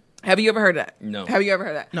 Have you ever heard of that? No. Have you ever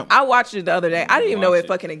heard of that? No. I watched it the other day. I didn't even know it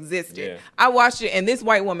fucking existed. Yeah. I watched it, and this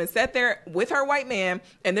white woman sat there with her white man,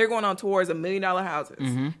 and they're going on tours of $1 million houses.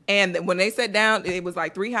 And when they sat down, it was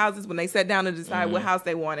like 3 houses. When they sat down to decide what house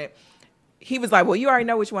they wanted, he was like, well, you already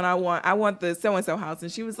know which one I want. I want the so-and-so house.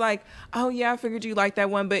 And she was like, oh, yeah, I figured you like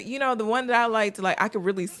that one. But, the one that I liked, I could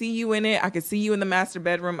really see you in it. I could see you in the master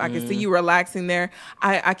bedroom. I could see you relaxing there.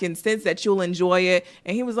 I can sense that you'll enjoy it.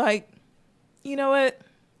 And he was like, you know what?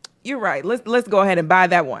 You're right. Let's go ahead and buy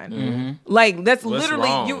that one. Like, that's What's literally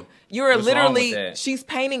wrong? You're What's literally she's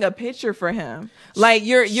painting a picture for him. Like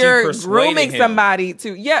you're grooming somebody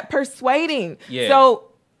to persuading. Yeah.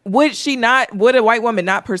 So would a white woman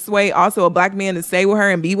not persuade also a black man to stay with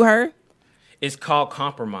her and be with her? It's called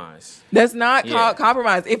compromise. That's not called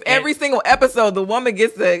compromise. If every single episode the woman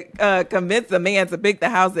gets to convince the man to pick the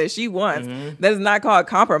house that she wants, that is not called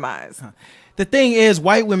compromise. The thing is,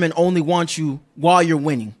 white women only want you while you're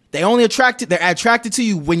winning. They're attracted to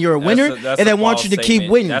you when you're a winner, and they want you to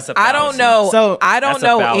keep winning. I don't know. I don't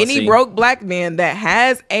know any broke black man that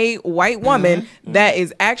has a white woman that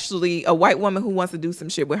is actually a white woman who wants to do some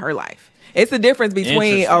shit with her life. It's the difference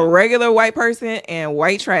between a regular white person and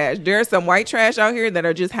white trash. There's some white trash out here that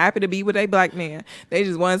are just happy to be with a black man. They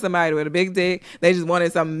just wanted somebody with a big dick. They just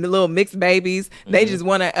wanted some little mixed babies. They just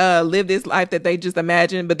want to live this life that they just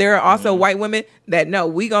imagine. But there are also white women that no,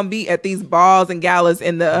 we gonna be at these balls and galas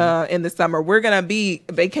in the summer. We're gonna be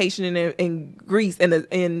vacationing in Greece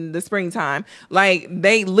in the springtime. Like,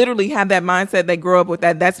 they literally have that mindset. They grow up with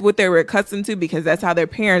that. That's what they were accustomed to because that's how their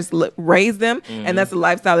parents raised them, and that's the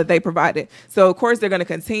lifestyle that they provided. So of course they're going to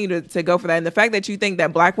continue to go for that. And the fact that you think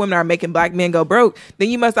that black women are making black men go broke, then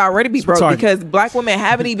you must already be broke because black women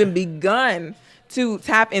haven't even begun to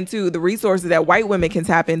tap into the resources that white women can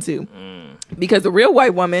tap into. Because the real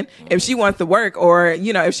white woman, if she wants to work, or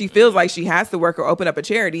if she feels like she has to work or open up a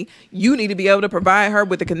charity, you need to be able to provide her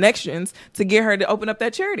with the connections to get her to open up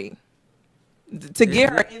that charity, to get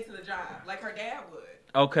her into the job like her dad would.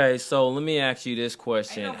 Okay, so let me ask you this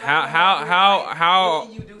question: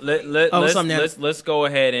 let's go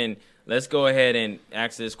ahead and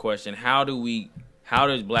ask this question: How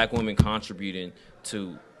does black women contributing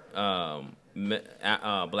to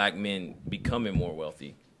black men becoming more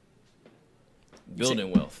wealthy?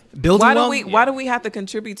 Building wealth. Why do we have to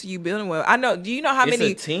contribute to you building wealth? I know. Do you know how many?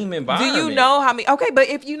 It's a team environment. Do you know how many? Okay, but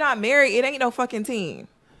if you're not married, it ain't no fucking team.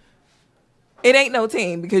 It ain't no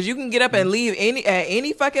team because you can get up and leave at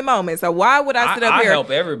any fucking moment. So why would I sit up here? I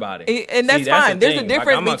help everybody, and that's fine. There's a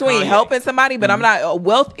difference between helping somebody, but I'm not.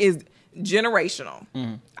 Wealth is generational.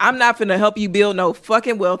 I'm not finna help you build no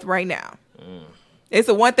fucking wealth right now. It's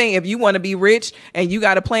the one thing if you want to be rich and you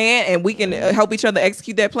got a plan and we can help each other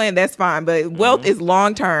execute that plan, that's fine. But wealth is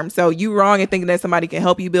long term. So you wrong in thinking that somebody can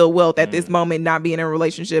help you build wealth at this moment, not being in a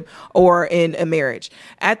relationship or in a marriage.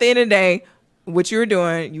 At the end of the day, what you were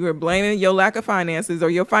doing, you were blaming your lack of finances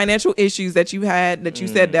or your financial issues that you had that you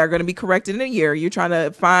said that are going to be corrected in a year. You're trying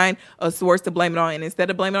to find a source to blame it on, and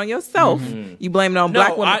instead of blaming it on yourself, you blame it on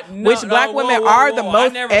black women, which black women are the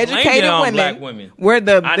most educated women. We're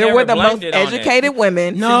the most educated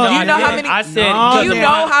women. No, do you know how many? Do you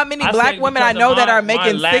know how many black women I know that are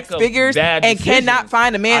making six figures and cannot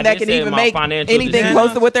find a man that can even make anything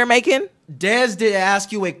close to what they're making? Des did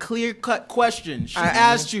ask you a clear-cut question. She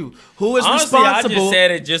asked you, who is honestly, responsible? I just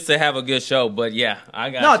said it just to have a good show, but yeah,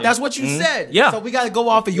 I got No, you. that's what you said. Yeah. So we got to go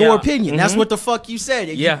off of your opinion. That's what the fuck you said.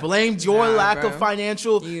 You blamed your lack of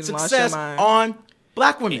financial success on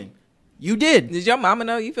black women. You did. Did your mama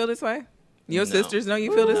know you feel this way? Your sisters know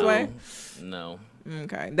you feel this way? No.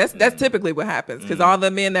 Okay. That's typically what happens because all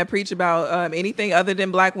the men that preach about anything other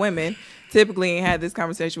than black women typically ain't had this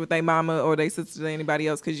conversation with their mama or their sister or anybody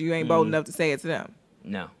else because you ain't bold enough to say it to them.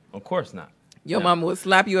 No, of course not. Your mama would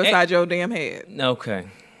slap you upside your damn head. Okay.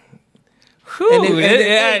 And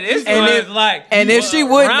if she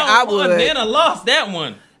wouldn't, I would. Then I lost that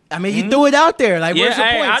one. I mean, you threw it out there. Like, where's your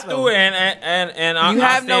points? I threw it, and you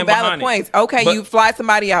have no valid points. Okay, you fly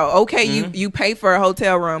somebody out. Okay, you pay for a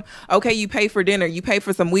hotel room. Okay, you pay for dinner. You pay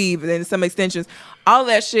for some weave and some extensions. All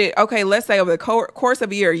that shit. Okay, let's say over the course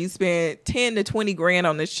of a year, you spend 10 to 20 grand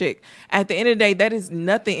on this chick. At the end of the day, that is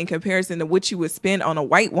nothing in comparison to what you would spend on a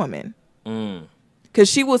white woman. Because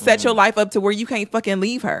she will set your life up to where you can't fucking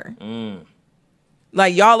leave her.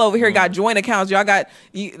 Like, y'all over here got joint accounts. Y'all got,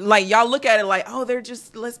 y'all look at it like, oh, they're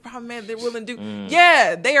just less problematic. They're willing to do.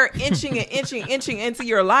 Yeah, they are inching into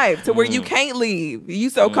your life to where you can't leave. You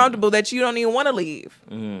so comfortable that you don't even want to leave.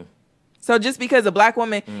 So just because a black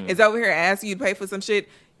woman is over here asking you to pay for some shit,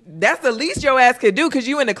 that's the least your ass could do because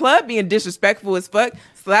you in the club being disrespectful as fuck,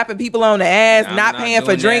 slapping people on the ass, not paying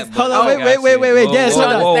for drinks. Hold on, wait, Des,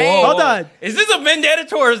 hold on. Is this a vendetta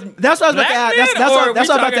towards That's what I was about to ask. That's what I was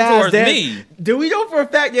about to ask, Des. Do we know for a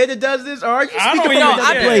fact that it does this, or are you speaking from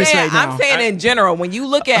that place right now? I'm saying in general, when you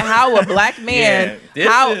look at how a black man,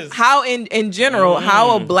 how in general,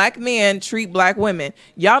 how a black man treat black women,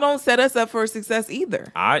 y'all don't set us up for success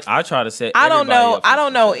either. I try to set. I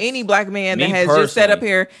don't know any black man that has just set up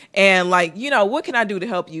here and like, what can I do to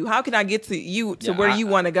help you? How can I get to you to where you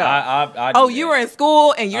want to go? You were in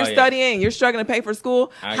school and you're studying and you're struggling to pay for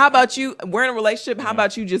school. How about you? We're in a relationship. How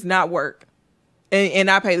about you just not work?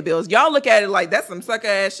 And I pay the bills. Y'all look at it like that's some sucker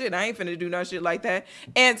ass shit. I ain't finna do no shit like that.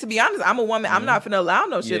 And to be honest, I'm a woman. I'm not finna allow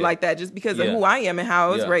no shit like that just because of who I am and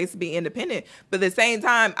how I was raised to be independent. But at the same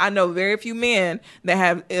time, I know very few men that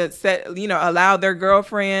have allowed their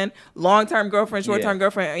girlfriend, long-term girlfriend, short-term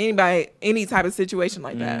girlfriend, anybody, any type of situation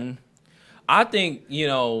like that. I think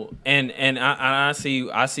and I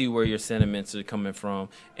see where your sentiments are coming from,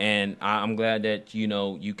 and I'm glad that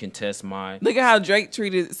you can test my. Look at how Drake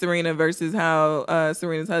treated Serena versus how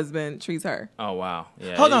Serena's husband treats her. Oh wow!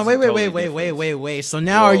 Yeah, hold on, wait. So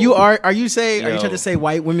now are you trying to say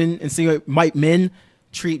white women and white men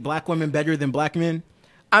treat black women better than black men?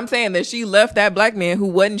 I'm saying that she left that black man who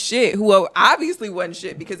wasn't shit, who obviously wasn't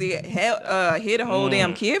shit because he hid a whole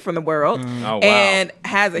damn kid from the world and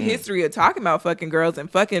has a history of talking about fucking girls and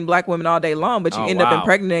fucking black women all day long, but you end up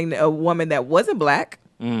impregnating a woman that wasn't black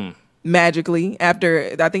magically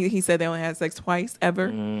after, I think he said they only had sex twice ever,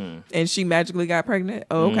 and she magically got pregnant.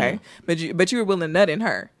 Oh, okay. But you were willing to nut in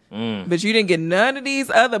her. But you didn't get none of these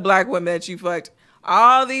other black women that you fucked.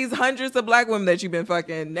 All these hundreds of black women that you've been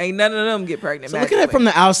fucking, ain't none of them get pregnant. So looking at it from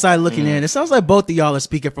the outside looking in, it sounds like both of y'all are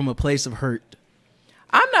speaking from a place of hurt.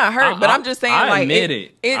 I'm not hurt, but I'm just saying, I like,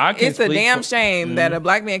 admit it's a damn shame that a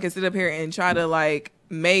black man can sit up here and try to like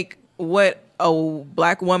make what a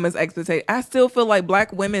black woman's expectation. I still feel like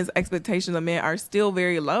black women's expectations of men are still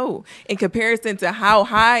very low in comparison to how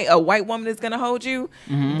high a white woman is going to hold you.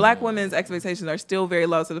 Black women's expectations are still very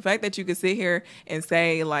low. So the fact that you could sit here and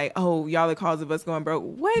say like, "Oh, y'all the cause of us going broke,"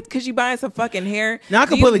 what? Because you buying some fucking hair? Now I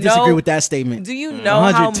completely disagree with that statement. Do you know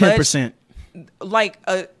 110%? How much? Like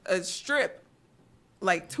a strip,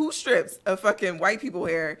 like 2 strips of fucking white people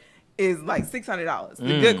hair is like $600,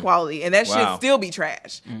 the good quality, and that should still be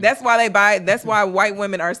trash. That's why they buy. That's why white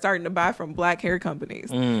women are starting to buy from black hair companies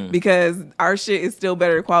because our shit is still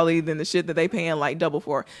better quality than the shit that they paying like double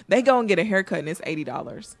for. They go and get a haircut and it's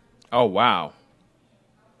 $80. Oh wow,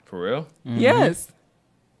 for real? Yes.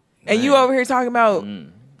 And you over here talking about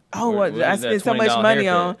I spent so much money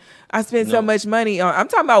on. I spent so much money on. I'm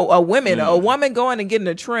talking about a woman going and getting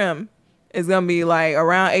a trim. Is gonna be like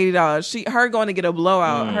around $80. Her going to get a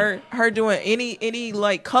blowout. Her doing any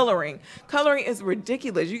like coloring. Coloring is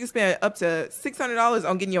ridiculous. You can spend up to $600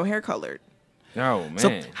 on getting your hair colored. Oh man!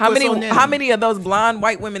 So how many of those blonde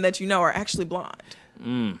white women that you know are actually blonde?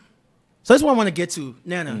 So that's what I want to get to,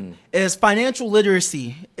 Nana. Is financial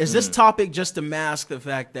literacy, is this topic just to mask the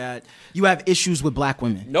fact that you have issues with black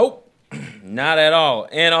women? Nope, not at all.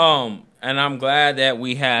 And I'm glad that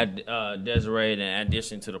we had Desiree in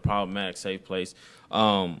addition to the problematic safe place.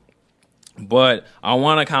 But I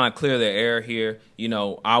want to kind of clear the air here. You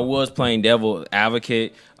know, I was playing devil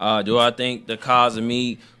advocate. Do I think the cause of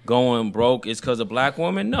me going broke is because of black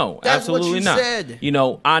women? No, that's absolutely what you not. Said. You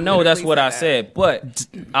know, I know that's what I said, but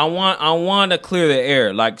I want to clear the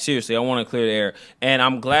air. Like seriously, I want to clear the air. And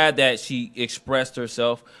I'm glad that she expressed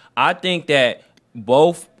herself. I think that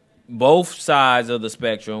both sides of the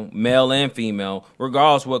spectrum, male and female,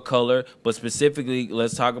 regardless what color, but specifically,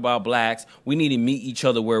 let's talk about blacks. We need to meet each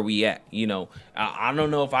other where we at. You know, I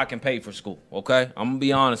don't know if I can pay for school. Okay, I'm gonna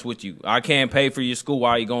be honest with you. I can't pay for your school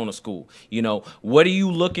while you're going to school. You know, what are you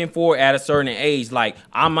looking for at a certain age? Like,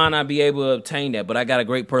 I might not be able to obtain that, but I got a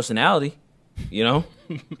great personality. You know,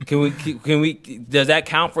 can we? Does that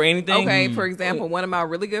count for anything? Okay, for example, one of my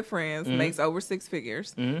really good friends makes over 6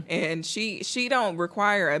 figures, and she don't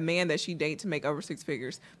require a man that she date to make over 6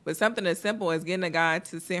 figures. But something as simple as getting a guy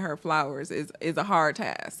to send her flowers is a hard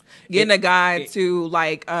task. Getting a guy to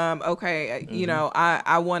like, you know,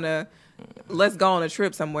 I want to. Let's go on a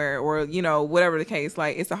trip somewhere, or you know, whatever the case.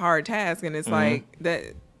 Like, it's a hard task, and it's like that.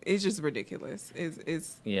 It's just ridiculous.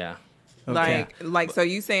 It's yeah. Okay. Like, so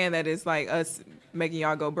you saying that it's like us making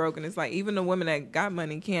y'all go broke, and it's like even the women that got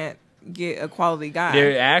money can't get a quality guy.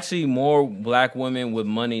 There are actually more black women with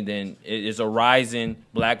money than is a rising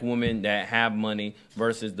black women that have money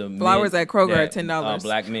versus the flowers at Kroger at $10.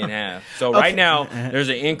 Black men have. So right now there's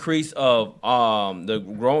an increase of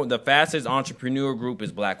the fastest entrepreneur group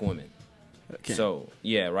is black women. Okay. So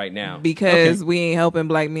yeah, right now because we ain't helping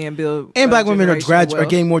black men build, and black women are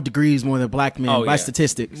getting more degrees more than black men by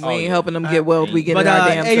statistics. We ain't helping them get wealth. We getting our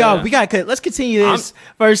damn. Hey y'all, we got. Let's continue this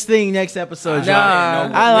first thing next episode.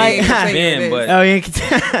 I like but I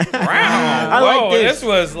like this. This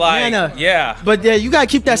was like but you gotta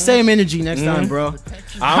keep that same energy next time, bro.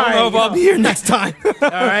 I don't know if I'll be here next time. All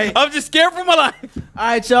right, I'm just scared for my life. All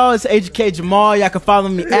right, y'all. It's Ejike Jamal. Y'all can follow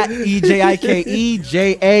me at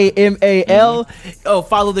EJIKEJAMAL. Oh,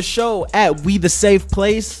 follow the show at We the Safe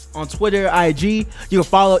Place on Twitter, IG. You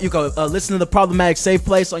can listen to the Problematic Safe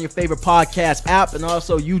Place on your favorite podcast app and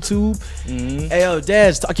also YouTube. Hey, yo,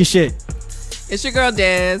 Des, talk your shit. It's your girl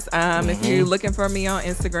Des. If you're looking for me on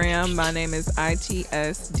Instagram, my name is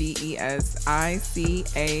ITSDESICAKES.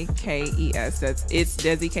 That's It's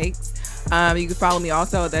Desi Cakes. You can follow me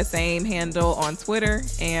also at that same handle on Twitter.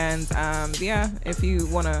 And if you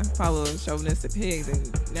want to follow Chauvinistic Pig, then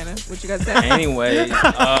Nana, what you got to say? Anyway,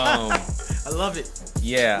 I love it.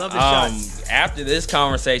 Yeah. Love the shots. After this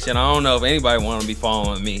conversation, I don't know if anybody want to be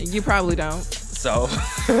following me. You probably don't. So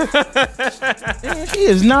he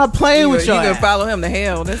is not playing with y'all. You can follow him to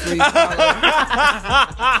hell. That's what you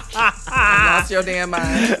lost your damn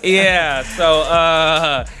mind. Yeah.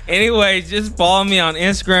 So anyway, just follow me on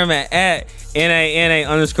Instagram at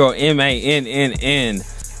NANA_MANNN.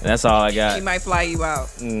 That's all I got. He might fly you out.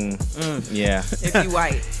 Yeah. If you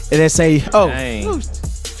white. And they say,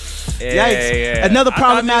 Yeah. Another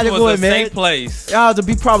problematic one, man. Safe place. Y'all to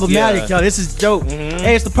be problematic, y'all. This is dope.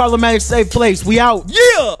 Hey, it's the problematic safe place. We out.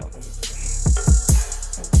 Yeah.